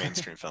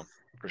mainstream film,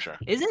 for sure.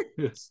 Is it?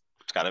 It's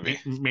gotta be.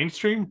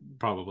 Mainstream?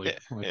 Probably.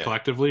 Yeah.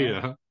 Collectively,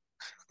 yeah.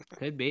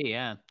 Could be,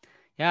 yeah.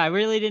 Yeah, I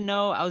really didn't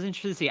know. I was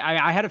interested to see.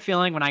 I had a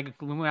feeling when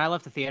I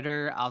left the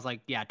theater, I was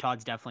like, yeah,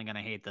 Todd's definitely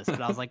gonna hate this. But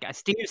I was like,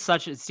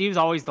 Steve's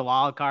always the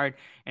wild card,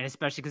 and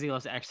especially because he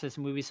loves Exorcist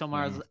movies so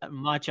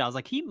much, I was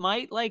like, he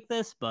might like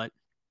this, but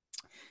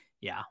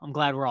yeah, I'm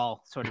glad we're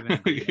all sort of in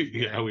agreement.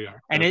 Yeah, we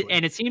are. And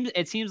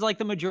it seems like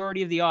the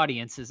majority of the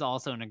audience is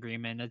also in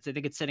agreement. I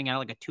think it's sitting at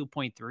like a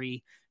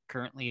 2.3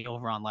 currently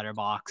over on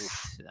Letterboxd.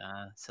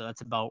 So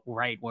that's about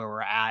right where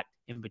we're at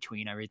in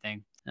between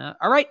everything.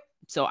 All right.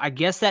 So I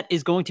guess that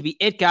is going to be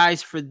it,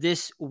 guys, for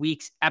this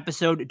week's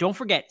episode. Don't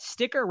forget,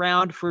 stick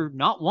around for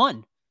not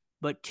 1,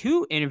 but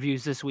 2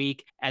 interviews this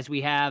week, as we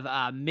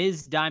have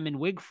Ms. Diamond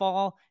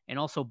Wigfall and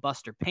also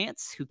Buster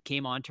Pants, who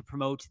came on to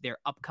promote their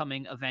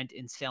upcoming event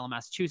in Salem,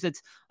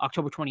 Massachusetts,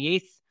 October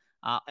 28th.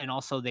 And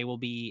also they will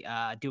be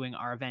doing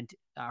our event,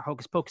 our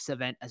Hocus Pocus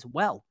event as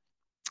well.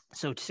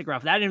 So stick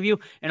around for that interview.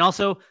 And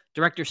also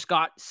director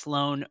Scott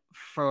Slone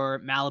for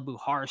Malibu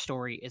Horror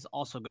Story is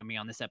also going to be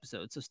on this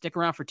episode. So stick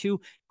around for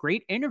 2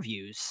 great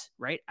interviews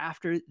right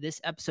after this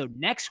episode.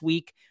 Next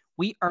week,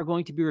 we are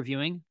going to be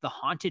reviewing The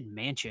Haunted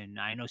Mansion.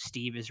 I know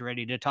Steve is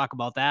ready to talk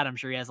about that. I'm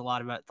sure he has a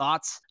lot of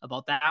thoughts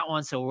about that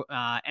one. So,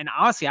 and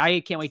honestly, I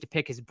can't wait to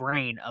pick his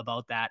brain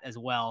about that as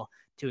well,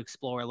 to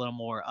explore a little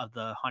more of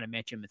the Haunted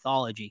Mansion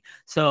mythology.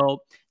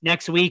 So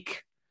next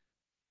week,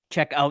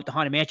 check out The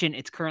Haunted Mansion.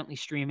 It's currently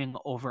streaming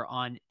over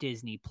on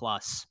Disney+.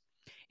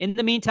 In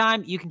the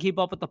meantime, you can keep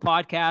up with the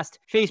podcast,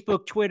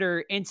 Facebook,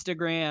 Twitter,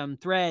 Instagram,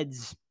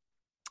 Threads,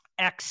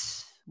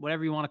 X,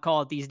 whatever you want to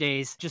call it these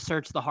days. Just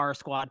search the Horror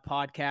Squad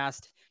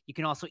podcast. You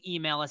can also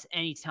email us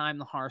anytime,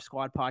 the Horror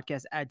Squad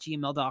Podcast at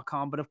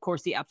gmail.com. But of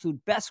course, the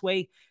absolute best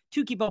way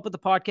to keep up with the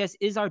podcast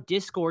is our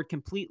Discord,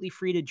 completely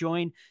free to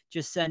join.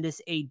 Just send us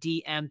a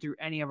DM through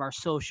any of our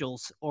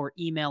socials or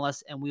email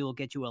us, and we will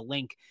get you a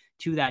link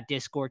to that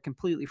Discord,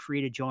 completely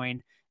free to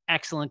join.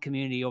 Excellent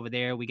community over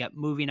there. We got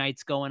movie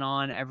nights going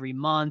on every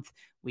month.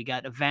 We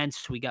got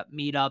events, we got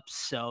meetups.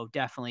 So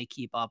definitely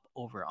keep up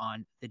over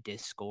on the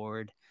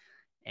Discord.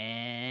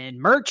 And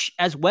merch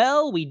as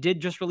well. We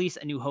did just release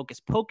a new Hocus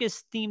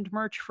Pocus themed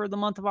merch for the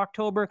month of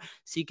October.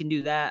 So you can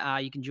do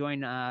that. You can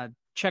join,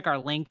 check our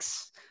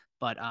links,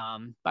 but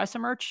buy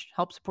some merch,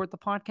 help support the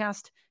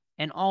podcast.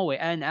 And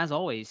as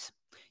always,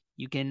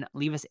 you can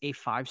leave us a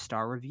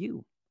 5-star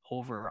review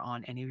over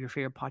on any of your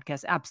favorite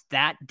podcast apps.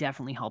 That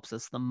definitely helps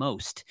us the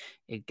most.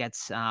 It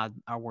gets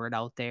our word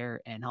out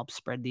there and helps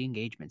spread the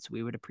engagement. So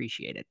we would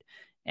appreciate it.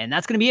 And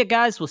that's going to be it,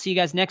 guys. We'll see you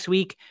guys next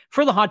week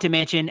for the Haunted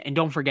Mansion. And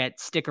don't forget,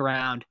 stick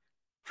around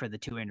for the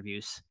 2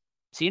 interviews.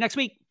 See you next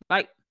week.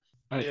 Bye.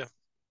 Bye. Yeah.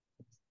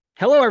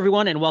 Hello,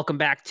 everyone, and welcome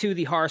back to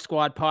the Horror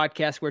Squad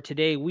Podcast, where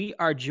today we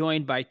are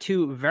joined by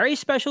 2 very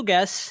special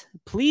guests.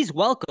 Please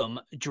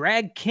welcome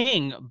Drag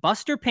King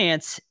Buster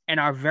Pants and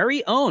our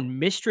very own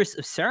Mistress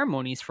of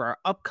Ceremonies for our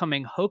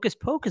upcoming Hocus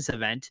Pocus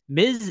event,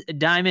 Ms.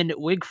 Diamond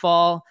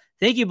Wigfall.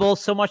 Thank you both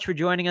so much for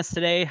joining us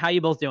today. How you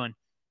both doing?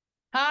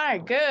 Hi,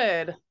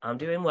 good. I'm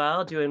doing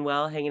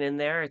well, hanging in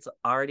there. It's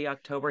already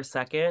October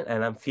 2nd,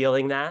 and I'm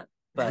feeling that,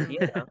 but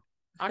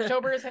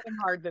October is hitting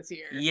hard this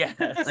year.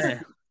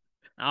 Yes.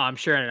 Oh, I'm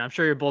sure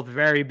you're both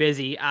very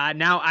busy.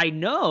 Now I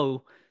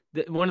know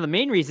that one of the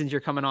main reasons you're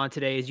coming on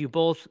today is you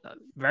both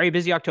very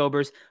busy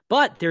Octobers,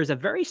 but there's a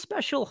very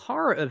special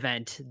horror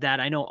event that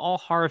I know all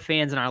horror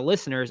fans and our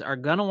listeners are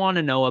going to want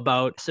to know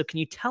about. So can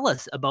you tell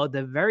us about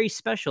the very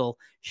special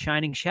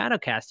Shining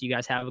Shadowcast you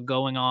guys have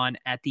going on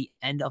at the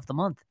end of the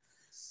month?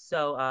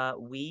 So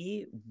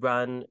we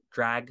run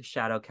Drag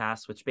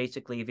Shadowcast, which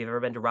basically, if you've ever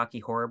been to Rocky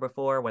Horror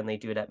before, when they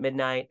do it at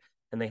midnight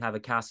and they have a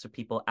cast of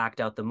people act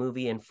out the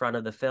movie in front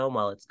of the film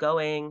while it's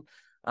going.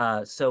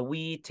 So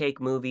we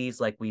take movies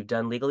like we've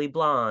done Legally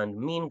Blonde,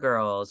 Mean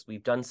Girls,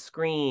 we've done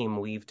Scream,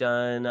 we've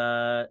done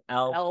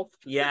Elf.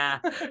 Yeah,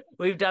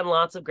 we've done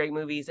lots of great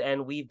movies,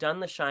 and we've done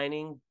The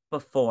Shining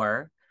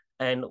before.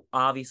 And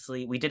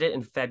obviously, we did it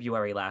in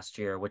February last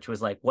year, which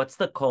was like, what's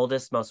the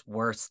coldest, most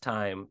worst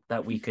time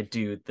that we could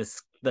do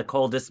the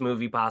coldest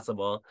movie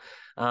possible?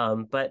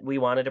 But we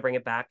wanted to bring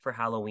it back for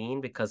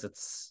Halloween because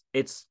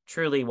it's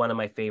truly one of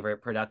my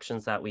favorite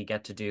productions that we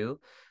get to do.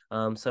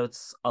 So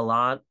it's a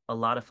lot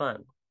of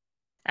fun.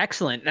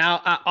 Excellent.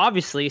 Now,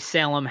 obviously,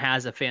 Salem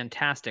has a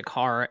fantastic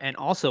horror and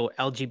also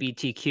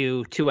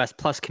LGBTQ 2S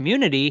plus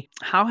community.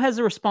 How has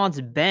the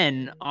response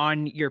been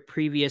on your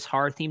previous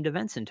horror themed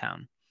events in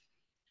town?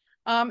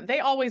 They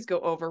always go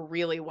over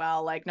really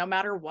well, like no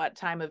matter what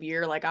time of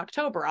year, like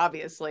October,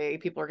 obviously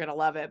people are going to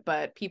love it,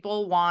 but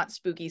people want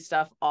spooky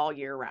stuff all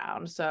year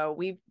round. So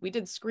we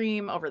did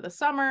Scream over the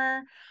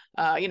summer.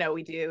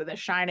 We do The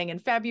Shining in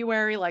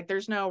February. Like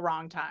there's no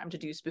wrong time to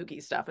do spooky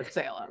stuff at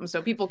Salem.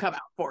 So people come out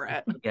for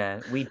it.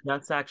 Yeah, we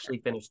just actually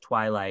finished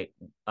Twilight,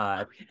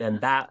 and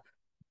that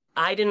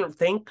I didn't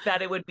think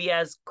that it would be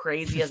as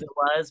crazy as it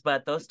was,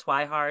 but those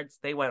Twihards,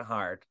 they went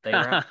hard. They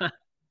were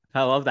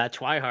I love that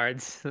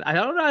Twihards. I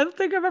don't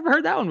think I've ever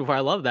heard that one before.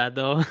 I love that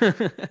though.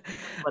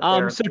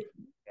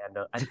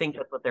 I think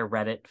that's what their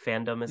Reddit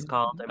fandom is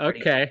called.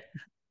 Okay.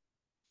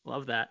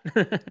 Love that.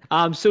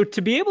 So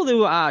to be able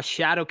to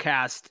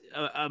shadowcast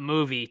a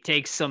movie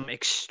takes some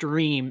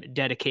extreme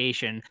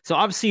dedication. So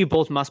obviously you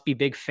both must be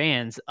big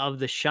fans of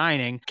The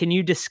Shining. Can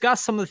you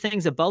discuss some of the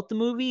things about the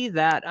movie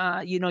that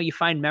you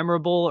find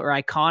memorable or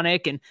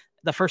iconic, and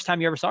the first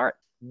time you ever saw it?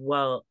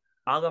 Well,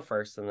 I'll go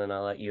first and then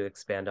I'll let you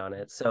expand on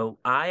it. So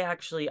I've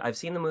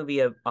seen the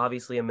movie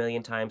obviously a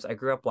million times. I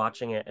grew up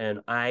watching it, and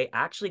I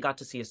actually got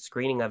to see a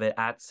screening of it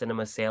at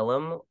Cinema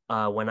Salem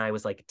when I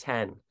was like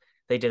 10.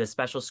 They did a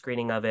special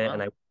screening of it, and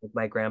I went with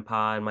my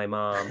grandpa and my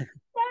mom.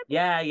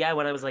 Yeah,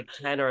 when I was like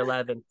 10 or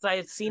 11. So I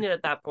had seen it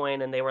at that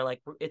point, and they were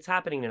like, it's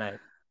happening tonight.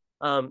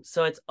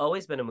 So it's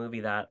always been a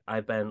movie that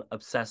I've been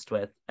obsessed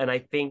with. And I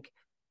think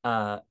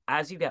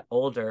as you get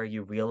older,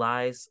 you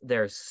realize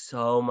there's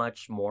so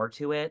much more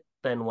to it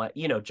than what,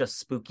 just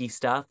spooky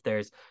stuff.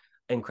 There's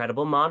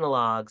incredible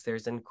monologues,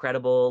 there's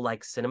incredible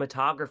like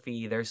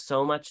cinematography, there's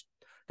so much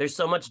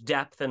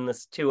depth in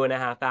this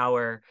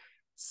 2.5-hour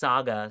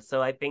saga.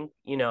 So I think,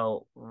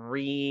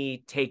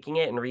 retaking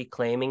it and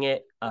reclaiming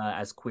it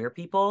as queer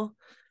people,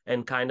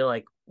 and kind of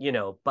like,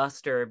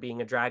 Buster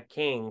being a drag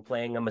king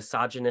playing a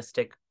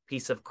misogynistic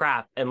piece of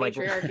crap, and like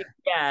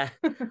yeah,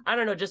 I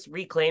don't know, just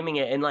reclaiming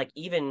it. And like,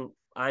 even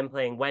I'm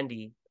playing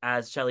Wendy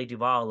as Shelley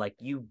Duvall, like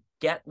you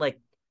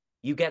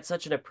get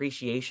such an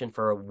appreciation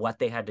for what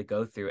they had to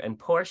go through, and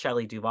poor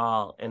Shelley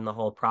Duvall in the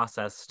whole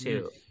process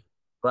too.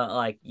 But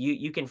like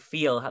you can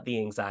feel the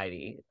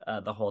anxiety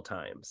the whole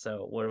time.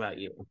 So what about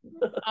you?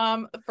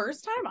 The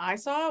first time I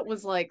saw it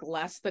was like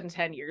less than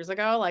 10 years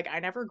ago. Like I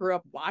never grew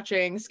up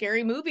watching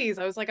scary movies.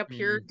 I was like a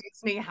pure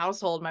Disney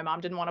household. My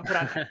mom didn't want to put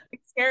on anything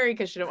scary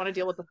because she didn't want to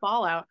deal with the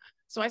fallout.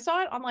 So I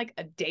saw it on like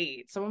a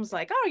date. Someone was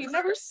like, "Oh, you've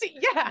never seen?"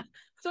 Yeah.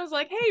 So I was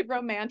like, "Hey,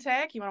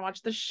 romantic, you want to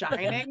watch The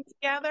Shining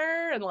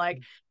together?" And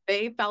like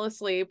they fell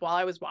asleep while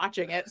I was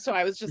watching it. So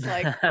I was just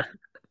like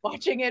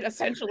watching it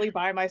essentially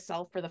by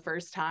myself for the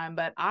first time.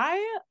 But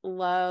I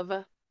love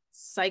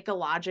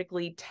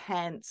psychologically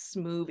tense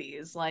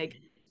movies. Like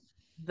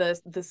the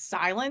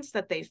silence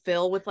that they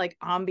fill with like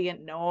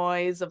ambient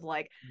noise of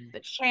like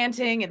the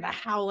chanting and the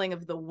howling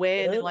of the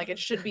wind, and like it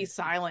should be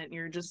silent.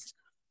 You're just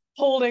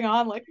holding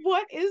on like,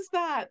 what is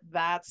that?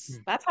 That's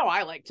how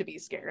I like to be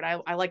scared.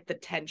 I like the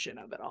tension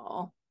of it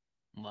all.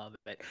 Love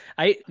it.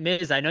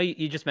 Miz, I know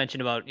you just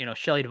mentioned about,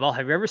 Shelley Duvall.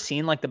 Have you ever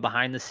seen like the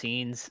behind the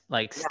scenes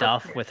like Yeah,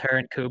 stuff with her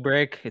and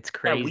Kubrick? It's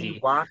yeah, we crazy.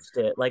 watched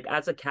it. Like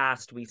as a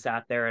cast, we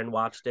sat there and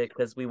watched it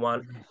because we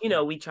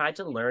tried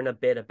to learn a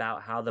bit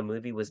about how the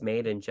movie was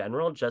made in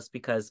general, just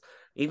because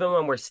even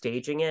when we're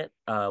staging it,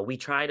 we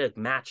try to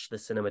match the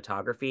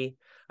cinematography.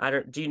 I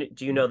don't, do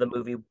you know the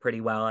movie pretty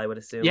well, I would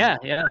assume? Yeah,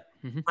 yeah.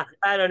 Mhm.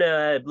 I don't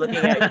know. Looking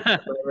at you, I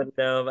wouldn't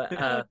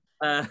know,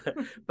 uh,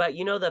 but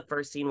you know the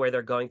first scene where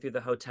they're going through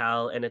the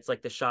hotel and it's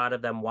like the shot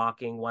of them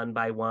walking one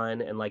by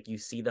one and like you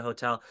see the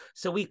hotel.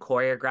 So we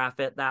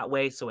choreograph it that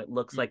way so it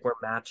looks like we're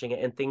matching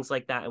it and things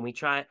like that. And we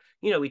try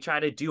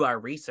to do our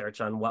research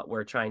on what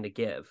we're trying to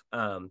give.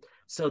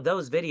 So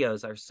those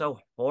videos are so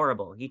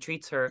horrible. He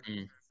treats her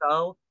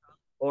so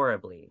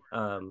horribly.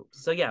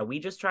 So yeah, we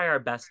just try our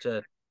best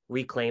to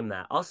reclaim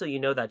that. Also,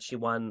 you know that she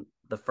won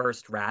the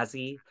first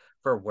Razzie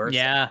for worst,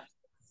 Yeah,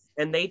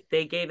 and they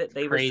gave it,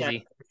 they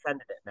crazy.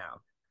 rescinded it now.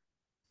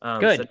 So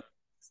Good.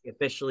 she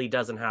officially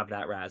doesn't have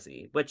that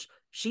Razzie, which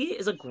she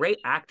is a great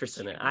actress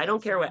in it. I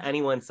don't care what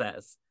anyone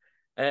says.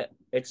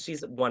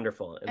 She's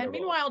wonderful in the And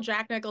role. meanwhile,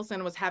 Jack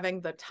Nicholson was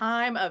having the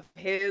time of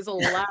his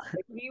life.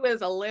 He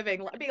was a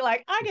living, be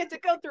like, I get to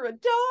go through a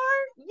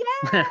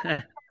door.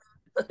 Yeah,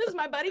 this is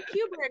my buddy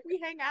Kubrick. We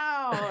hang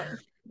out.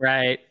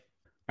 Right.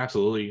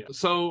 Absolutely.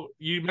 So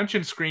you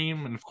mentioned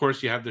Scream, and of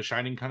course you have The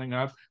Shining coming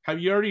up. Have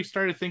you already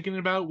started thinking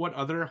about what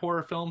other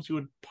horror films you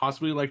would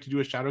possibly like to do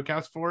a shadow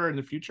cast for in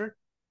the future?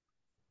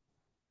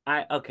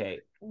 Okay.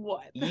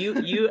 What? You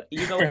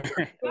go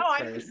No,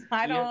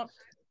 I don't.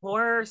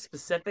 Horror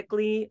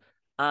specifically,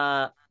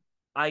 I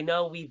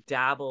know we've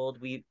dabbled.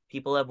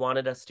 People have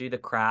wanted us to do The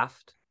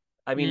Craft.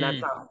 I mean,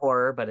 that's not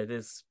horror, but it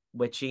is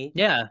witchy.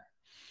 Yeah.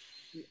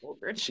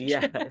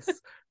 Yes.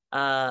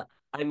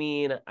 I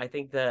mean, I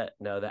think that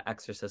no, The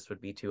Exorcist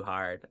would be too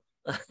hard.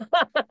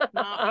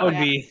 That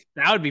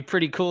would be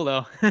pretty cool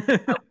though.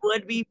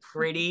 Would be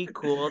pretty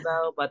cool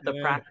though, but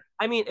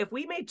I mean, if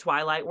we made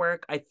Twilight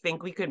work, I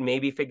think we could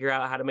maybe figure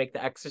out how to make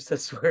The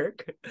Exorcist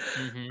work.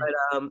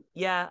 But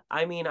yeah,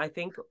 I mean, I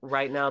think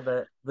right now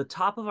the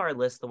top of our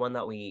list, the one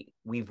that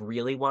we've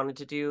really wanted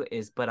to do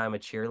is But I'm a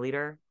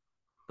Cheerleader,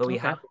 but we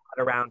Okay. haven't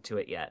got around to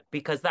it yet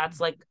because that's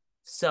like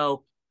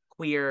so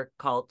queer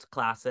cult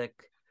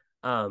classic.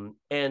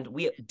 And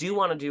we do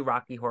want to do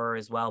Rocky Horror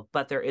as well,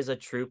 but there is a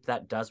troupe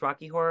that does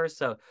Rocky Horror,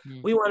 so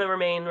we want to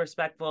remain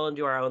respectful and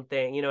do our own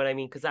thing, you know what I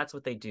mean? Because that's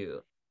what they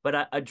do.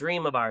 But a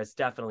dream of ours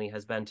definitely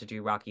has been to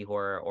do Rocky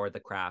Horror or The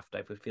Craft.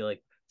 I would feel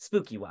like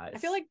spooky wise. I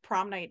feel like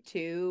Prom Night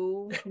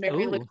 2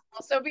 would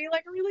also be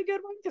like a really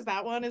good one because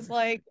that one is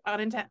like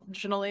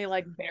unintentionally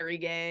like very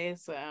gay.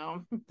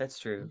 So that's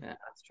true. Yeah.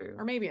 That's true.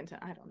 Or maybe I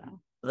don't know.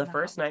 The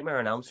first Nightmare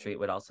on Elm Street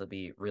would also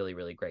be really,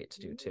 really great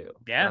to do too.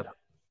 Yeah.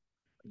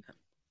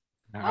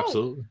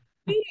 Absolutely.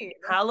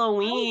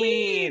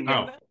 Halloween.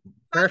 Oh,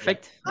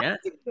 perfect. Yeah.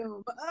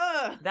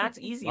 That's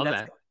easy. Love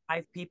That's that.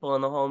 5 people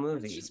in the whole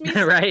movie. It's just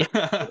me Right.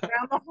 around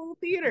the whole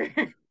theater.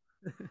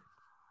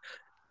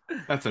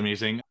 That's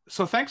amazing.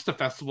 So thanks to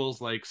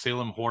festivals like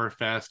Salem Horror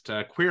Fest,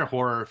 queer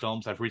horror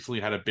films have recently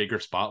had a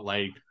bigger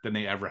spotlight than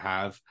they ever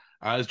have.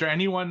 Is there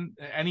any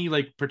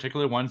like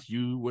particular ones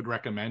you would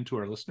recommend to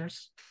our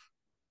listeners?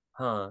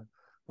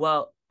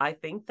 Well, I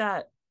think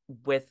that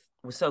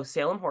so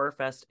Salem Horror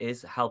Fest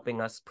is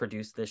helping us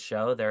produce this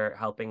show. They're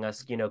helping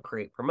us,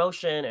 create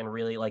promotion and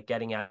really like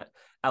getting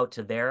out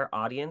to their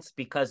audience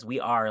because we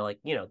are like,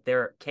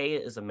 their Kay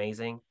is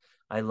amazing.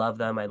 I love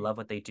them. I love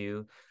what they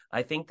do.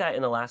 I think that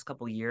in the last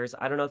couple of years,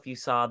 I don't know if you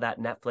saw that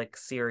Netflix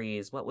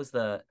series. It was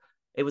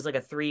like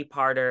a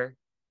 3-parter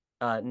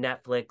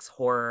Netflix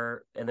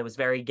horror, and it was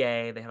very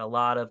gay. They had a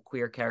lot of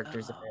queer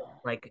characters in it,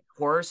 like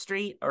Horror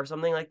Street or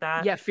something like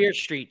that. Yeah, Fear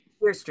Street.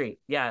 Fear Street.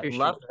 Yeah, Fear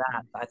loved Street.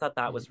 that. I thought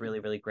that was really,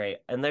 really great.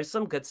 And there's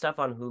some good stuff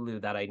on Hulu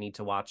that I need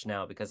to watch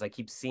now because I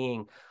keep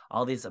seeing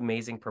all these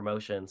amazing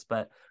promotions.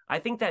 But I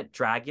think that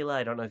Dragula,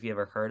 I don't know if you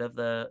ever heard of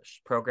the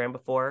program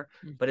before,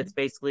 but it's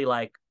basically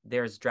like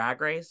there's Drag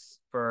Race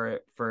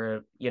for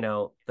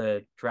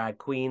the drag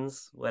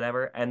queens,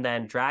 whatever. And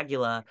then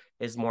Dragula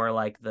is more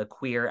like the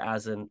queer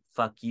as in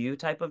fuck you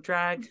type of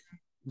drag.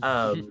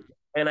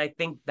 And I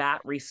think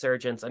that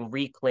resurgence and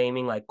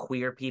reclaiming like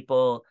queer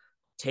people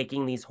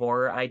taking these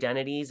horror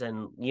identities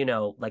and, you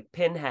know, like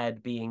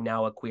Pinhead being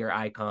now a queer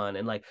icon,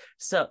 and like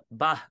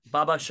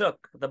Baba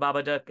Shook, the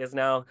Babadook is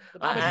now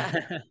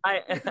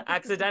I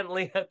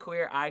accidentally a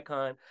queer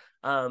icon.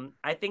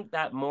 I think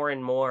that more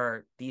and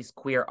more these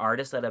queer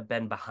artists that have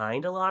been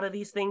behind a lot of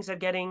these things are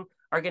getting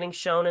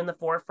shown in the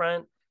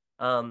forefront.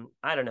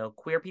 I don't know,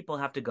 queer people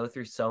have to go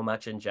through so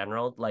much in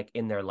general, like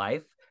in their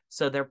life.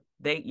 So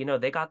they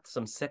got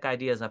some sick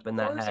ideas up in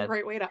that Horror's head. a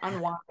great way to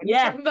unwind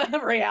Yeah. from the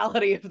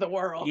reality of the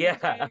world.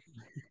 Yeah.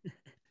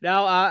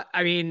 Now,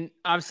 I mean,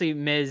 obviously,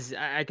 Ms.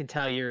 I can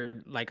tell you're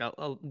like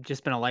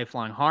just been a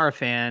lifelong horror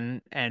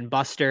fan, and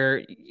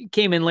Buster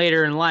came in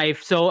later in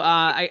life. So,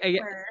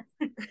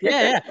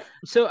 yeah.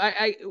 So,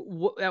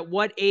 at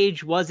what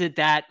age was it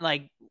that,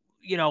 like,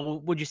 you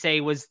know, would you say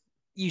was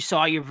you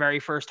saw your very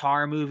first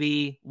horror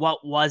movie?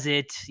 What was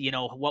it? You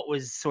know, what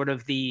was sort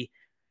of the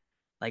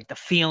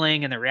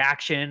feeling and the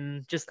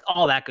reaction, just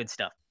all that good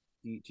stuff.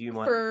 Do you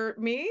want For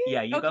me?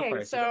 Yeah, you go Okay,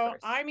 first. so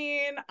I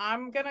mean,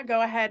 I'm gonna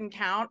go ahead and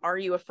count Are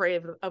You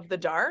Afraid of the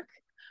Dark?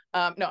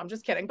 No, I'm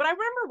just kidding. But I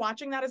remember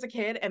watching that as a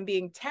kid and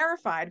being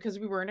terrified because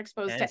we weren't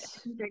exposed to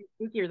anything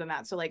spookier than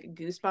that. So like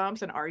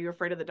Goosebumps and Are You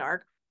Afraid of the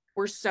Dark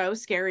were so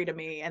scary to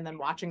me. And then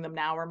watching them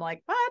now, where I'm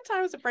like, what?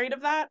 I was afraid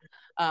of that.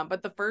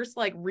 But the first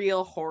like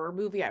real horror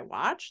movie I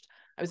watched,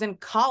 I was in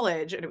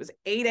college and it was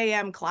 8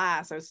 a.m.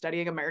 class. I was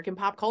studying American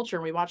pop culture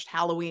and we watched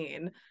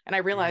Halloween. And I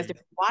realized if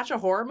you watch a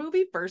horror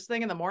movie first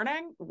thing in the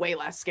morning, way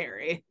less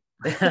scary.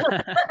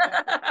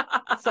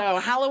 So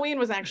Halloween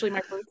was actually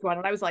my first one.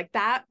 And I was like,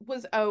 that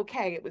was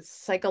okay. It was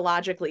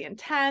psychologically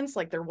intense.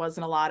 Like there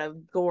wasn't a lot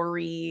of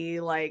gory,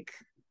 like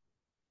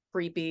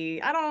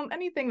creepy.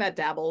 Anything that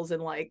dabbles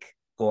in like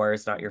gore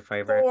is not your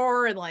favorite.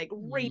 Gore and like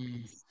rape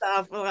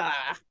stuff.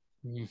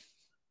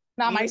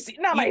 Not my scene.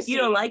 You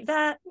don't like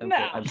that?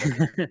 No.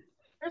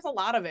 There's a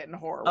lot of it in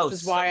horror, which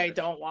is why I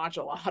don't watch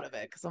a lot of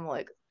it, because I'm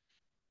like,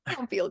 I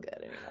don't feel good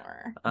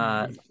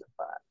anymore.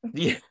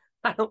 Yeah,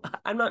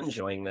 I'm not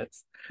enjoying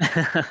this.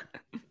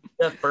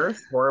 The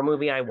first horror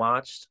movie I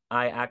watched,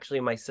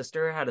 my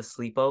sister had a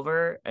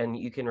sleepover, and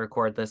you can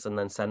record this and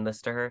then send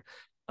this to her.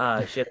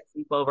 She had a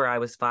sleepover. I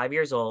was 5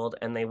 years old,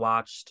 and they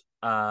watched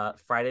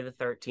Friday the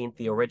 13th,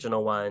 the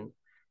original one.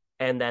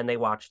 And then they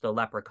watched The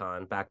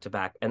Leprechaun back to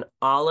back, and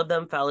all of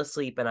them fell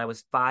asleep. And I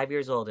was 5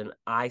 years old, and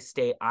I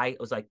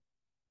was like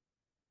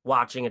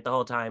watching it the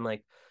whole time,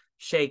 like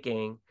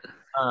shaking.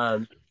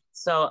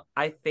 So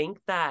I think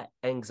that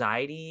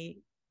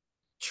anxiety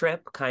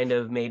trip kind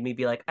of made me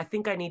be like, I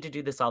think I need to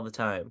do this all the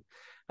time.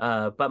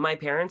 But my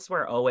parents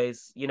were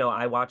always, you know,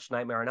 I watched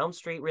Nightmare on Elm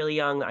Street really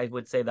young. I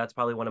would say that's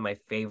probably one of my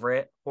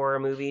favorite horror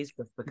movies,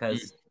 just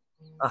because,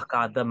 oh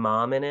God, the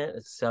mom in it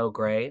is so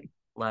great.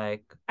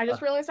 Like, I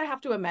just realized I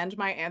have to amend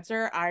my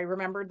answer. I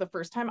remembered the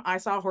first time I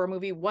saw a horror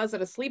movie was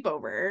at a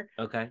sleepover.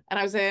 Okay. And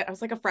I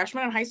was like a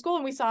freshman in high school,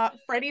 and we saw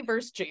Freddy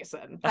vs.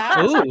 Jason.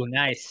 Ooh,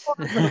 nice.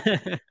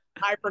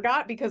 I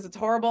forgot because it's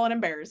horrible and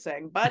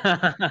embarrassing, but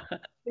the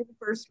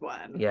first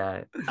one.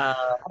 Yeah.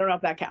 I don't know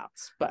if that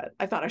counts, but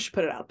I thought I should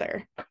put it out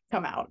there.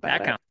 Come out.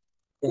 That counts.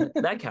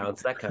 That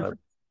counts. That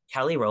counts.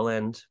 Kelly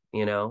Rowland,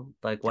 you know,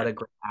 like what a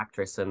great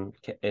actress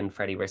in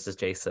Freddy vs.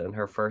 Jason,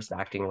 her first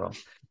acting role.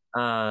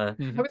 I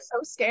was so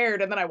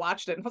scared, and then I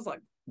watched it and was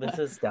like, this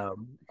is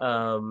dumb.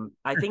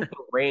 I think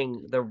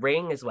the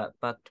ring is what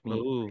fucked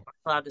me. Am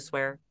I allowed to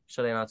swear?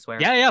 Should I not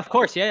swear? Yeah, of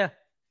course. Yeah.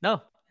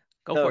 No,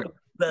 go for it.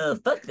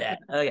 Fuck that.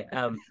 Okay.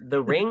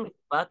 The ring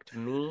fucked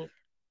me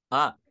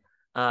up.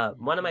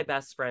 One of my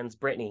best friends,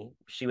 Brittany,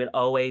 she would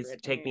always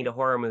take me to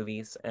horror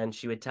movies, and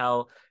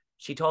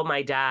she told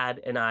my dad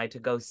and I to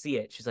go see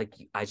it. She's like,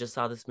 I just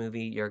saw this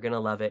movie. You're going to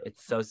love it.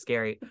 It's so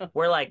scary.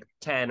 We're like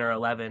 10 or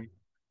 11.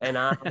 And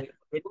I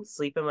didn't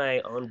sleep in my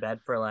own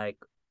bed for like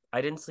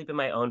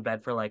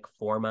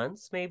 4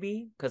 months,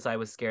 maybe, because I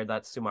was scared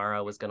that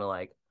Sumara was going to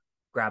like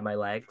grab my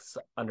legs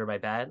under my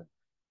bed.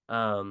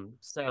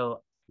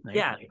 So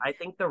yeah, I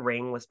think The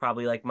Ring was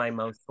probably like my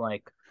most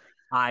like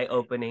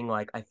eye-opening,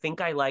 like I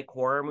think I like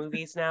horror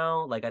movies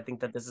now. Like I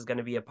think that this is going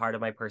to be a part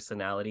of my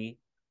personality.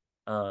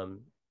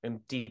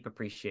 And deep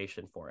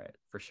appreciation for it,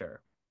 for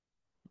sure.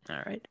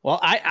 All right. Well,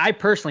 I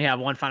personally have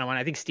one final one.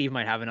 I think Steve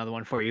might have another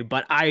one for you,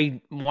 but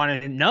I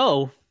wanted to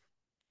know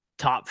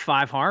top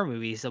 5 horror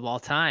movies of all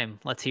time.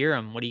 Let's hear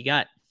them. What do you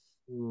got?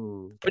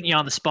 Putting you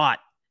on the spot.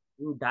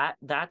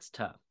 That's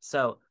tough.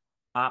 So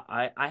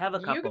I have a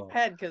couple. You go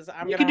ahead, because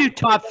you can do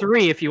top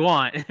 3 if you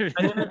want.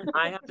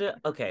 I have to.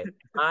 Okay.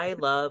 I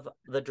love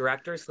the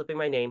director slipping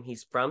my name.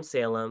 He's from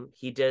Salem.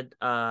 He did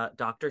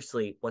Dr.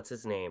 Sleep. What's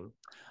his name?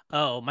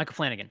 Oh, Michael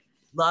Flanagan.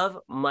 Love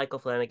Michael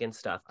Flanagan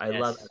stuff. I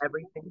love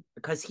everything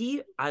because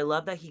I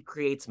love that he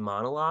creates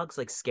monologues,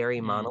 like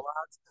scary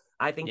monologues.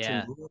 I think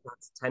to me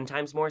that's 10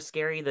 times more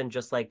scary than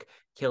just like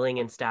killing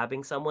and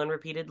stabbing someone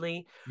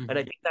repeatedly. And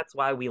I think that's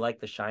why we like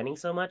The Shining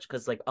so much,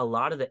 because like a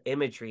lot of the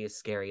imagery is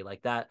scary.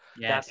 Like that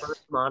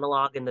first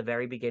monologue in the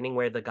very beginning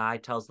where the guy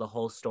tells the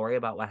whole story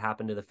about what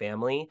happened to the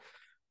family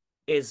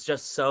is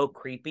just so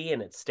creepy,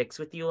 and it sticks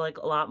with you like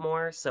a lot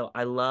more. So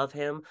I love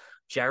him.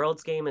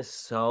 Gerald's Game is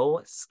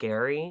so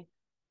scary.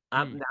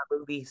 That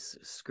movie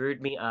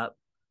screwed me up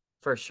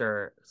for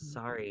sure.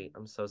 Sorry,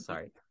 I'm so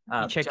sorry.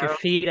 You check Gerald,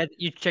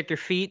 you check your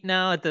feet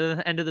now at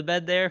the end of the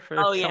bed there for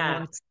oh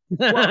yeah.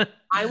 someone. Well,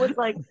 I was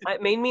like,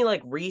 it made me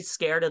like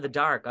scared of the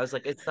dark. I was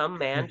like, is some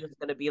man just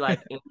gonna be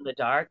like in the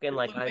dark and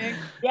like Looping.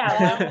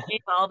 looping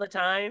all the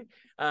time?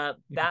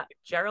 That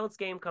Gerald's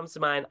Game comes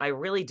to mind. I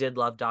really did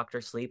love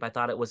Doctor Sleep. I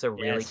thought it was a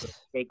really good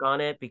take on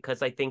it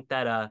because I think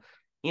that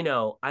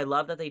I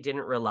love that they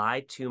didn't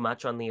rely too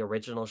much on the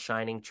original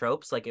Shining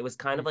tropes. Like it was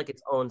kind of like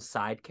its own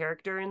side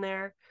character in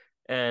there.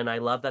 And I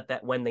love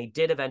that when they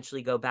did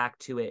eventually go back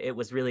to it, it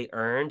was really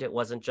earned. It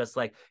wasn't just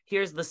like,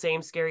 here's the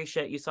same scary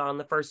shit you saw in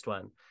the first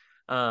one.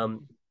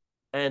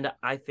 And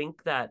I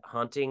think that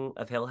Haunting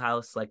of Hill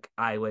House,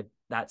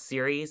 that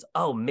series.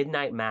 Oh,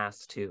 Midnight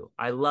Mass too.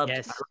 I loved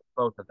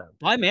both of them.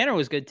 Bly Manor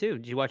was good too.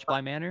 Did you watch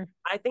Bly Manor?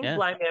 I think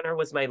Bly Manor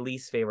was my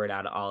least favorite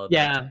out of all of them.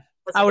 Yeah,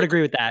 I would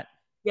agree with that.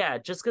 Yeah,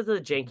 just because of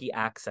the janky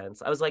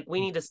accents. I was like, we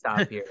need to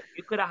stop here.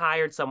 You could have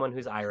hired someone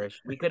who's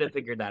Irish. We could have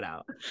figured that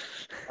out.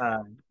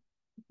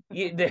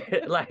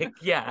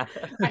 Yeah.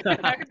 I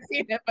haven't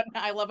seen it, but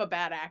I love a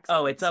bad accent.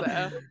 Oh, it's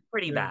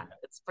pretty bad.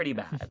 It's pretty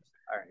bad.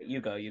 All right,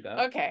 you go.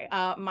 Okay,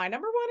 my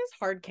number one is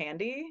Hard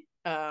Candy.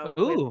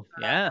 Ooh,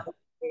 yeah.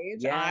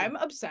 I'm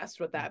obsessed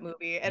with that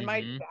movie, and my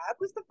dad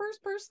was the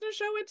first person to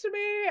show it to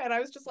me, and I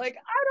was just like,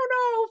 I don't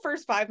know.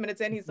 First 5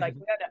 minutes in, he's like,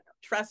 no,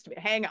 trust me,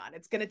 hang on,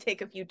 it's gonna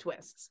take a few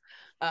twists.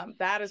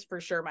 That is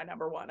for sure my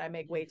number one. I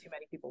make way too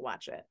many people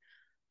watch it.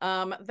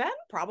 Then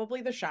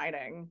probably The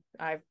Shining.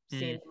 I've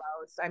seen the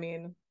most. I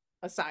mean,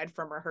 aside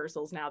from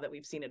rehearsals now that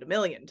we've seen it a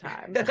million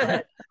times.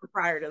 But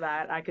prior to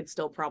that, I could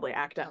still probably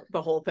act out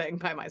the whole thing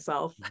by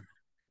myself.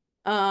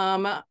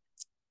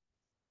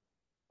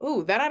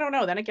 Then I don't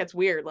know. Then it gets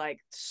weird. Like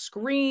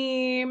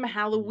Scream,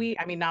 Halloween.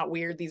 I mean, not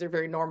weird. These are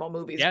very normal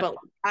movies, but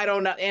I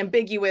don't know.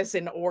 Ambiguous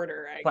in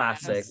order.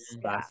 Classic.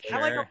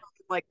 I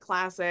like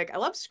classic. I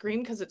love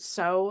Scream because it's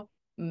so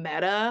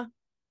meta.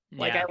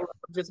 Like I love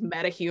just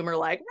meta humor.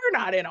 Like we're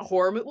not in a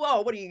horror movie.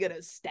 Whoa, what are you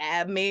gonna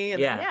stab me?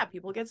 And then,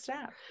 people get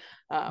stabbed.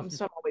 So I'm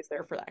always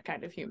there for that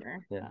kind of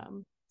humor.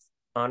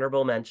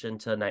 Honorable mention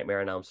to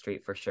Nightmare on Elm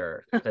Street for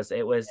sure because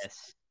it was.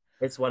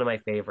 It's one of my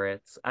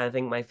favorites. I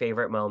think my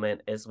favorite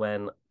moment is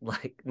when,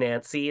 like,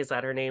 Nancy, is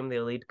that her name, the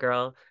lead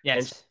girl? Yes.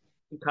 And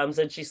she comes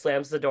and she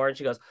slams the door and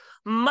she goes,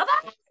 "Mother!"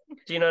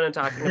 Do you know what I'm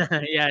talking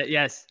about?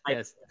 Yes.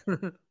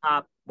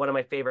 One of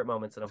my favorite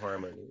moments in a horror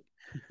movie.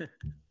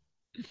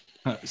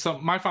 So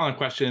my final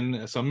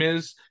question. So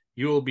Ms.,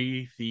 you will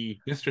be the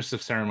mistress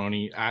of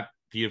ceremony at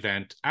the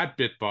event at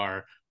Bit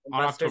Bar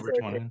on October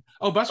 20th.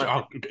 Oh, Buster!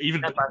 Oh,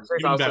 even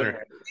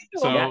better.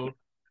 So,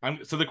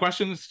 so the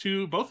questions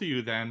to both of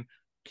you then.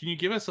 Can you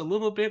give us a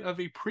little bit of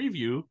a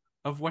preview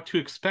of what to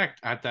expect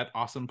at that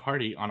awesome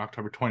party on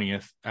October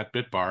 20th at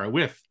Bit Bar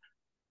with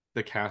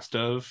the cast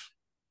of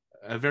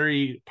a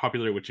very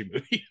popular witchy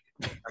movie?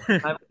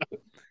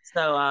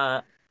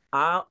 So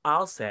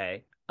I'll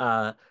say,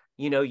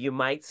 you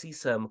might see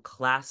some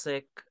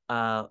classic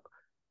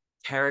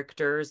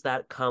characters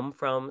that come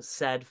from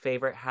said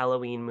favorite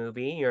Halloween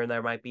movie, or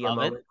there might be a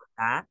moment with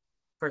that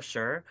for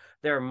sure.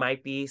 There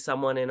might be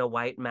someone in a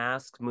white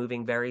mask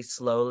moving very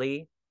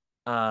slowly.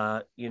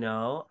 I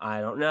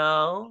don't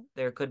know.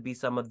 There could be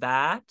some of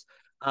that.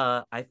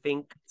 I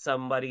think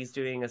somebody's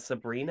doing a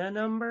Sabrina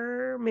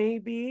number,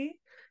 maybe.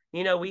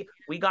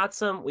 We got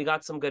some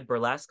good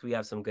burlesque. We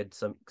have some good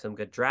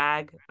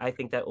drag. I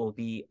think that will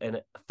be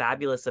a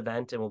fabulous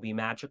event and will be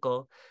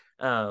magical.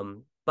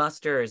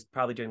 Buster is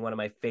probably doing one of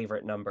my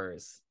favorite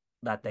numbers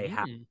that they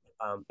have.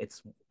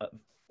 It's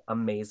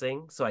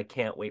amazing. So I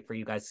can't wait for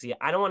you guys to see it.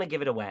 I don't want to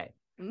give it away.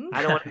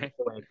 I don't want to give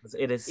it away because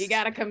it is. You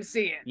gotta come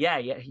see it. Yeah,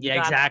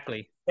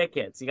 exactly.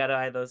 Tickets. You gotta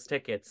buy those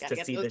tickets to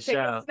see the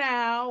show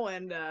now,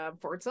 and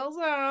before it sells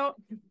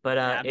out.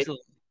 But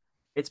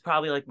it's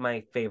probably like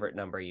my favorite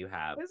number you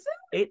have. Is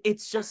it?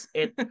 It's just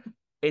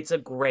it's a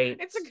great.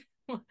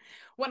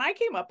 When I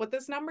came up with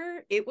this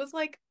number, it was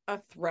like a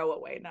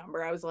throwaway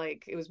number. I was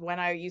like, it was when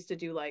I used to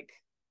do like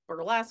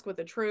burlesque with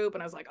a troupe,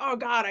 and I was like, oh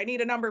god, I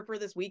need a number for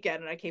this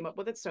weekend, and I came up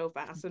with it so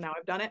fast, and now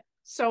I've done it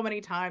so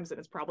many times, and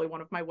it's probably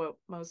one of my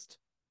most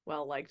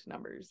well-liked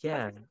numbers.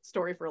 That's the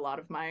story for a lot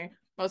of my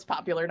most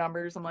popular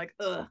numbers. I'm like,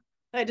 I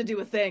had to do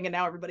a thing, and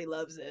now everybody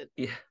loves it.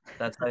 Yeah,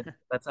 that's how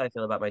I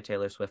feel about my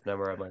Taylor Swift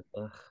number. I'm like,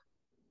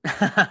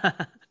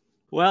 ugh.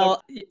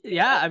 Well,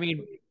 yeah, I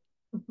mean,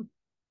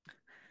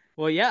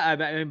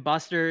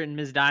 Buster and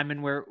Ms.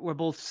 Diamond, we're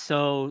both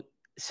so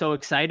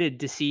excited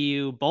to see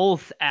you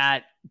both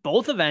at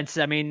both events.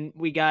 I mean,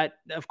 we got,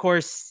 of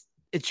course,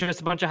 It's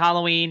Just a Bunch of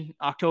Halloween,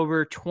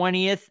 October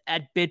 20th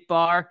at Bit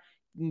Bar.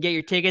 You can get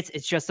your tickets.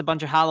 It's just a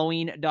bunch of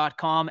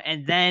Halloween.com.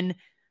 And then,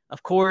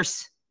 of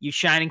course, you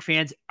Shining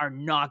fans are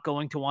not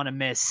going to want to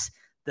miss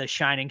the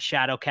Shining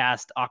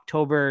Shadowcast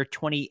October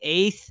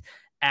 28th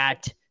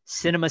at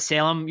Cinema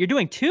Salem. You're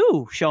doing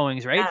 2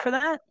 showings, right, for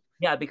that?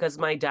 Yeah, because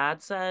my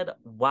dad said,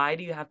 why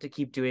do you have to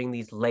keep doing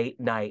these late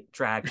night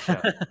drag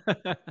shows?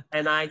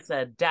 And I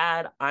said,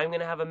 Dad, I'm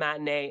going to have a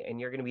matinee and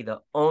you're going to be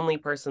the only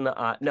person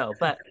that... no,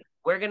 but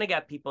we're gonna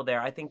get people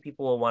there. I think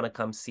people will want to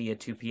come see a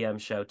 2 p.m.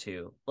 show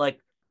too. Like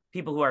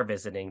people who are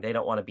visiting, they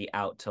don't want to be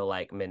out till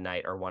like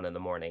midnight or 1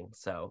 a.m.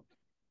 So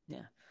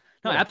Yeah.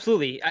 No, Yeah.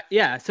 absolutely.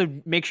 Yeah. So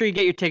make sure you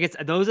get your tickets.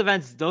 Those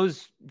events,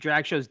 those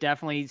drag shows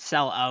definitely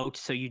sell out.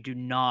 So you do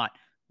not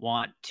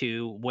want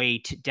to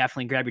wait.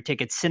 Definitely grab your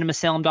tickets.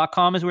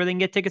 Cinemasalem.com is where they can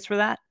get tickets for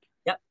that.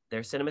 Yep,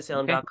 there's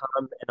cinemasalem.com,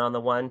 and on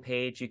the one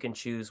page you can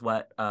choose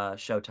what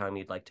showtime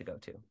you'd like to go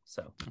to.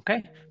 So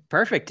Okay.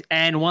 Perfect.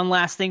 And one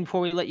last thing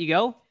before we let you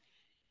go.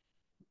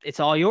 It's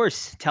all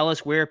yours. Tell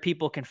us where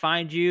people can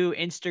find you,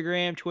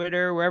 Instagram,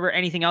 Twitter, wherever,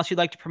 anything else you'd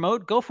like to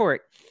promote. Go for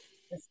it.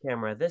 this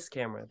camera, this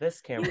camera,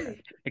 this camera.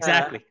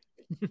 Exactly.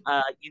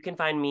 You can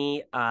find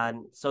me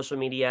on social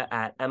media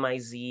at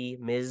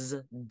Ms.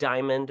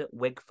 Diamond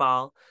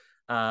Wigfall.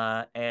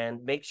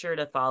 And make sure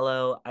to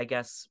follow, I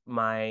guess,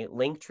 my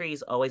link tree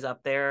is always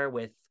up there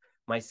with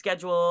my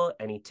schedule,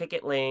 any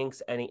ticket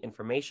links, any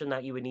information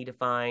that you would need to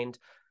find.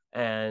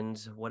 And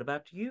what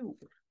about you?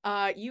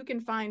 You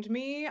can find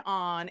me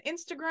on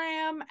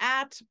Instagram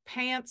at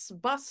Pants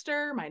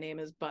Buster. My name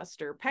is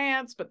Buster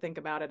Pants, but think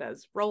about it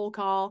as roll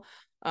call.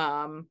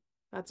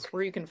 That's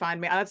where you can find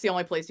me. That's the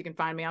only place you can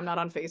find me. I'm not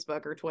on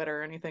Facebook or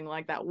Twitter or anything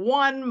like that.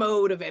 One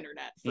mode of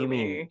internet for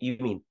me. You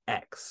mean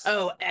X?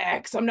 Oh,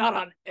 X. I'm not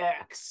on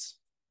X.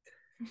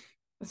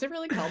 Is it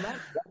really called that?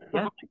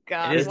 Yeah. Oh my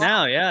God. It is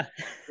now. Yeah.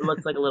 It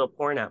looks like a little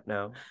porn app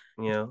now.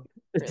 You know,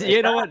 Really?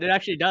 You know what? It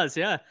actually does.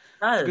 Yeah.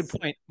 it Good does.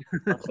 point.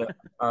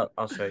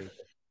 I'll show you.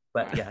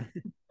 But yeah.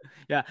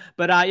 Yeah.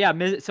 But yeah,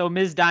 so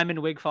Ms. Diamond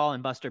Wigfall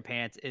and Buster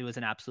Pants, it was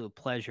an absolute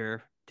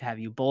pleasure to have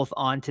you both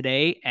on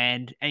today.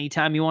 And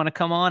anytime you want to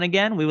come on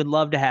again, we would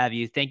love to have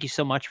you. Thank you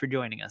so much for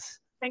joining us.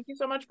 Thank you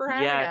so much for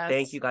having us.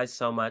 Thank you guys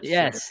so much.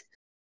 Yes.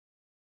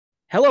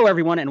 Hello,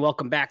 everyone, and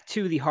welcome back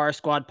to the Horror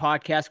Squad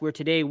podcast, where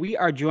today we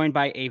are joined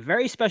by a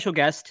very special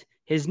guest.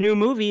 His new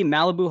movie,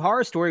 Malibu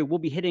Horror Story, will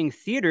be hitting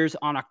theaters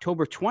on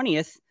October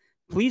 20th.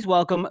 Please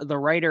welcome the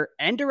writer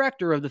and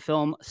director of the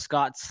film,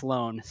 Scott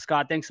Slone.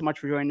 Scott, thanks so much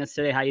for joining us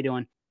today. How you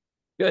doing?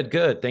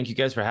 Good. Thank you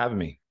guys for having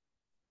me.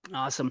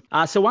 Awesome.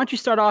 So why don't you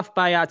start off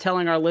by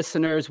telling our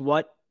listeners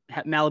what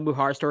Malibu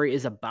Horror Story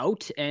is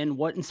about and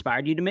what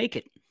inspired you to make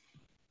it?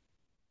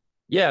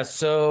 Yeah,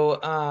 so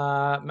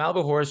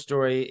Malibu Horror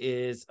Story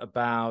is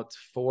about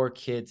 4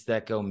 kids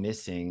that go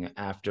missing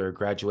after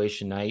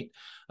graduation night.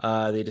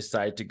 They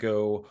decide to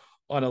go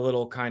on a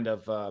little kind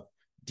of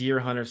deer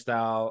hunter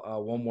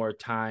style one more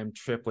time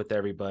trip with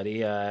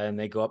everybody, and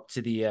they go up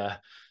to the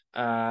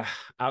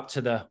out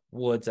to the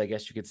woods, I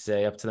guess you could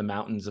say, up to the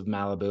mountains of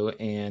Malibu,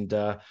 and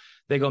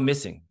they go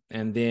missing.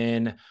 And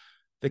then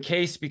the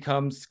case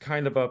becomes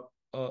kind of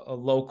a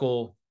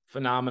local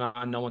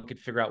phenomenon. No one could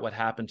figure out what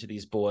happened to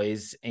these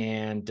boys.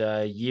 And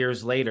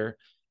years later,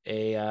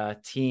 a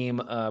team,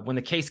 when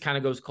the case kind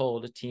of goes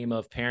cold, a team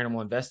of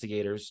paranormal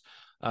investigators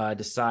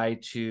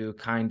decide to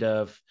kind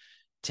of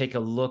take a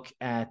look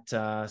at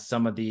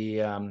some of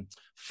the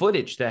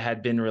footage that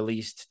had been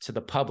released to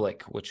the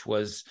public, which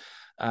was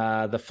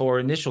the 4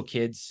 initial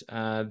kids.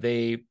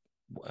 They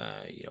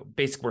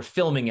basically were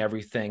filming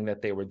everything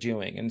that they were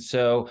doing. And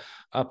so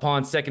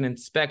upon second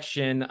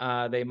inspection,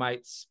 they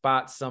might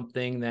spot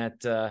something that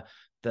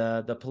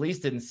the police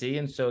didn't see.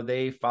 And so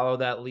they follow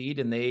that lead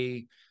and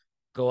they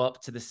go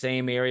up to the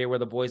same area where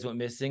the boys went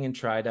missing and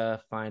try to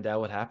find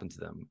out what happened to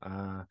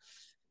them.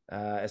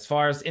 As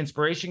far as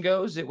inspiration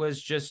goes, it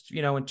was just,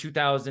 in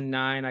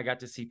 2009, I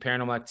got to see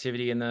Paranormal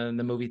Activity in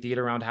the movie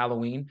theater around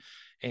Halloween.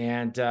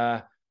 And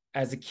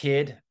as a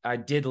kid, I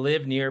did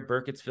live near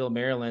Burkittsville,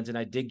 Maryland, and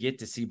I did get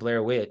to see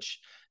Blair Witch,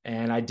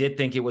 and I did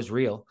think it was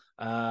real.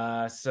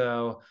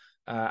 So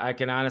I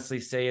can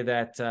honestly say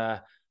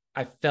that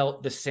I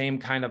felt the same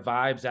kind of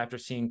vibes after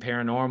seeing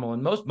Paranormal.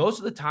 And most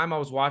of the time I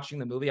was watching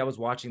the movie, I was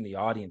watching the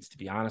audience, to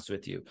be honest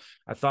with you.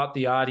 I thought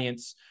the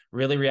audience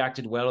really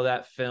reacted well to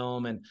that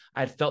film, and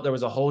I felt there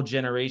was a whole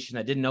generation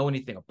that didn't know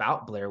anything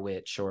about Blair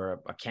Witch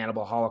or a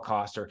cannibal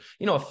holocaust or,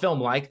 a film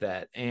like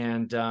that.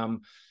 And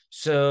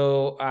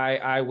so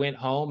I went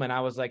home and I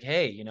was like,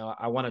 hey,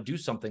 I want to do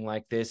something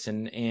like this.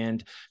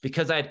 And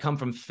because I had come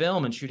from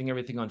film and shooting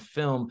everything on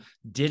film,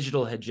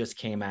 digital had just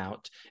came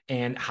out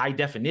and high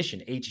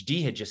definition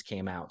HD had just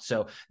came out.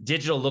 So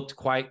digital looked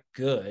quite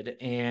good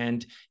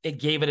and it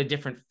gave it a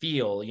different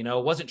feel.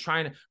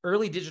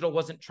 Early digital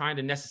wasn't trying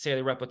to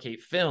necessarily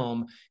replicate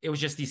film. It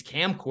was just these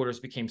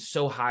camcorders became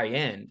so high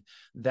end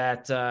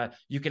that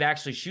you could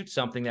actually shoot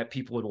something that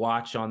people would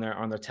watch on their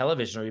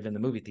television or even the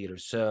movie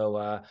theaters.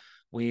 So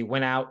we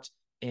went out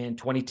in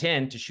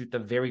 2010 to shoot the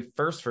very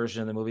first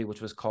version of the movie,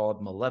 which was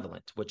called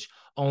Malevolent, which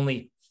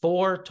only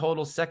 4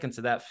 total seconds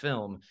of that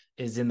film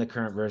is in the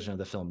current version of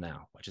the film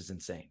now, which is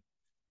insane.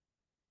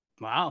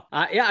 Wow.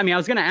 Yeah, I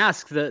was going to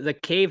ask, the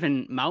cave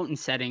and mountain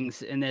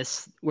settings in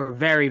this were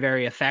very,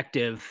 very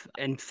effective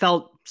and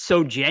felt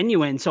so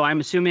genuine. So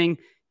I'm assuming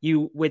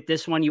with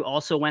this one, you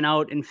also went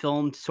out and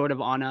filmed sort of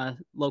on a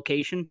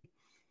location?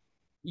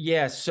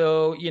 Yeah.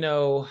 So,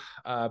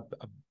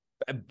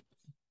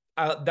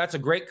 that's a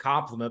great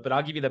compliment, but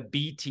I'll give you the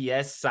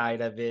BTS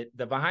side of it.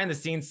 The behind the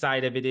scenes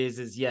side of it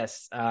is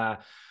yes,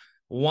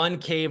 One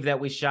cave that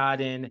we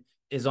shot in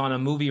is on a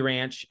movie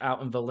ranch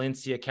out in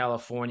Valencia,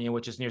 California,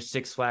 which is near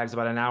Six Flags,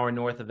 about an hour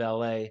north of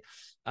LA,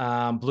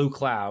 Blue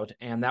Cloud.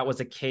 And that was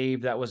a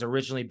cave that was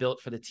originally built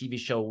for the TV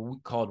show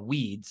called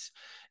Weeds.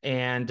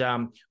 And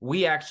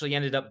we actually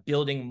ended up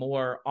building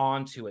more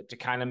onto it to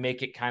kind of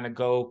make it kind of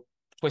go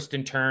twist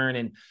and turn.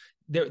 And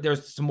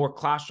there's some more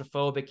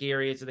claustrophobic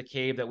areas of the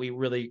cave that we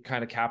really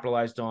kind of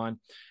capitalized on.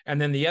 And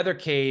then the other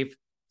cave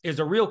is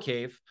a real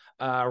cave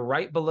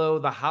right below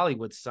the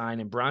Hollywood sign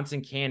in Bronson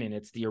Canyon.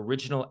 It's the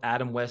original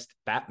Adam West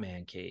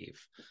Batman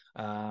cave.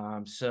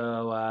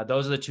 So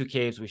those are the two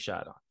caves we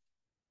shot on.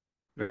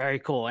 Very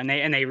cool, and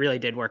they really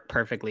did work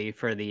perfectly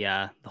for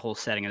the whole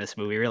setting of this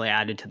movie. Really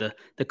added to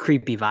the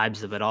creepy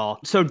vibes of it all.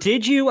 So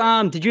did you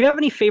have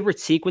any favorite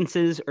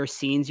sequences or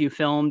scenes you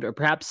filmed, or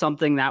perhaps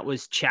something that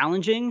was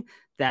challenging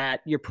that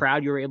you're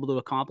proud you were able to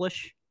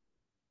accomplish?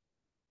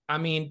 I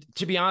mean,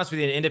 to be honest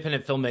with you, in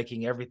independent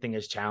filmmaking, everything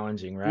is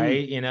challenging,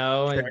 right? You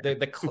know, Sure. and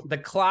the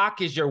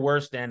clock is your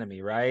worst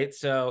enemy, right?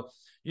 So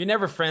you're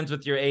never friends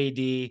with your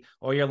AD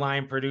or your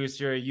line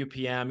producer or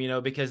UPM, you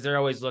know, because they're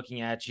always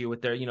looking at you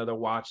with their, you know, their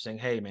watch saying,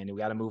 hey, man, we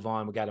got to move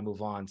on. We got to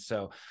move on.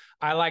 So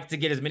I like to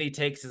get as many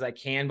takes as I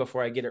can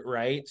before I get it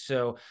right.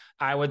 So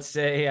I would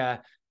say,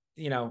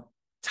 you know,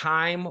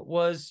 time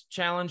was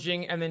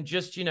challenging. And then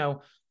just, you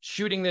know,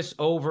 shooting this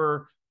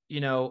over, you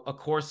know, a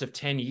course of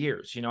 10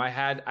 years. You know, I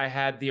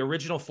had the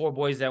original 4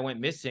 boys that went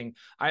missing.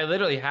 I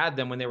literally had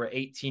them when they were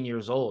 18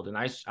 years old. And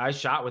I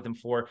shot with them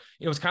for,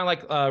 it was kind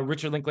of like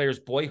Richard Linklater's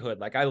Boyhood.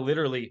 Like I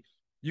literally,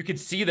 you could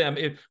see them.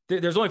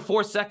 There's only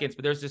 4 seconds,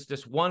 but there's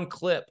this one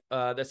clip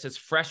that says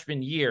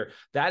freshman year.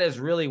 That is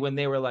really when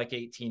they were like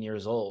 18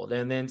 years old.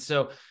 And then,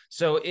 so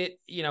it,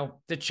 you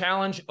know, the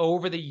challenge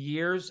over the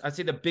years, I'd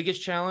say the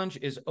biggest challenge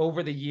is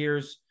over the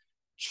years,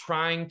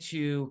 trying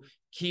to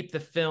keep the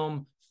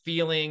film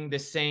feeling the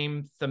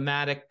same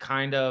thematic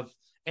kind of,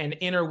 and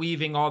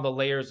interweaving all the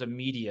layers of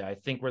media, I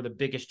think were the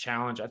biggest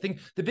challenge. I think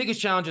the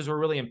biggest challenges were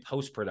really in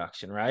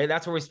post-production, right?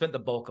 That's where we spent the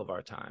bulk of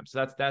our time.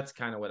 So that's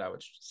kind of what I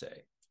would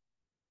say.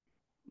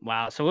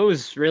 Wow. So it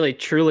was really,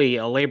 truly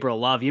a labor of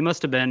love. You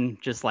must have been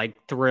just like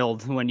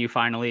thrilled when you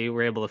finally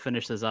were able to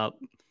finish this up.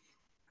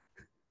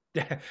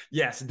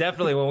 Yes,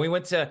 definitely. When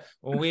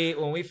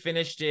we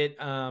finished it,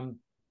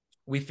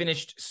 we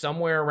finished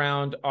somewhere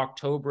around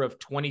October of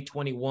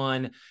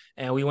 2021,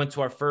 and we went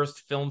to our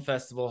first film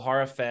festival,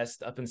 Horror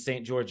Fest, up in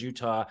St. George,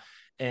 Utah.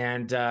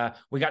 And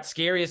we got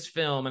Scariest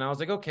Film, and I was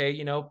like, okay,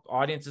 you know,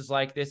 audiences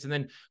like this. And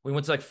then we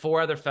went to like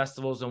 4 other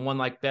festivals and won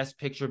like Best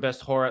Picture,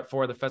 Best Horror at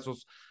 4 other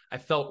festivals. I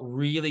felt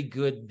really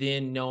good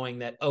then knowing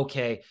that,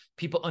 okay,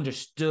 people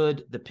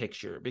understood the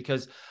picture,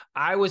 because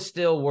I was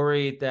still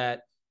worried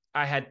that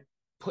I had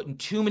putting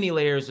too many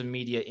layers of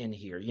media in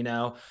here, you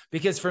know,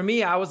 because for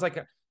me, I was like,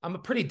 I'm a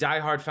pretty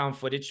diehard found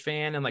footage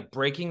fan, and like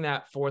breaking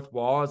that fourth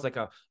wall is like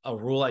a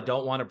rule I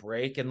don't want to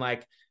break. And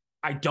like,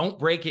 I don't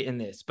break it in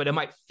this, but it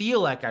might feel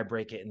like I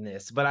break it in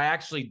this, but I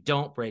actually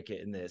don't break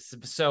it in this.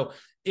 So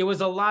it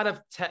was a lot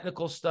of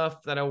technical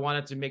stuff that I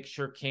wanted to make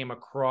sure came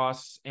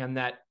across, and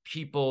that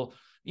people,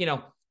 you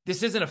know,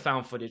 this isn't a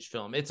found footage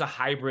film. It's a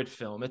hybrid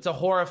film. It's a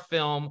horror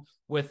film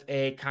with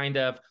a kind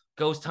of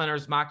ghost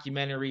hunters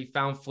mockumentary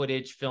found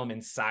footage film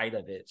inside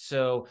of it.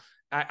 So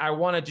I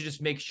wanted to just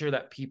make sure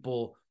that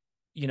people,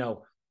 you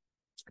know,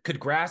 could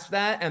grasp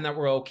that, and that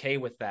we're okay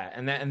with that.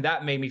 And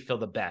that made me feel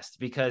the best,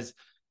 because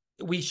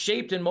we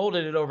shaped and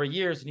molded it over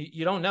years, and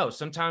you don't know.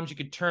 Sometimes you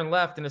could turn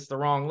left and it's the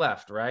wrong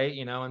left, right?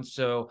 You know, and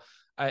so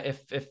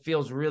it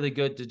feels really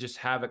good to just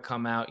have it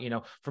come out, you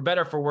know, for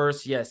better, for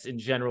worse. Yes. In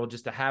general,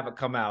 just to have it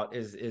come out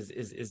is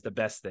the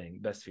best thing,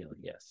 best feeling.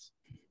 Yes.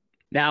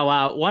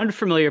 Now, one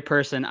familiar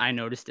person I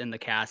noticed in the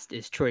cast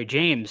is Troy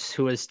James,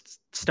 who has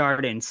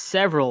starred in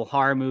several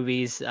horror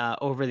movies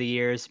over the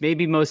years,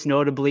 maybe most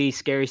notably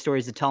Scary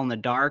Stories to Tell in the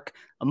Dark,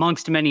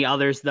 amongst many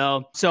others,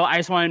 though. So I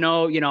just want to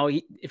know, you know,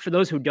 for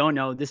those who don't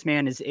know, this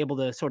man is able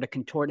to sort of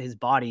contort his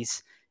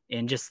bodies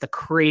in just the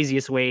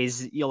craziest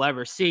ways you'll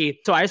ever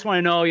see. So I just want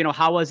to know, you know,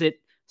 how was it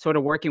sort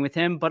of working with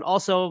him? But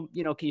also,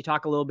 you know, can you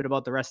talk a little bit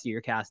about the rest of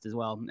your cast as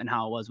well and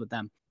how it was with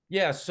them?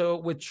 Yeah, so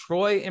with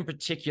Troy in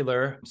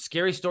particular,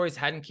 Scary Stories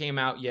hadn't came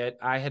out yet.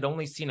 I had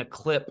only seen a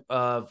clip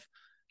of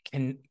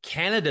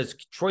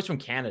Troy's from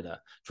Canada.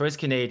 Troy's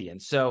Canadian.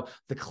 So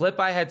the clip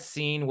I had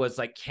seen was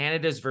like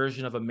Canada's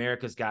version of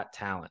America's Got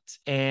Talent.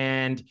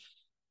 And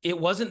it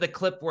wasn't the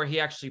clip where he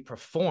actually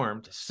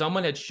performed.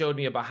 Someone had showed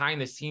me a behind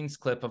the scenes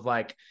clip of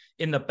like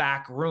in the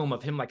back room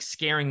of him like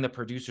scaring the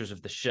producers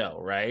of the show,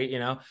 right? You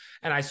know,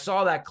 and I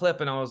saw that clip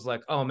and I was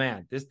like, oh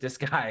man, this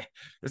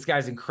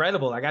guy's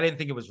incredible. Like I didn't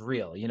think it was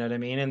real, you know what I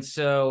mean? And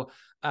so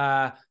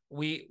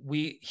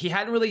he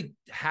hadn't really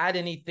had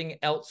anything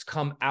else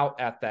come out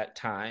at that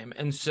time.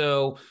 And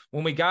so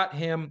when we got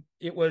him,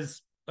 it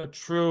was a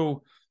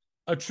true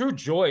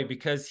joy,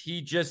 because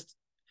he just,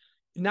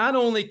 not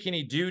only can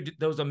he do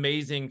those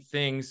amazing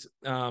things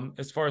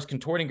as far as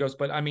contorting goes,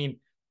 but I mean,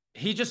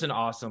 he's just an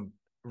awesome,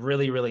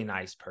 really, really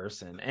nice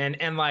person.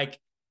 And like,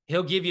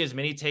 he'll give you as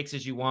many takes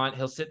as you want.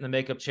 He'll sit in the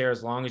makeup chair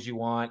as long as you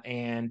want.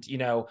 And, you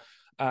know,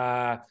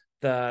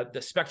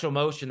 the Spectral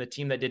Motion, the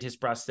team that did his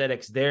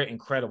prosthetics, they're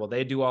incredible.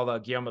 They do all the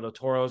Guillermo del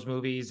Toro's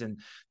movies, and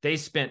they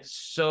spent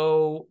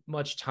so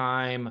much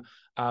time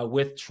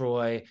with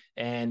Troy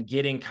and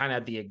getting kind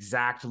of the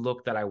exact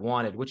look that I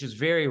wanted, which is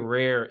very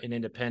rare in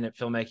independent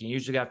filmmaking. You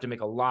usually have to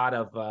make a lot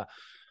of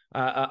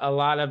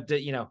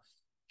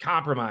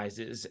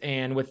compromises.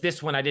 And with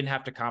this one, I didn't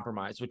have to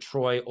compromise with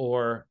Troy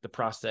or the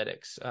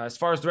prosthetics. As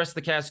far as the rest of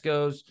the cast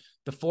goes,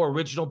 the 4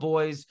 original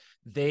boys,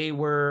 they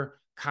were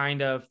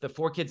kind of the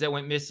 4 kids that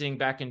went missing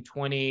back in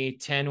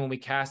 2010 when we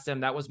cast them.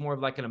 That was more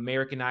of like an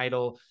American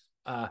Idol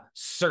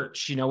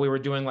search. We were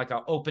doing like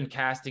an open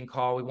casting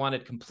call. We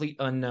wanted complete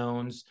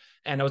unknowns,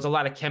 and there was a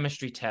lot of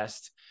chemistry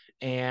tests.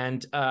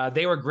 And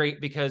they were great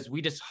because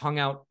we just hung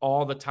out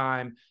all the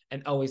time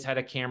and always had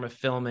a camera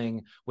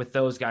filming with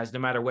those guys, no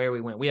matter where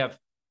we went. We have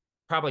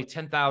probably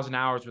 10,000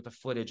 hours worth of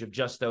footage of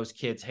just those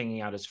kids hanging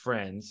out as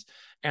friends.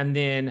 And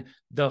then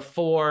the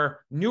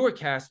 4 newer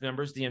cast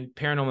members, the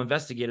paranormal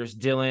investigators,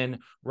 Dylan,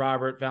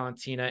 Robert,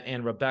 Valentina,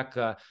 and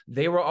Rebecca,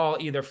 they were all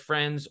either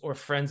friends or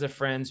friends of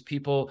friends,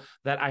 people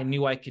that I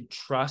knew I could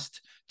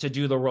trust to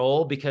do the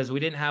role, because we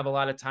didn't have a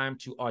lot of time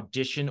to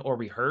audition or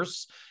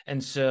rehearse.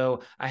 And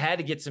so I had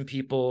to get some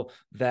people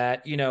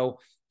that,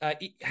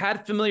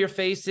 had familiar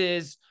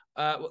faces,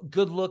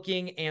 good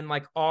looking, and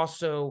like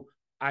also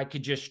I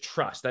could just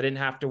trust. I didn't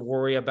have to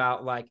worry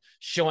about like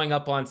showing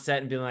up on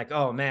set and being like,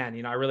 oh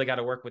man, I really got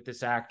to work with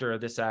this actor or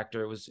this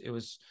actor. It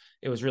was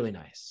really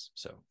nice.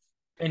 So,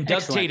 and Doug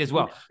Excellent. Tate as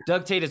well.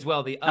 Doug Tate as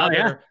well. The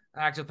other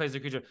actor plays the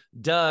creature.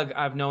 Doug,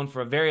 I've known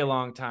for a very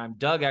long time.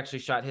 Doug actually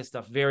shot his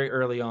stuff very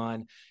early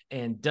on,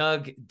 and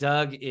Doug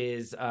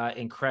is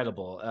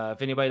incredible.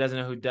 If anybody doesn't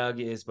know who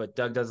Doug is, but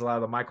Doug does a lot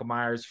of the Michael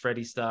Myers,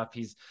 Freddy stuff.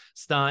 He's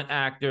stunt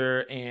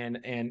actor and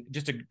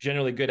just a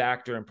generally good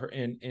actor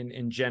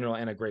in general,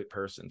 and a great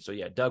person. So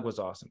yeah, Doug was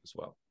awesome as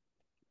well.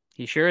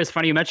 He sure is.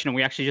 Funny you mentioned him.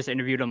 We actually just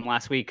interviewed him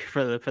last week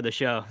for the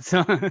show.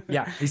 So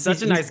yeah, he's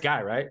such a nice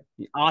guy, right?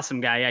 Awesome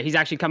guy. Yeah, he's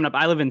actually coming up.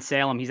 I live in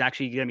Salem. He's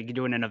actually going to be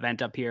doing an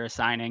event up here, a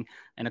signing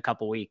in a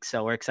couple weeks.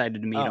 So we're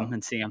excited to meet him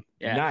and see him.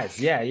 Yeah,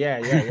 nice. Yeah,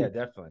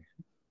 definitely.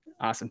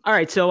 Awesome. All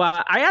right. So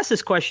I ask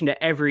this question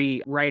to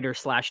every writer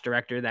 /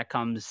 director that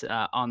comes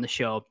on the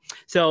show.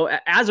 So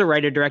as a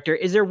writer director,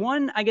 is there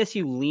one, I guess,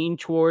 you lean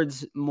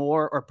towards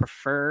more or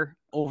prefer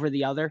over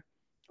the other,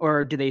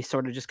 or do they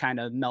sort of just kind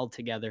of meld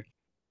together?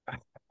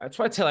 I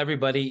try to tell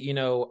everybody,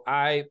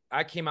 I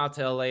came out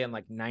to LA in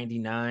like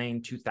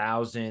 99,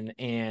 2000,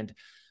 and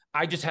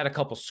I just had a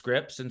couple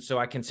scripts. And so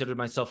I considered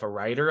myself a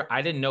writer.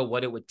 I didn't know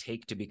what it would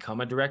take to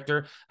become a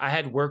director. I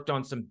had worked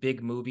on some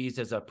big movies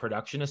as a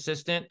production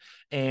assistant,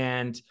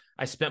 and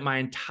I spent my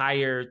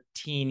entire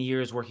teen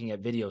years working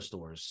at video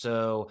stores.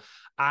 So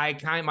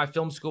my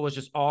film school was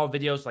just all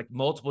videos, like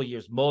multiple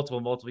years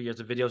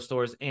of video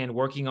stores and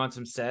working on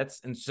some sets.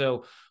 And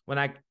so when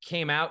I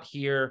came out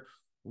here,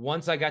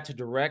 once I got to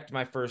direct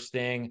my first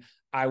thing,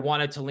 I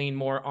wanted to lean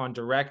more on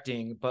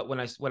directing. But what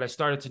I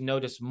started to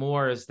notice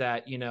more is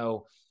that,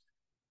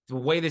 the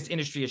way this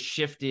industry has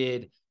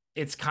shifted,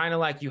 it's kind of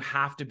like you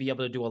have to be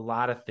able to do a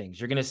lot of things.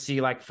 You're going to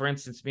see, like, for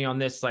instance, me on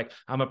this, like,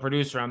 I'm a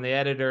producer, I'm the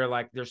editor.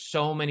 Like, there's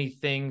so many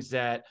things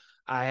that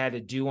I had to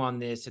do on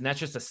this. And that's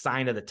just a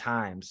sign of the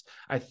times.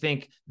 I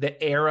think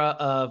the era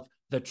of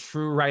the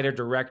true writer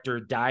director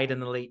died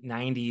in the late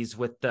 90s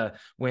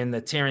when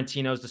the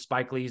Tarantinos, the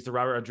Spike Lees, the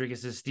Robert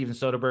Rodriguez's, Steven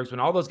Soderberghs, when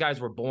all those guys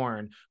were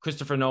born,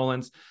 Christopher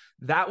Nolan's,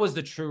 that was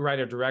the true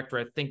writer director.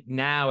 I think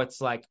now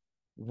it's like,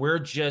 we're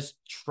just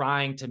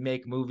trying to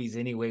make movies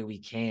any way we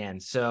can.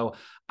 So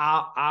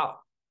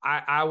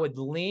I would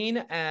lean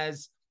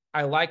as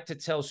I like to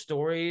tell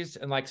stories,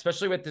 and like,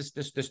 especially with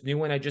this new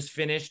one I just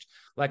finished,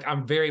 like,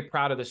 I'm very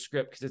proud of the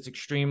script because it's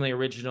extremely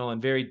original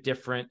and very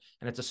different,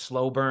 and it's a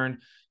slow burn.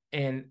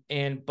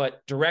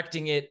 But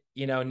directing it,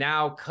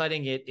 now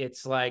cutting it,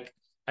 it's like,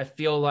 I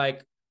feel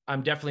like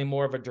I'm definitely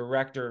more of a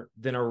director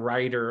than a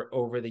writer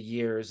over the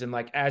years. And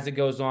like, as it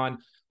goes on,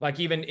 like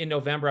even in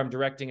November, I'm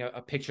directing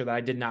a picture that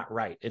I did not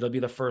write. It'll be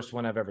the first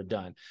one I've ever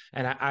done.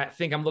 And I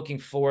think I'm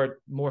looking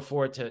more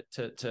forward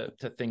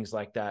to things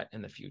like that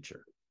in the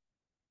future.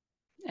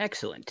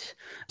 Excellent.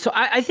 So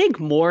I think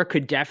more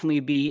could definitely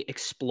be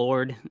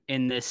explored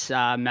in this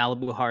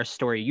Malibu Horror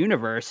Story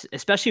universe,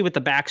 especially with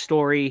the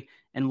backstory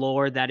and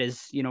lore that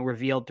is,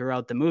 revealed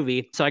throughout the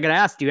movie. So I got to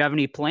ask, do you have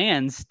any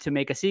plans to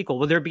make a sequel?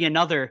 Will there be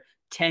another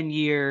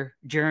 10-year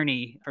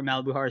journey for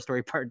Malibu Horror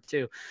Story Part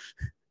 2?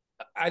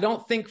 I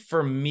don't think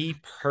for me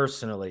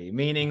personally,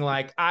 meaning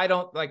like, I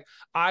don't like,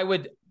 I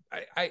would,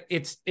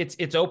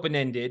 it's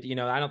open-ended,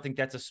 I don't think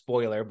that's a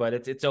spoiler, but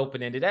it's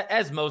open-ended,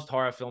 as most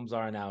horror films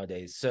are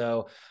nowadays.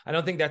 So I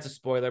don't think that's a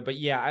spoiler, but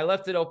yeah, I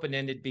left it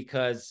open-ended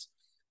because,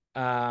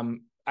 I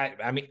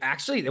mean,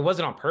 actually it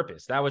wasn't on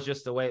purpose. That was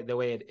just the way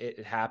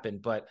it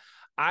happened. But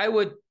I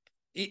would,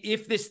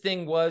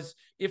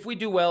 if we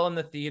do well in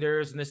the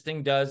theaters and this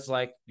thing does,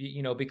 like,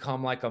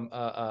 become like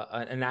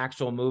an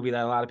actual movie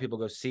that a lot of people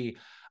go see,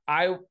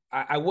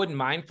 I wouldn't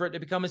mind for it to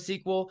become a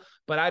sequel,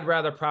 but I'd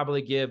rather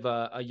probably give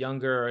a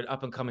younger, an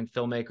up and coming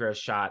filmmaker a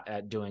shot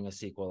at doing a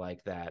sequel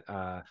like that.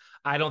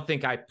 I don't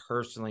think I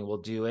personally will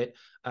do it.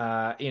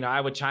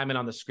 I would chime in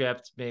on the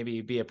script,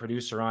 maybe be a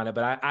producer on it,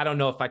 but I don't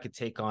know if I could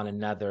take on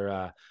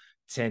another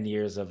 10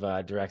 years of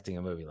directing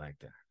a movie like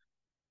that.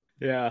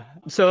 Yeah.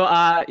 So,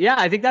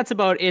 I think that's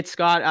about it,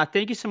 Scott.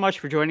 Thank you so much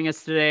for joining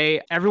us today.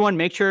 Everyone,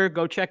 make sure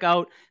go check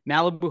out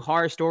Malibu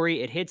Horror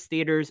Story. It hits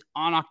theaters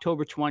on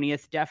October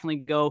 20th. Definitely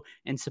go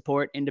and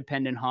support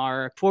independent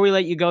horror. Before we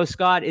let you go,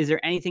 Scott, is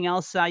there anything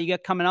else you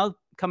got coming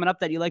up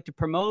that you'd like to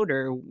promote,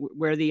 or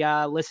where the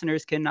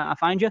listeners can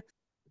find you?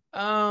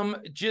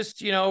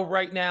 Just,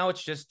 right now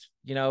it's just,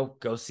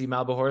 go see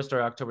Malibu Horror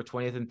Story October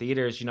 20th in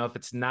theaters. If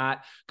it's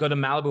not, go to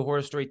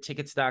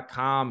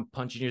MalibuHorrorStoryTickets.com,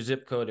 punch in your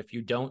zip code. If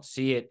you don't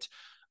see it,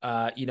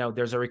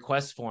 there's a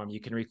request form. You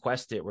can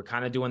request it. We're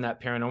kind of doing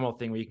that paranormal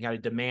thing where you can kind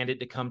of demand it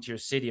to come to your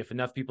city. If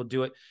enough people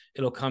do it,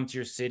 it'll come to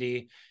your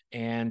city.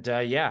 And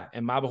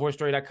and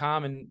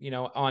MalibuHorrorStory.com, and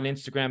on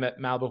Instagram at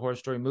Malibu Horror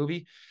Story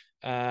Movie.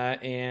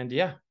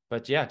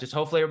 Just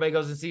hopefully everybody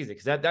goes and sees it,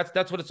 because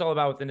that's what it's all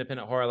about with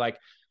independent horror. Like,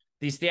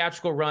 these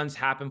theatrical runs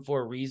happen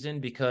for a reason,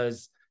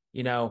 because,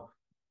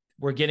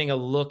 we're getting a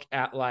look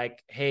at,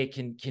 like, hey,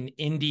 can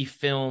indie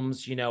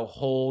films,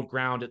 hold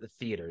ground at the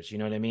theaters? You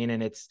know what I mean?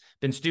 And it's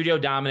been studio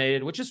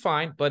dominated, which is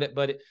fine, but it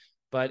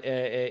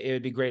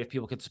would be great if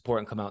people could support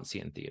and come out and see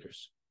it in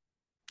theaters.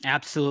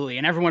 Absolutely.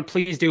 And everyone,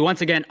 please do.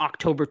 Once again,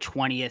 October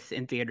 20th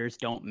in theaters.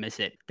 Don't miss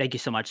it. Thank you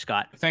so much,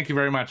 Scott. Thank you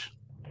very much.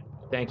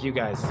 Thank you,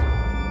 guys.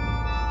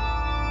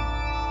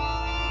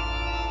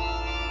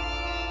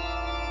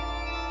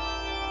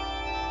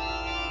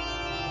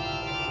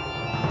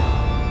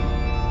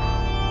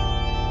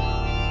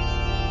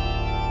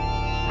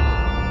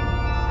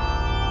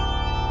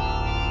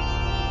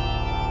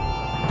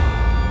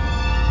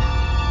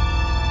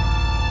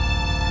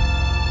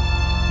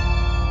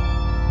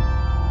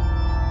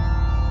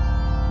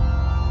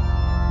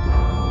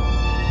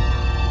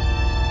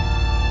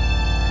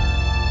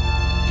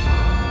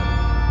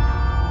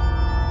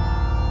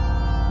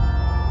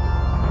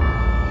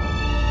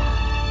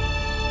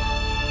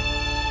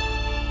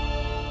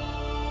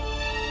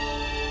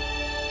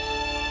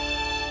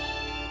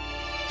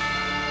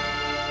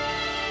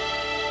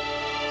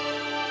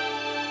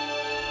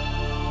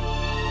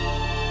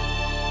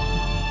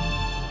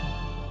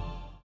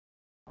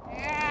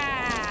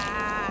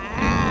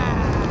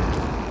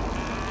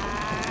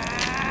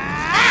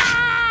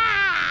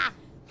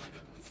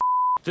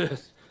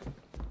 This.